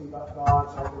explicitly about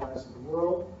God's organizing the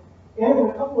world, and in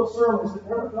a couple of sermons that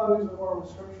never got into the Mormon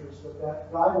scriptures, but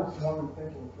that guided Mormon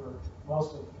thinking for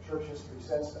most of church history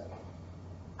since then.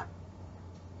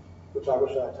 Which I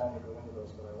wish I had time to go into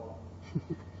those, but I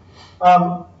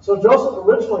won't. So Joseph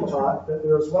originally taught that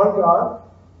there is one God.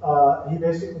 He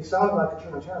basically sounded like a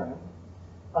Trinitarian.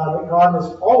 That God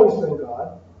has always been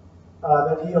God.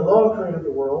 That he alone created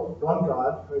the world. One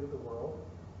God created the world.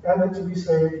 And that to be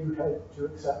saved, you had to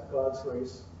accept God's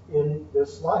grace in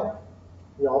this life.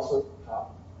 He also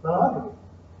taught monogamy.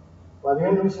 By the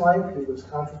end of his life, he was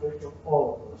contradicting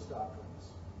all of those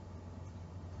doctrines.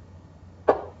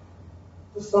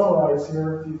 To summarize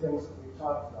here a few things that we've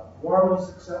talked about. Mormons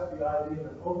accept the idea of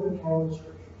an open canon of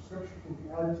Scripture. Scripture can be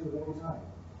added to at any time.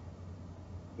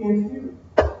 In theory.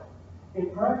 In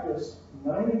practice,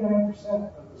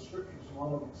 99% of the Scriptures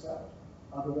Mormons accept,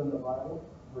 other than the Bible,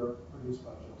 were produced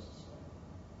by Joseph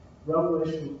Smith.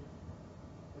 Revelation,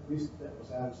 at least that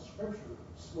was added to Scripture,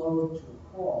 slowed to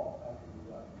a crawl after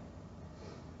he died.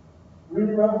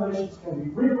 Reading Revelations can be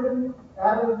rewritten,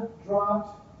 added,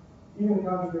 dropped, even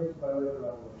contradicted by later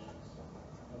revelations.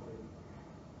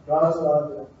 God's allowed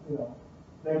to,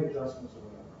 make adjustments or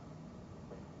whatever.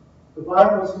 The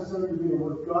Bible is considered to be the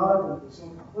Word of God, but it is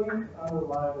incomplete and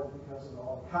unreliable because of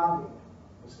all the copying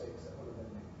mistakes that would have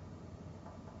been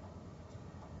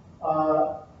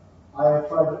made. I have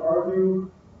tried to argue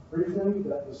briefly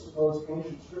that the supposed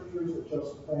ancient scriptures that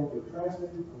Joseph claimed were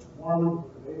transmitted from the Mormon, the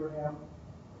Book of Abraham,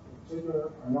 in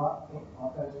particular, are not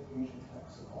authentic ancient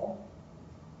texts at all.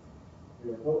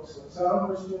 They are books that sound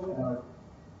Christian and are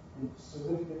in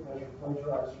significant measure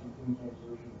plagiarized from the King James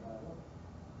Version of the Bible.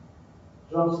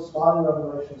 Joseph's body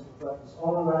revelations reflect his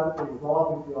own radically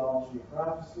evolving theology and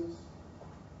practices.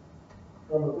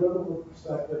 From a biblical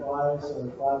perspective, I, as a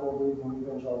Bible-believing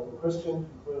evangelical Christian,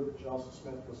 conclude that Joseph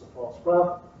Smith was a false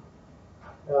prophet.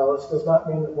 Now, this does not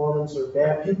mean that Mormons are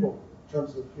bad people in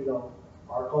terms of,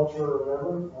 our culture or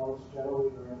whatever. Mormons are generally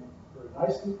very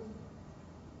nice people,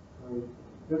 very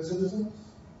good citizens.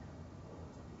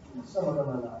 Some of them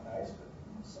are not nice, but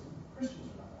some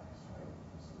Christians are not nice, right?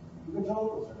 Some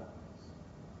evangelicals are not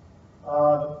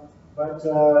nice.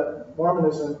 But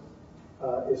Mormonism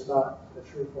is not a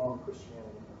true form of Christianity.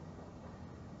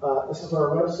 This is our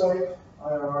website,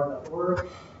 irr.org.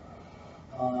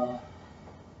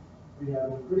 We have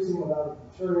an increasing amount of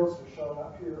materials that are shown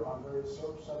up here on various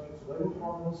subjects related to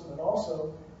Mormonism, and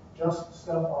also just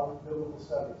stuff on biblical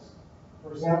studies.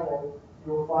 For example,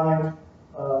 you'll find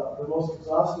the most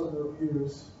exhaustive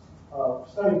reviews of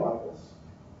study Bibles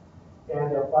and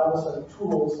Bible study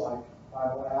tools like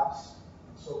Bible apps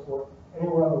and so forth.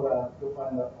 Anywhere on the web, you'll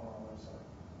find that on our website.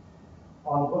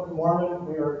 On the Book of Mormon,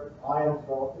 I am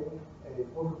developing a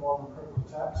Book of Mormon critical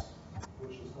text,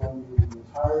 which is going to be the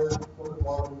entire Book of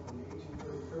Mormon from the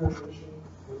 1833 edition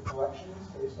with corrections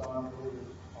based on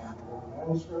the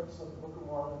manuscripts of the Book of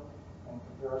Mormon and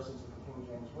comparisons of the King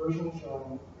James Version,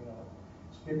 showing,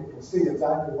 so people can see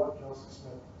exactly what Joseph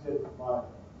Smith did with the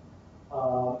Bible.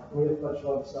 We have a bunch of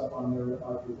other stuff on there that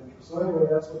might be of interest. So anyway,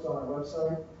 that's what's on our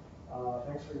website.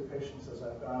 Thanks for your patience as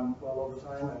I've gone well over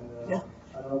time, and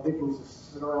I don't think we can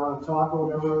just sit around and talk or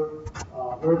whatever.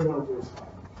 Whatever you want to do is fine.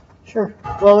 Sure.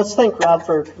 Well, let's thank Rob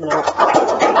for coming out.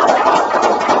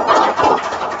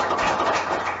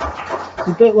 It's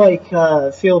a bit like,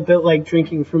 feel a bit like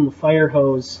drinking from a fire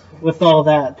hose with all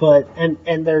that, but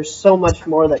and there's so much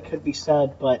more that could be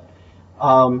said, but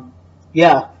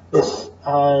yeah, it's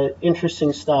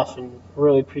interesting stuff, and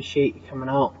really appreciate you coming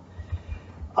out.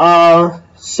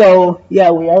 So yeah,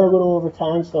 we are a little over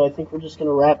time, so I think we're just going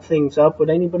to wrap things up.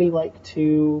 Would anybody like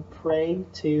to pray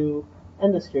to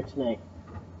end us here tonight?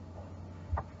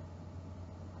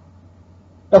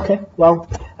 Okay, well,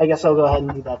 I guess I'll go ahead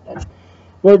and do that then.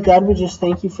 Lord God, we just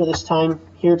thank you for this time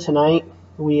here tonight.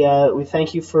 We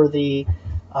thank you for the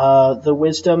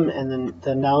wisdom and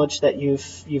the knowledge that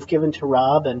you've given to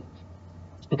Rob, and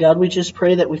God, we just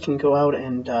pray that we can go out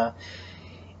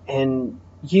and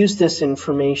use this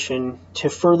information to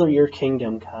further your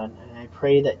kingdom, God. And I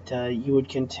pray that you would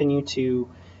continue to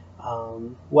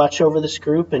watch over this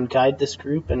group and guide this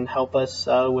group and help us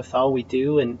with all we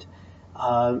do, and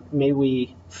may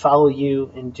we follow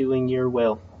you in doing your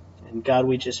will. And God,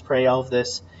 we just pray all of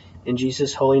this in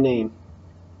Jesus' holy name.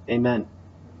 Amen.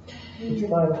 Would you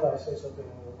mind if I say something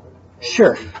real quick?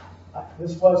 Sure.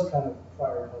 This was kind of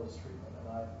fire hose treatment,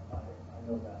 and I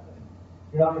know that. And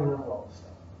you're not going to remember all this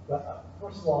stuff. But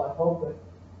first of all, I hope that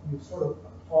you sort of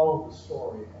follow the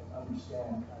story and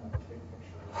understand kind of the big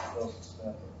picture of Joseph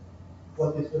Smith and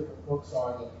what these different books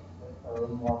are that are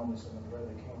in Mormonism and where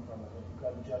they came from, and you've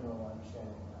got a general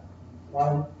understanding of that.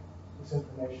 Find this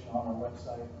information on our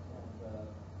website, and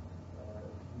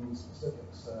if you need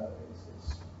specifics,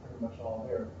 it's pretty much all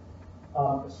there.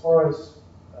 As far as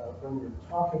when you're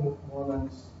talking with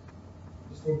Mormons,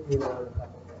 you just need to be aware of a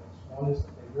couple of things. One is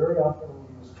that they very often will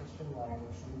use Christian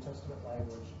language, New Testament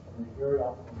language, and they very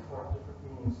often import different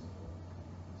meanings.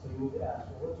 So you need to ask,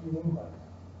 well, what do you mean by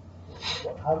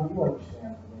that? How do you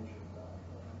understand the nature of God?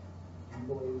 Do you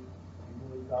believe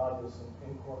God is an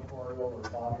incorporeal or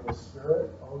bodiless spirit?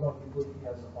 Oh no, you believe he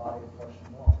has a body of flesh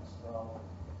and bones. Well,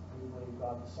 we believe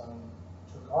God the Son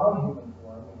took on human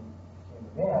form and became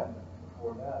a man, but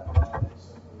before that, God was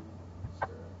simply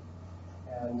spirit.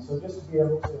 And so just to be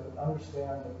able to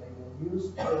understand that they will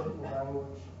use biblical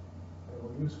language, they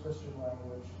will use Christian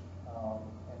language,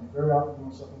 and very often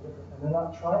mean something different. And they're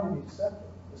not trying to be deceptive.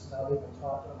 This is how they've been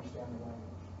taught to understand the language.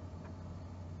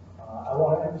 I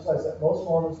want to emphasize that most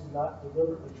Mormons do not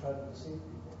deliberately try to deceive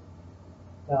people.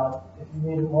 Now, if you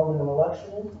need a Mormon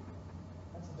intellectual,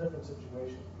 that's a different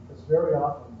situation, because very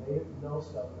often they know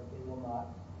stuff that they will not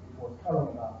be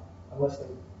forthcoming about unless they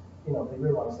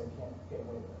realize they can't get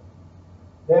away with it.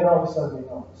 Then all of a sudden they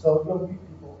know. So you'll meet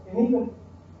people, and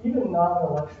even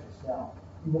non-intellectuals now,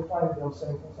 you will find them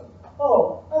saying things like,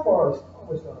 "Oh, I've always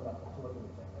always known about the polygamy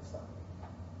thing. That's not.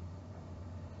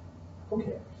 Who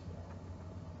cares?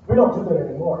 We don't do that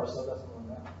anymore, so it doesn't really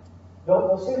matter.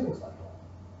 They'll say things like that.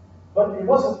 But it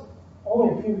wasn't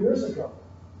only a few years ago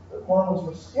that Mormons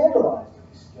were scandalized if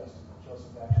he suggested that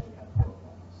Joseph actually had 4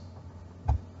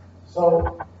 wives.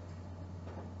 So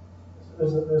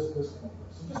there's this disconnect.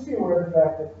 So just be aware of the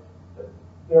fact that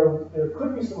there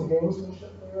could be some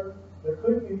gamesmanship there. There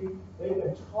could be, they've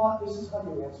been taught this is how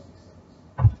you answer these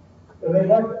things. And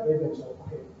they've been told,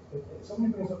 okay, if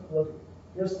somebody brings up polygamy,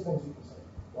 here's the things you can say.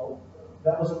 Well,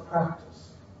 that was a practice.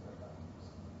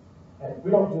 And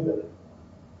we don't do that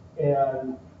anymore.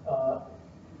 And,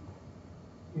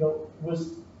 it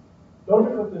was no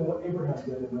different than what Abraham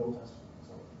did in the Old Testament.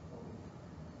 So,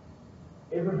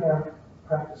 Abraham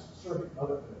practiced surrogate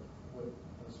motherhood with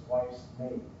his wife's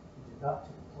maid. He did not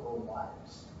take plural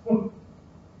wives.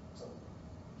 So,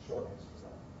 short answer to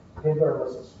that. Hagar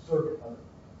was a surrogate mother,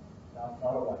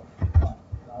 not a wife,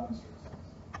 not in a strict sense.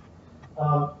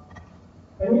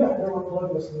 And yeah, there were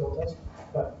polygamists in the Old Testament,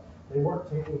 but they weren't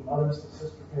taking mothers to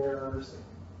sister pairs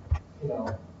and,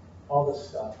 all this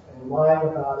stuff, and lying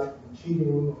about it, and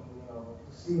cheating, and,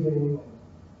 deceiving, and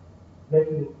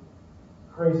making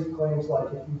crazy claims like,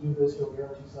 if you do this, you'll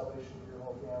guarantee salvation to your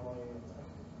whole family.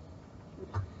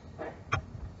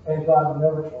 And God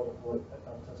never told an Old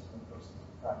Testament person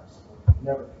to practice it.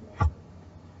 Never commanded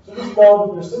it. So just know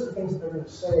that there's certain things that they're going to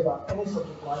say about any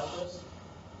subject like this.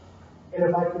 And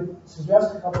if I could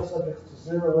suggest a couple of subjects to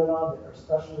zero in on that are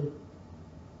especially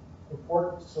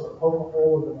important to sort of poke a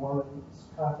hole in the Mormons'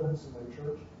 confidence in their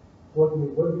church, polygamy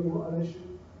would be an issue.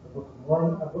 The Book of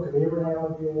Mormon, the Book of Abraham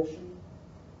would be an issue,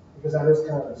 because that is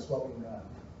kind of a smoking gun.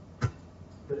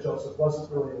 That Joseph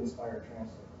wasn't really an inspired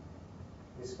translator.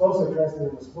 He supposedly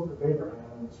translated this Book of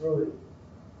Abraham, and it's really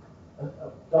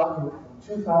a document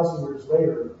from 2,000 years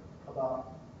later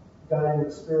about guiding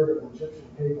the spirit of an Egyptian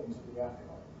pagan to the afterlife.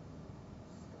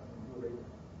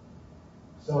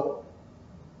 So,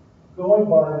 going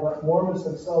by what Mormons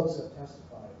themselves have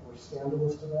testified were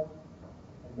scandalous to them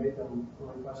and made them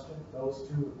really question, those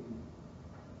two would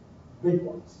be big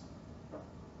ones.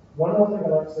 One more thing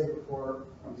I'd like to say before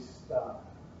we stop,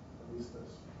 at least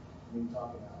this, me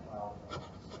talking out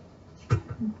loud.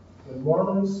 When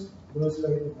Mormons lose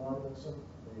faith in Mormonism,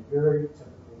 they very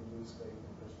typically lose faith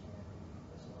in Christianity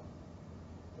as well.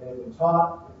 They have been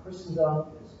taught that Christendom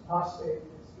is apostate,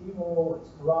 it's evil, it's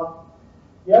corrupt.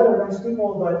 Yeah, they're nice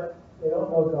people, but they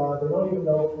don't know God. They don't even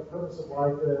know what the purpose of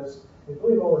life is. They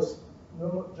believe all this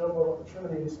jumbo with the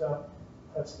Trinity and stuff.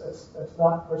 That's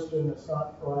not Christian. That's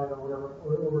not right, or whatever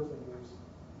words they use.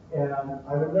 And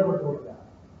I would never go to that.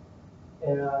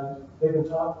 And they've been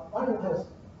taught, the Bible has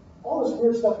all this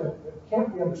weird stuff that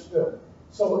can't be understood.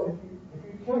 So if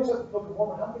you can't accept the Book of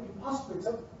Mormon, how could you possibly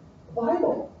accept the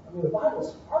Bible? I mean, the Bible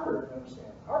is harder to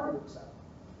understand, harder to accept.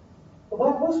 The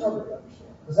Bible is harder to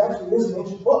understand, because it actually is an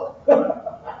ancient book.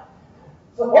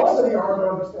 So most of you are hard to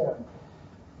understand.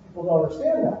 People don't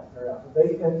understand that very often. They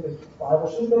think the Bible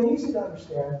should have been easy to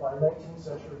understand by 19th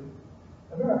century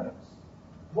Americans.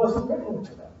 It wasn't written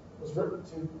to them. It was written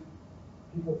to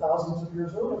people thousands of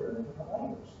years earlier in a different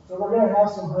language. So we're going to have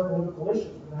some hermeneutical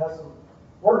issues. We're going to have some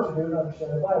work to do to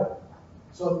understand the Bible.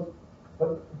 So,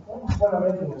 but the point I'm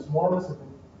making is Mormons have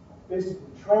been basically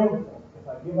trained to think, if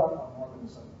I give up on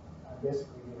Mormonism, I'm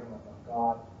basically giving up on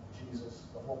God, Jesus,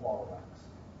 the whole ball of wax.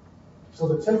 So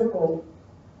the typical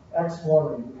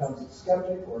ex-Mormon becomes a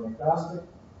skeptic or an agnostic.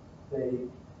 They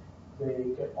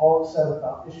get all upset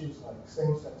about issues like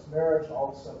same-sex marriage. All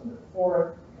of a sudden they're for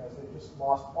it because they've just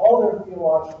lost all their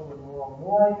theological and moral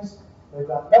moorings. They've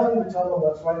got nothing to tell them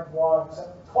what's right and wrong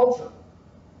except the culture.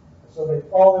 And so they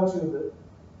fall into the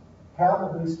path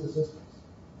of least resistance.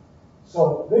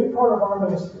 So a big part of our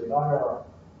ministry at IRR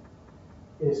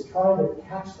is trying to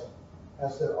catch them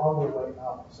as they're on their way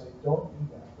out and say, don't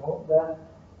do that. Don't let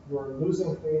your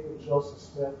losing faith in Joseph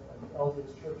Smith and the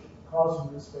LDS Church cause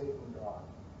you lose faith in God.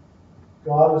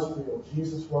 God is real.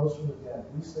 Jesus rose from the dead.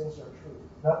 These things are true.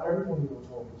 Not everything you were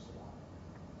told is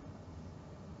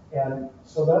a lie. And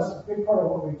so that's a big part of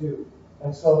what we do.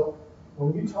 And so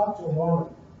when you talk to a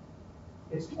Mormon,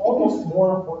 it's almost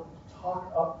more important to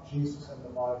talk up Jesus and the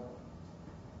Bible.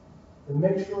 And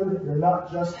make sure that you're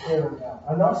not just tearing down.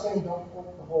 I'm not saying don't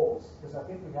poke the holes, because I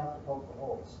think we have to poke the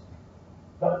holes.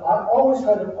 But I always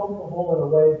try to poke the hole in a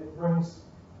way that brings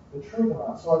the truth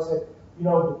out. So I say, the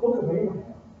Book of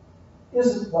Abraham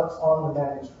isn't what's on the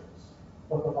manuscripts,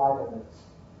 what the Bible is.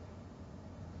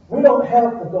 We don't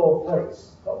have the gold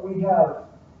plates, but we have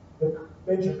the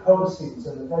major codices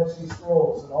and the Dead Sea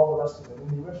Scrolls and all the rest of it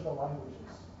in the original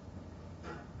languages.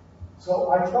 So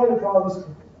I try to draw these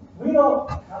We don't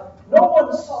have, no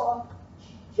one saw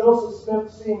Joseph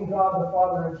Smith seeing God the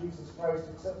Father and Jesus Christ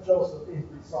except Joseph if he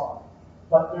saw him.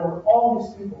 But there were all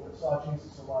these people that saw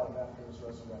Jesus alive after his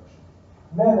resurrection.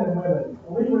 Men and women,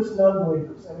 believers and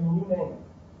unbelievers, I mean, you name it.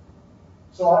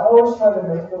 So I always try to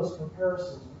make those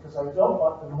comparisons because I don't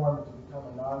want the Mormon to become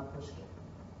a non-Christian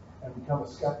and become a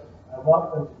skeptic. I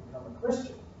want them to become a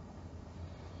Christian.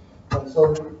 And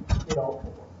so, you know,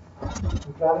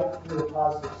 we've got to do the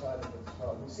positive side of it as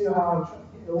well. You see how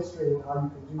I'm illustrating how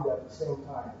you can do that at the same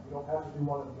time. You don't have to do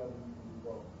one or the other, you can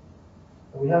do both.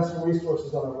 And we have some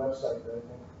resources on our website that I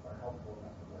think are helpful in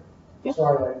that regard. Yeah.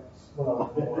 Sorry, I went on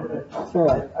a bit more. That's all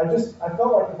right. I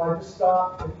felt like if I just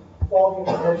stopped and all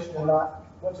the information and not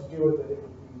what to do with it, it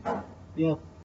would be Yeah.